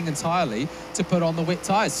forgetting entirely to put on the wet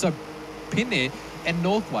tyres. So Pene and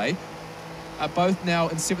Northway are both now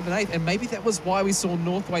in 7th and 8th, and maybe that was why we saw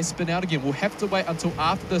Northway spin out again. We'll have to wait until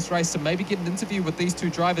after this race to maybe get an interview with these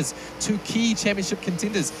two drivers, two key championship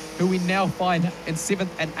contenders who we now find in 7th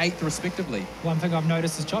and 8th respectively. One thing I've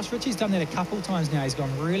noticed is Josh Ritchie's done that a couple times now. He's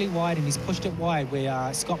gone really wide and he's pushed it wide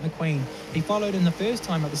where Scott McQueen, he followed him the first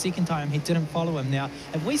time, but the second time he didn't follow him. Now,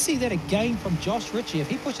 if we see that again from Josh Ritchie, if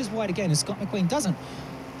he pushes wide again and Scott McQueen doesn't,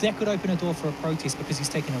 that could open a door for a protest because he's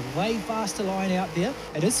taken a way faster line out there.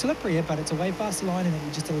 It is slipperier, but it's a way faster line and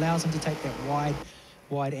it just allows him to take that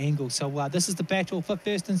wide angle. So this is the battle for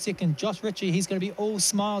 1st and 2nd. Josh Ritchie, he's going to be all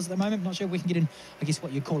smiles at the moment. Not sure if we can get in, I guess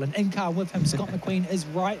what you call an in-car with him. Scott McQueen is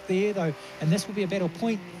right there though, and this will be a battle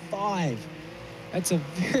 0.5. It's a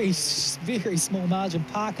very, very small margin.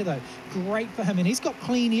 Parker though, great for him, and he's got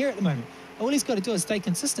clean air at the moment. All he's got to do is stay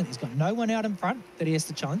consistent. He's got no one out in front that he has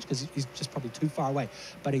to challenge because he's just probably too far away.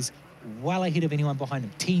 But he's well ahead of anyone behind him,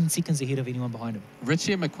 10 seconds ahead of anyone behind him.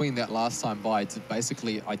 Richie and McQueen that last time by did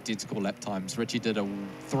basically identical lap times. Richie did a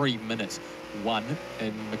 3-minute 1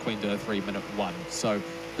 and McQueen did a 3-minute 1. So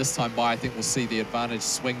this time by, I think we'll see the advantage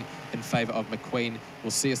swing in favour of McQueen.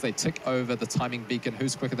 We'll see as they tick over the timing beacon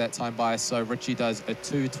who's quicker that time by. So Richie does a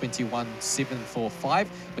 2:21.745.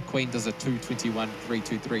 McQueen does a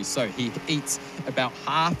 2:21.323. So he eats about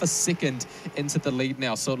half a second into the lead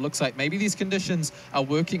now. So it looks like maybe these conditions are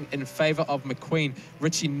working in favour of McQueen.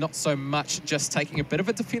 Richie not so much, just taking a bit of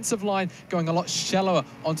a defensive line, going a lot shallower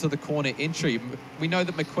onto the corner entry. We know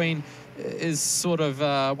that McQueen is sort of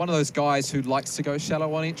one of those guys who likes to go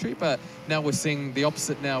shallow on entry, but now we're seeing the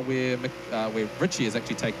opposite now where Richie is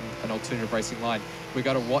actually taking an alternative racing line. We've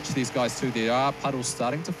got to watch these guys too. There are puddles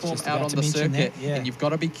starting to form out on the circuit, and you've got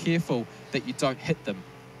to be careful that you don't hit them.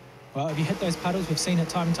 Well, if you hit those puddles, we've seen it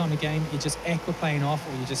time and time again, you just aquaplane off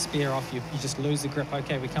or you just spear off, you just lose the grip.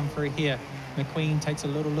 Okay, we come through here. McQueen takes a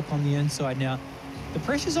little look on the inside now. The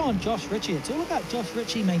pressure's on Josh Ritchie. It's all about Josh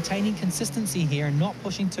Ritchie maintaining consistency here and not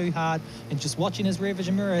pushing too hard and just watching his rear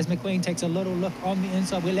vision mirror as McQueen takes a little look on the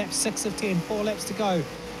inside. We're lap 6 of 10, 4 laps to go.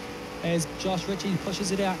 As Josh Ritchie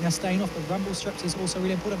pushes it out. Now staying off the rumble strips is also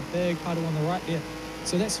really important. Big puddle on the right there.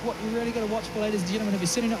 So that's what you really got to watch for, ladies and gentlemen. If you're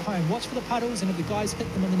sitting at home, watch for the puddles, and if the guys hit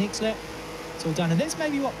them on the next lap, it's all done. And that's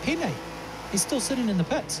maybe what Pene, he's still sitting in the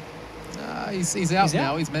pits. He's out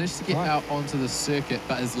now. He's managed to get out onto the circuit,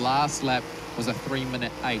 but his last lap was a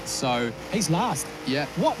 3-minute 8. So he's last. Yeah.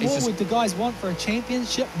 What more would the guys want for a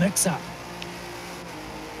championship mix-up?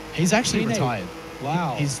 He's actually retired.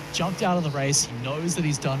 Wow. He's jumped out of the race. He knows that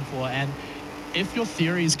he's done for. And if your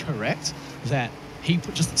theory is correct that he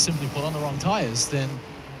just simply put on the wrong tyres, then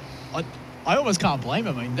I almost can't blame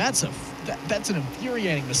him. I mean, that's a that's an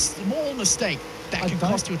infuriating small mistake that can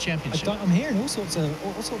cost you a championship. I'm hearing all sorts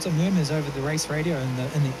of murmurs over the race radio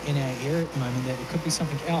in our area at the moment that it could be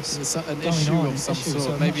something else. An going issue on, of some sort,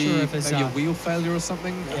 so I'm maybe, not sure if it's, maybe a wheel failure or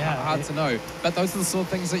something. Yeah, hard to know. But those are the sort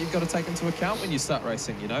of things that you've got to take into account when you start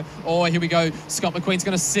racing, you know. Oh, here we go. Scott McQueen's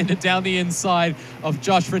going to send it down the inside of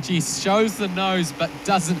Josh Ritchie. Shows the nose, but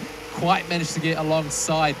doesn't quite manage to get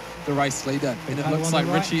alongside the race leader. And it looks like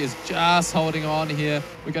Ritchie is just holding on here.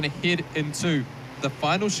 We're going to head into the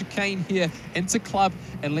final chicane here into club,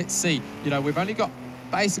 and let's see. You know, we've only got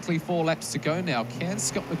basically 4 laps to go now. Can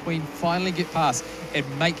Scott McQueen finally get past and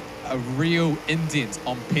make a real indent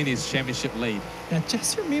on Penny's championship lead? Now,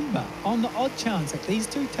 just remember, on the odd chance that these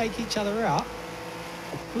two take each other out,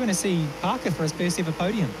 we're going to see Parker for his first ever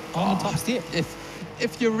podium on the top step.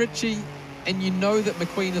 If you're Ritchie and you know that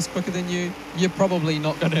McQueen is quicker than you, you're probably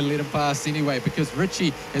not going to let him pass anyway, because Ritchie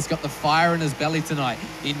has got the fire in his belly tonight.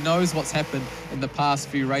 He knows what's happened in the past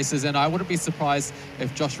few races, and I wouldn't be surprised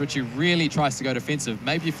if Josh Ritchie really tries to go defensive.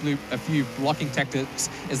 Maybe a few blocking tactics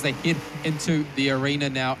as they head into the arena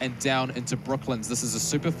now and down into Brooklands. This is a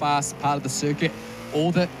super fast part of the circuit.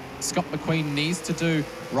 All that Scott McQueen needs to do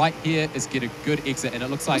right here is get a good exit, and it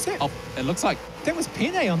looks like that was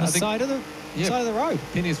Penny on the side of the road.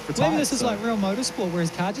 Penny's retired. Maybe this is like real motorsport where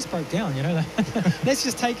his car just broke down, you know. Let's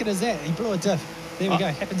just take it as that. He blew a diff. There we go.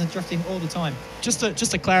 Happens in drifting all the time. Just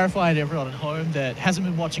to clarify to everyone at home that hasn't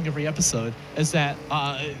been watching every episode, is that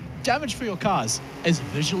damage for your cars is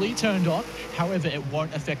visually turned on. However, it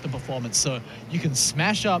won't affect the performance. So you can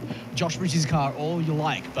smash up Josh Ritchie's car all you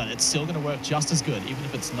like, but it's still going to work just as good, even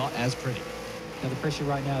if it's not as pretty. Now, the pressure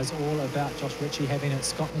right now is all about Josh Ritchie having it.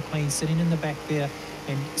 Scott McQueen sitting in the back there.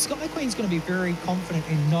 And Scott McQueen's going to be very confident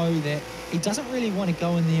and know that he doesn't really want to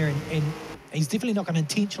go in there and he's definitely not going to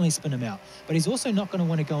intentionally spin him out. But he's also not going to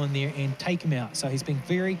want to go in there and take him out. So he's being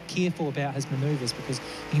very careful about his manoeuvres because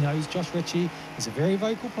he knows Josh Ritchie is a very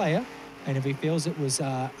vocal player. And if he feels it was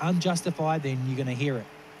unjustified, then you're going to hear it.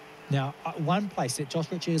 Now, one place that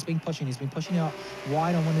Josh Ritchie has been pushing, he's been pushing out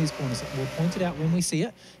wide on one of these corners. We'll point it out when we see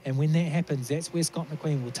it, and when that happens, that's where Scott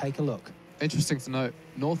McQueen will take a look. Interesting to note,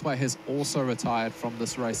 Northway has also retired from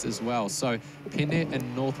this race as well. So Penny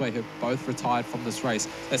and Northway have both retired from this race.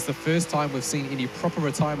 That's the first time we've seen any proper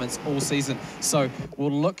retirements all season. So we'll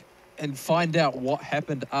look and find out what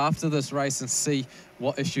happened after this race and see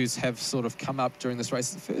what issues have sort of come up during this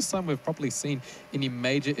race. It's the first time we've probably seen any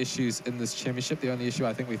major issues in this championship. The only issue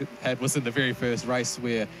I think we had was in the very first race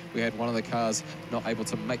where we had one of the cars not able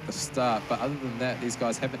to make the start. But other than that, these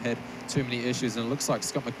guys haven't had too many issues. And it looks like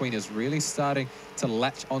Scott McQueen is really starting to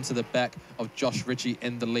latch onto the back of Josh Ritchie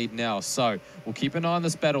in the lead now. So we'll keep an eye on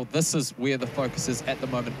this battle. This is where the focus is at the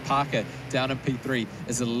moment. Parker down in P3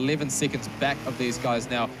 is 11 seconds back of these guys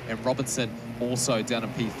now. And Robinson also down in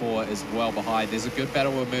P4 as well behind. There's a good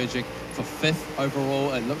battle emerging for 5th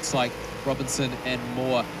overall. It looks like Robinson and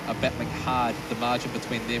Moore are battling hard. The margin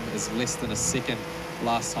between them is less than a second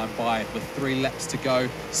last time by. With 3 laps to go,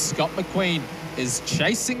 Scott McQueen is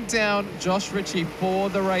chasing down Josh Ritchie for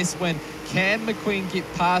the race win. Can McQueen get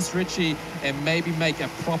past Ritchie and maybe make a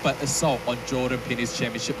proper assault on Jordan Penny's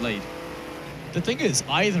championship lead? The thing is,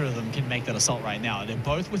 either of them can make that assault right now. They're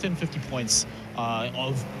both within 50 points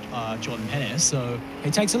of Jordan Penny, so... He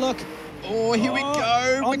takes a look. Oh, here we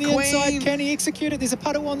go, on McQueen. the inside, can he execute it? There's a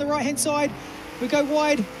puddle on the right-hand side. We go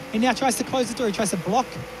wide. He now tries to close the door. He tries to block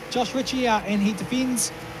Josh Ritchie out, and he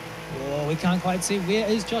defends. Oh, we can't quite see. Where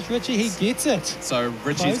is Josh Ritchie? He gets it. So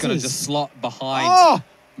Ritchie's going to just slot behind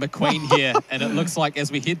McQueen here, and it looks like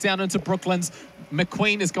as we head down into Brooklands,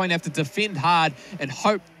 McQueen is going to have to defend hard and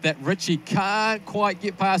hope that Ritchie can't quite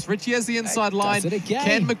get past. Ritchie has the inside line.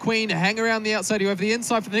 Can McQueen hang around the outside? You have the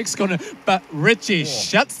inside for the next corner, but Ritchie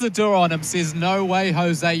shuts the door on him, says, no way,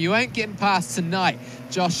 Jose, you ain't getting past tonight.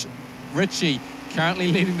 Josh Ritchie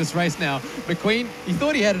currently leading this race now. McQueen, he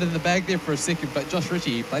thought he had it in the bag there for a second, but Josh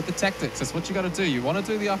Ritchie, he played the tactics. That's what you got to do. You want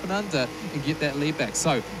to do the up and under and get that lead back.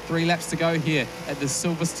 So 3 laps to go here at the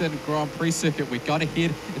Silverstone Grand Prix circuit. We got to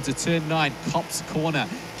head into turn 9, Cops Corner.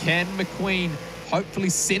 Can McQueen hopefully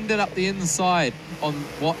send it up the inside on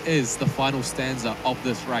what is the final stanza of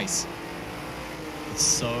this race? It's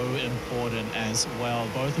so important as well.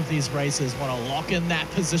 Both of these races want to lock in that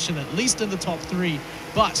position, at least in the top 3.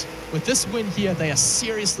 But with this win here, they are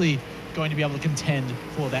seriously going to be able to contend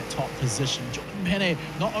for that top position. Jordan Penny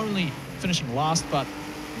not only finishing last, but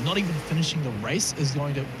not even finishing the race is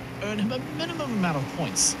going to earn him a minimum amount of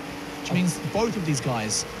points, which means both of these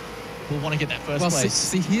guys will want to get that first place.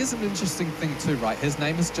 See, here's an interesting thing too, right? His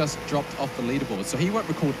name has just dropped off the leaderboard, so he won't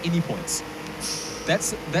record any points.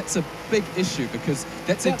 That's a big issue because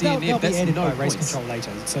that's a They'll DNF. be That's added no by race points. control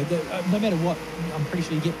later. So no matter what, I'm pretty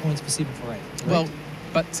sure you get points for 7 for 8. Correct? Well,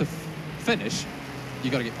 but to finish, you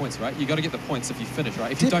got to get points, right? You got to get the points if you finish,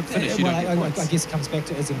 right? If you don't finish, you don't get points. I guess it comes back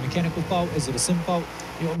to, is it a mechanical fault? Is it a sim fault?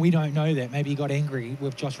 We don't know that. Maybe he got angry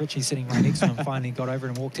with Josh Ritchie sitting right next to him, finally got over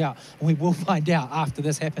and walked out. We will find out after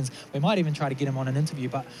this happens. We might even try to get him on an interview.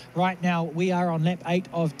 But right now, we are on lap 8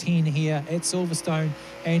 of 10 here at Silverstone.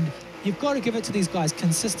 And you've got to give it to these guys.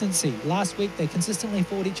 Consistency. Last week, they consistently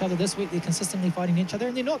fought each other. This week, they're consistently fighting each other.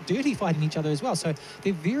 And they're not dirty fighting each other as well. So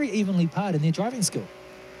they're very evenly paired in their driving skill.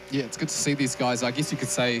 Yeah, it's good to see these guys. I guess you could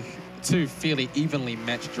say two fairly evenly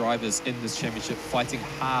matched drivers in this championship fighting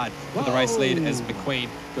hard for the race lead as McQueen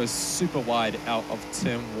goes super wide out of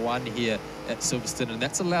turn 1 here at Silverstone, and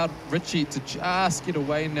that's allowed Ritchie to just get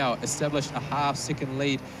away now, establish a half-second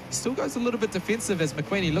lead. He still goes a little bit defensive as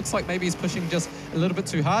McQueen. He looks like maybe he's pushing just a little bit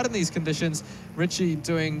too hard in these conditions. Ritchie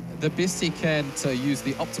doing the best he can to use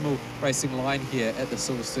the optimal racing line here at the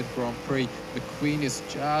Silverstone Grand Prix. McQueen is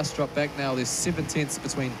just dropped back now. There's 7 tenths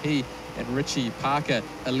between he and Ritchie. Parker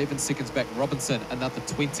 11 seconds back. Robinson another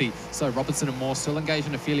 20. So Robinson and Moore still engaged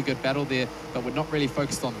in a fairly good battle there, but we're not really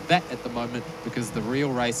focused on that at the moment because the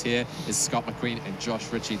real race here is Scott McQueen and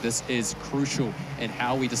Josh Ritchie. This is crucial in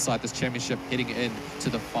how we decide this championship heading in to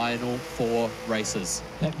the final 4 races.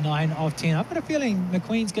 Lap 9 of 10. I've got a feeling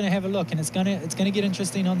McQueen's going to have a look, and it's going to get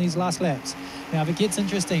interesting on these last laps. Now, if it gets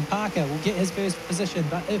interesting, Parker will get his first position,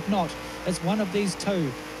 but if not, it's one of these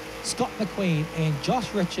two, Scott McQueen and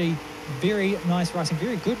Josh Ritchie. Very nice racing,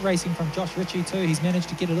 very good racing from Josh Ritchie too. He's managed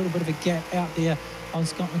to get a little bit of a gap out there on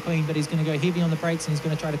Scott McQueen, but he's going to go heavy on the brakes and he's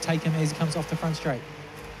going to try to take him as he comes off the front straight.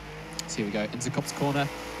 So here we go, into Copse Corner.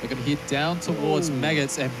 They're going to head down towards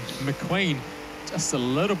Maggots, and McQueen just a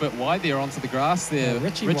little bit wide there onto the grass there.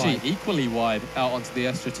 Ritchie equally wide out onto the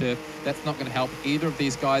AstroTurf. That's not going to help either of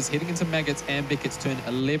these guys. Heading into Maggots and Beckett's turn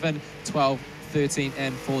 11, 12, 13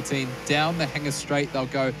 and 14. Down the hanger straight they'll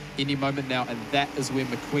go any moment now, and that is where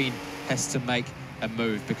McQueen has to make a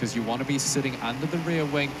move because you want to be sitting under the rear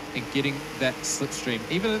wing and getting that slipstream.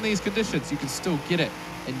 Even in these conditions, you can still get it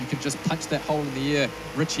and you can just punch that hole in the air.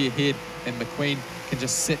 Ritchie ahead and McQueen can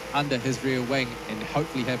just sit under his rear wing and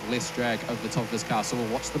hopefully have less drag over the top of his car. So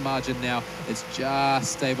we'll watch the margin now. It's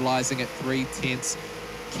just stabilizing at 3 tenths.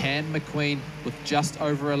 Can McQueen, with just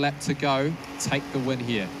over a lap to go, take the win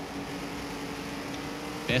here?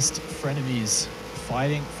 Best frenemies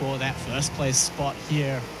fighting for that first place spot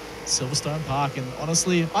here, Silverstone Park. And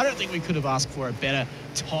honestly, I don't think we could have asked for a better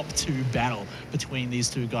top 2 battle between these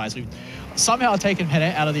two guys. We've somehow taken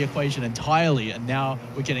Pena out of the equation entirely, and now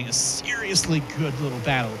we're getting a seriously good little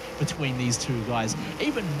battle between these two guys.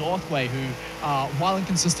 Even Northway, who, while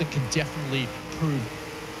inconsistent, can definitely prove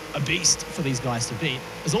a beast for these guys to beat,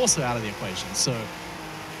 is also out of the equation. So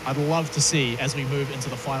I'd love to see, as we move into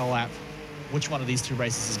the final lap, which one of these two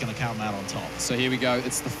races is going to come out on top. So here we go.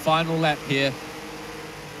 It's the final lap here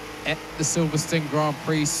at the Silverstone Grand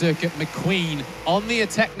Prix circuit. McQueen on the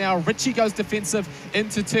attack now. Ritchie goes defensive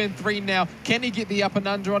into turn 3 now. Can he get the up and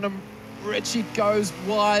under on him? Ritchie goes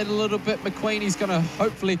wide a little bit. McQueen, he's going to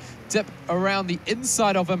hopefully dip around the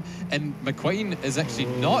inside of him, and McQueen is actually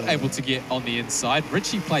not able to get on the inside.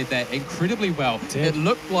 Ritchie played that incredibly well. It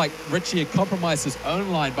looked like Ritchie had compromised his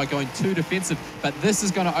own line by going too defensive, but this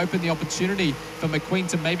is going to open the opportunity for McQueen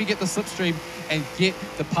to maybe get the slipstream and get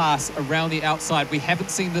the pass around the outside. We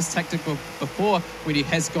haven't seen this tactic before when he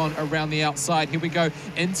has gone around the outside. Here we go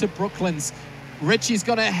into Brooklands. Ritchie's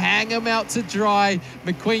going to hang him out to dry.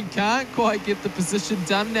 McQueen can't quite get the position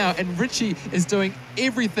done now, and Ritchie is doing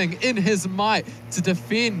everything in his might to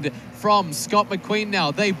defend from Scott McQueen now.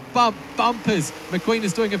 They bump bumpers. McQueen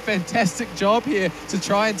is doing a fantastic job here to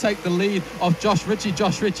try and take the lead of Josh Ritchie.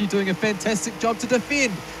 Josh Ritchie doing a fantastic job to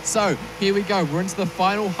defend. So here we go. We're into the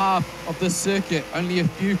final half of the circuit. Only a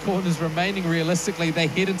few corners remaining realistically. They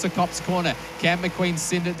head into Copse Corner. Can McQueen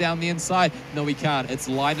send it down the inside? No, he can't. It's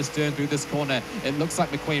line astern through this corner. It looks like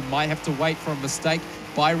McQueen might have to wait for a mistake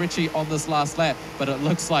by Ritchie on this last lap, but it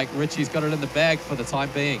looks like Ritchie's got it in the bag for the time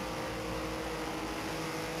being.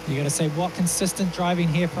 You got to say, what consistent driving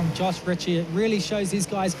here from Josh Ritchie. It really shows these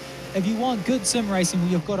guys, if you want good sim racing, well,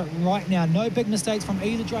 you've got it right now. No big mistakes from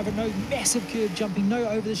either driver, no massive curve jumping, no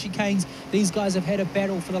over the chicanes. These guys have had a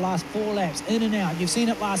battle for the last 4 laps, in and out. You've seen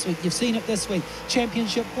it last week, you've seen it this week.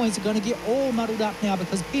 Championship points are going to get all muddled up now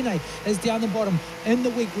because Pene is down the bottom. In the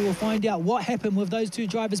week, we will find out what happened with those two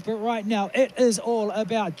drivers, but right now, it is all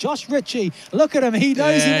about Josh Ritchie. Look at him, he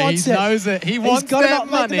knows he wants it. He knows it. He wants He's got to that not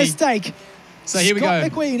money. make the mistake. So here we Scott go.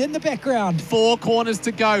 McQueen in the background. 4 corners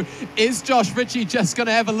to go. Is Josh Ritchie just going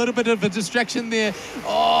to have a little bit of a distraction there?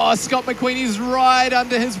 Oh, Scott McQueen is right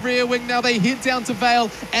under his rear wing. Now they head down to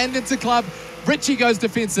Vale and into Club. Ritchie goes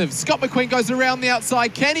defensive. Scott McQueen goes around the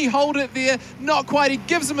outside. Can he hold it there? Not quite. He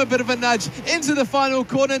gives him a bit of a nudge into the final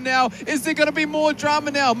corner now. Is there going to be more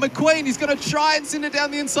drama now? McQueen, he's going to try and send it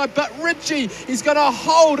down the inside, but Ritchie, he's going to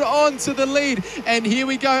hold on to the lead. And here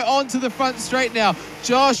we go on to the front straight now.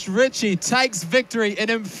 Josh Ritchie takes victory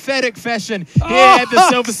in emphatic fashion here at the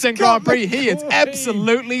Silverstone Grand Prix. He is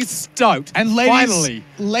absolutely stoked. And finally,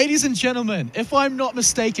 ladies and gentlemen, if I'm not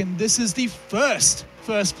mistaken, this is the first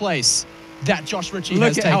place that Josh Ritchie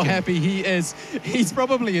has taken. Look at how happy he is. He's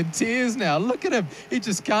probably in tears now. Look at him. He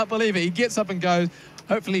just can't believe it. He gets up and goes,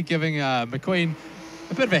 hopefully giving McQueen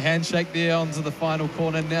a bit of a handshake there onto the final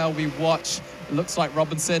corner. Now we watch. It looks like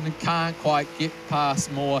Robinson can't quite get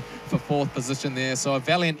past Moore for 4th position there. So a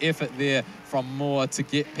valiant effort there from Moore to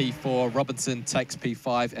get P4. Robinson takes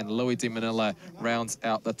P5 and Louis de Manila rounds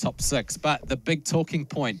out the top 6. But the big talking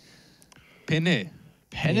point, Penne.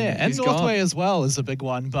 Penne and Northway as well is a big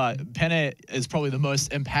one, but Penne is probably the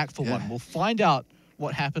most impactful one. We'll find out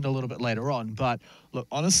what happened a little bit later on. But look,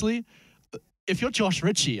 honestly, if you're Josh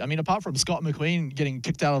Ritchie, I mean, apart from Scott McQueen getting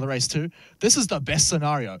kicked out of the race too, this is the best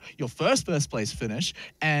scenario. Your first place finish,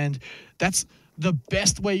 and that's the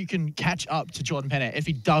best way you can catch up to Jordan Penne if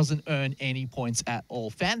he doesn't earn any points at all.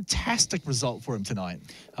 Fantastic result for him tonight.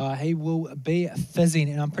 He will be fizzing,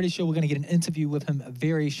 and I'm pretty sure we're going to get an interview with him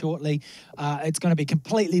very shortly. It's going to be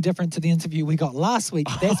completely different to the interview we got last week,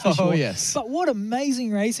 that's for sure. Oh, yes. But what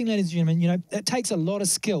amazing racing, ladies and gentlemen. You know, it takes a lot of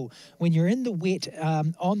skill. When you're in the wet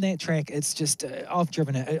on that track, it's just, I've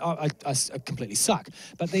driven it. I completely suck.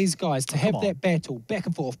 But these guys, to have that battle, back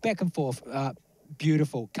and forth,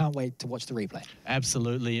 beautiful. Can't wait to watch the replay.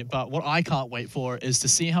 Absolutely. But what I can't wait for is to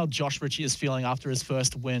see how Josh Ritchie is feeling after his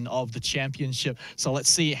first win of the championship. So let's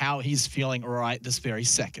see how he's feeling right this very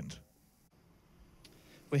second.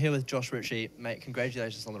 We're here with Josh Ritchie. Mate,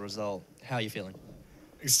 congratulations on the result. How are you feeling?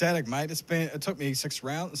 Ecstatic, mate. It took me 6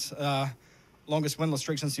 rounds. Longest winless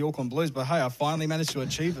streak since the Auckland Blues, but hey, I finally managed to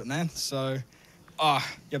achieve it, man. So, you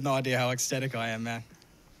have no idea how ecstatic I am, man.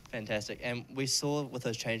 Fantastic. And we saw with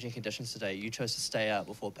those changing conditions today, you chose to stay out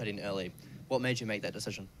before pitting early. What made you make that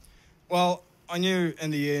decision? Well, I knew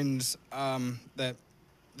in the end that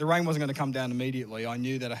the rain wasn't going to come down immediately. I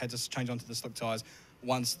knew that I had to change onto the slick tyres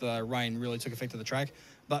once the rain really took effect of the track.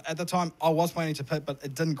 But at the time, I was planning to pit, but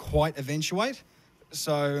it didn't quite eventuate.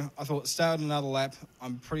 So I thought, stay out another lap.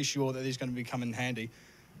 I'm pretty sure that he's going to be coming handy.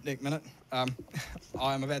 Next minute,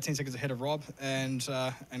 I'm about 10 seconds ahead of Rob and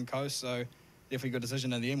Co, so definitely a good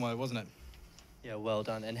decision in the end, wasn't it? Yeah, well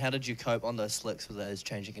done. And how did you cope on those slicks with those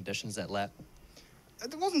changing conditions that lap?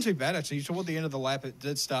 It wasn't too bad, actually. Toward the end of the lap, it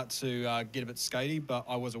did start to get a bit skatey, but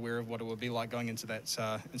I was aware of what it would be like going into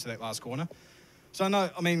that last corner. So, no,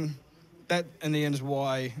 I mean, that in the end is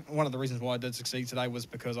why, one of the reasons why I did succeed today was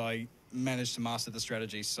because I managed to master the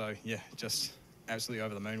strategy. So, yeah, just absolutely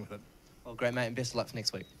over the moon with it. Well, great, mate, and best of luck for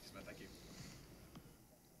next week. Thank you.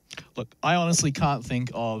 Look, I honestly can't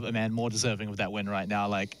think of a man more deserving of that win right now.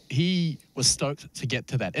 Like, he was stoked to get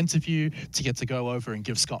to that interview, to get to go over and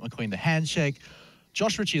give Scott McQueen the handshake.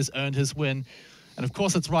 Josh Ritchie has earned his win. And of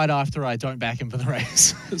course, it's right after I don't back him for the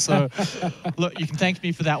race. So, look, you can thank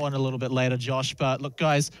me for that one a little bit later, Josh. But look,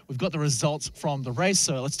 guys, we've got the results from the race.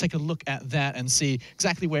 So let's take a look at that and see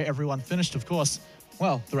exactly where everyone finished. Of course,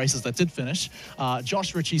 well, the races that did finish.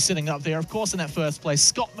 Josh Ritchie sitting up there, of course, in that first place.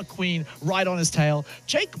 Scott McQueen right on his tail.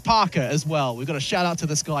 Jake Parker as well. We've got a shout out to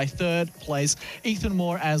this guy, 3rd place. Ethan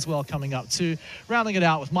Moore as well coming up too. Rounding it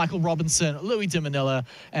out with Michael Robinson, Louis de Manila,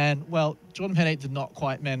 and, well, Jordan Penne did not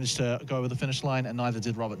quite manage to go over the finish line, and neither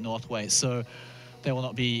did Robert Northway. So they will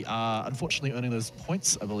not be, unfortunately, earning those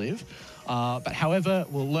points, I believe. But however,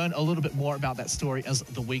 we'll learn a little bit more about that story as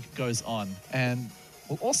the week goes on. And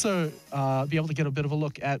we'll also be able to get a bit of a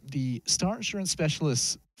look at the Star Insurance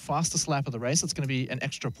Specialist fastest lap of the race. It's going to be an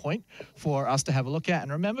extra point for us to have a look at.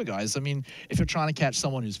 And remember, guys, I mean, if you're trying to catch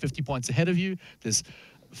someone who's 50 points ahead of you, there's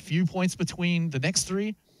a few points between the next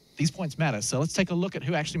 3. These points matter. So let's take a look at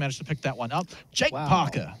who actually managed to pick that one up. Jake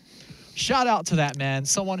Parker. Shout out to that man.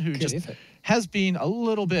 Someone who has been a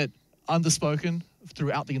little bit underspoken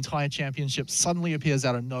throughout the entire championship, suddenly appears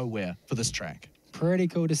out of nowhere for this track. pretty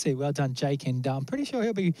cool to see. Well done, Jake, and I'm pretty sure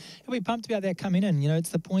he'll be pumped about that coming in. You know,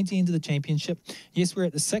 it's the pointy end of the championship. Yes, we're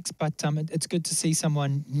at the 6, but it's good to see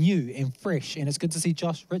someone new and fresh, and it's good to see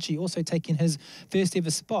Josh Ritchie also taking his first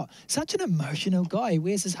ever spot. Such an emotional guy. He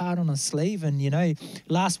wears his heart on his sleeve, and, you know,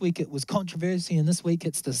 last week it was controversy, and this week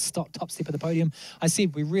it's the top step of the podium. I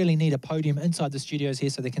said we really need a podium inside the studios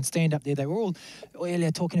here so they can stand up there. They were all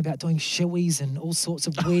earlier talking about doing showies and all sorts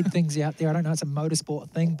of weird things out there. I don't know, it's a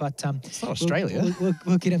motorsport thing, but it's not Australia.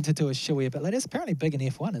 We'll get him to do a showy a bit later. It's apparently big in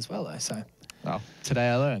F1 as well, though. So, well, today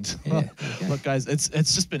I learned. Yeah, Look, guys, it's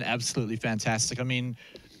just been absolutely fantastic. I mean,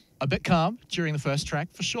 a bit calm during the first track,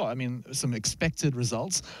 for sure. I mean, some expected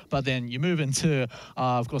results, but then you move into,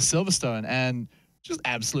 of course, Silverstone, and just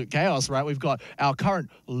absolute chaos, right? We've got our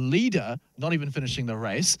current leader not even finishing the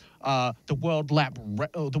race. The world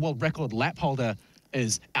record lap holder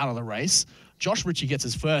is out of the race. Josh Ritchie gets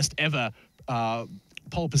his first ever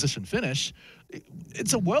pole position finish.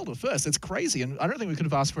 It's a world of first. It's crazy, and I don't think we could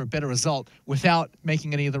have asked for a better result without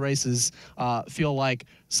making any of the races feel like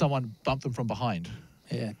someone bumped them from behind.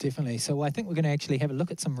 Yeah, definitely. So I think we're going to actually have a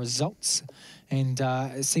look at some results and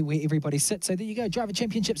see where everybody sits. So there you go, Driver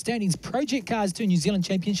Championship standings, Project Cars 2 New Zealand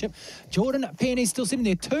Championship. Jordan Peony still sitting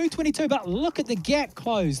there, 222, but look at the gap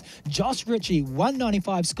closed. Josh Ritchie,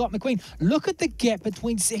 195. Scott McQueen, look at the gap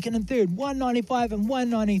between second and third, 195 and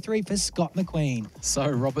 193 for Scott McQueen. So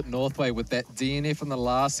Robert Northway, with that DNF in the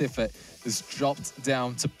last effort, is dropped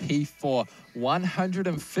down to P4.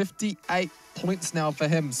 158 points now for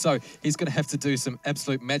him. So he's going to have to do some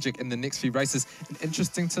absolute magic in the next few races. And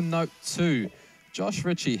interesting to note too, Josh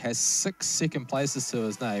Ritchie has 6 second places to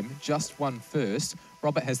his name, just 1 first.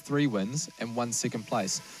 Robert has 3 wins and 1 second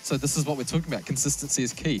place. So this is what we're talking about. Consistency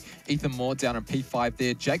is key. Ethan Moore down in P5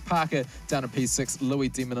 there. Jake Parker down in P6. Louis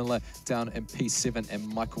De Manila down in P7. And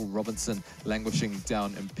Michael Robinson languishing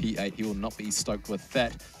down in P8. He will not be stoked with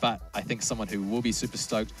that. But I think someone who will be super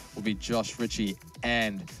stoked will be Josh Ritchie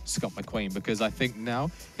and Scott McQueen. Because I think now,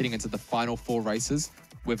 heading into the final 4 races,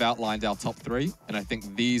 we've outlined our top 3. And I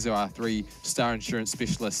think these are our 3 Star Insurance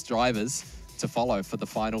Specialist drivers to follow for the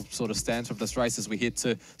final sort of stance of this race as we head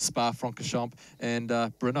to Spa-Francorchamps and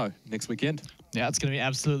Brno next weekend. Yeah, it's going to be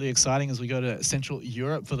absolutely exciting as we go to Central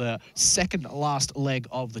Europe for the second last leg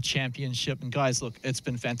of the championship. And guys, look, it's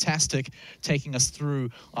been fantastic taking us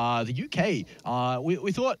through the UK.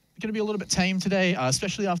 We thought going to be a little bit tame today,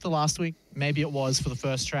 especially after last week. Maybe it was for the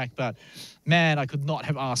first track, but man, I could not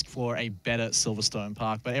have asked for a better Silverstone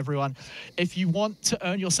Park. But everyone, if you want to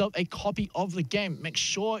earn yourself a copy of the game, make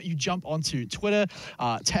sure you jump onto Twitter,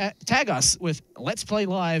 tag us with Let's Play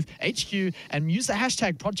Live HQ, and use the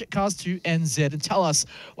hashtag ProjectCars2NZ and tell us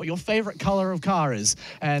what your favorite color of car is.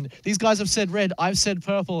 And these guys have said red, I've said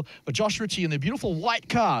purple, but Josh Ritchie in the beautiful white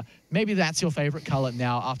car, maybe that's your favorite color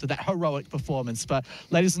now after that heroic performance. But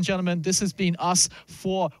ladies and gentlemen, this has been us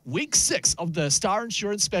for week 6 of the Star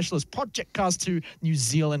Insurance Specialist Project Cars 2 New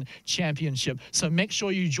Zealand Championship. So make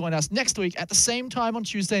sure you join us next week at the same time on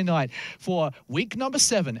Tuesday night for week number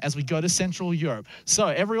 7 as we go to Central Europe. So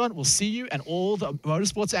everyone, we'll see you and all the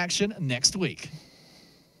motorsports action next week.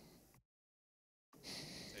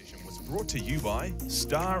 Was brought to you by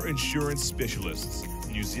Star Insurance Specialists,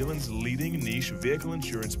 New Zealand's leading niche vehicle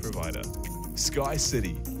insurance provider. Sky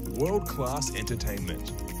City, world-class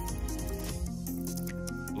entertainment.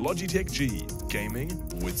 Logitech G, gaming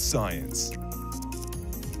with science.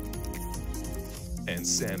 And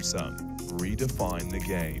Samsung, redefine the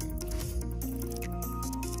game.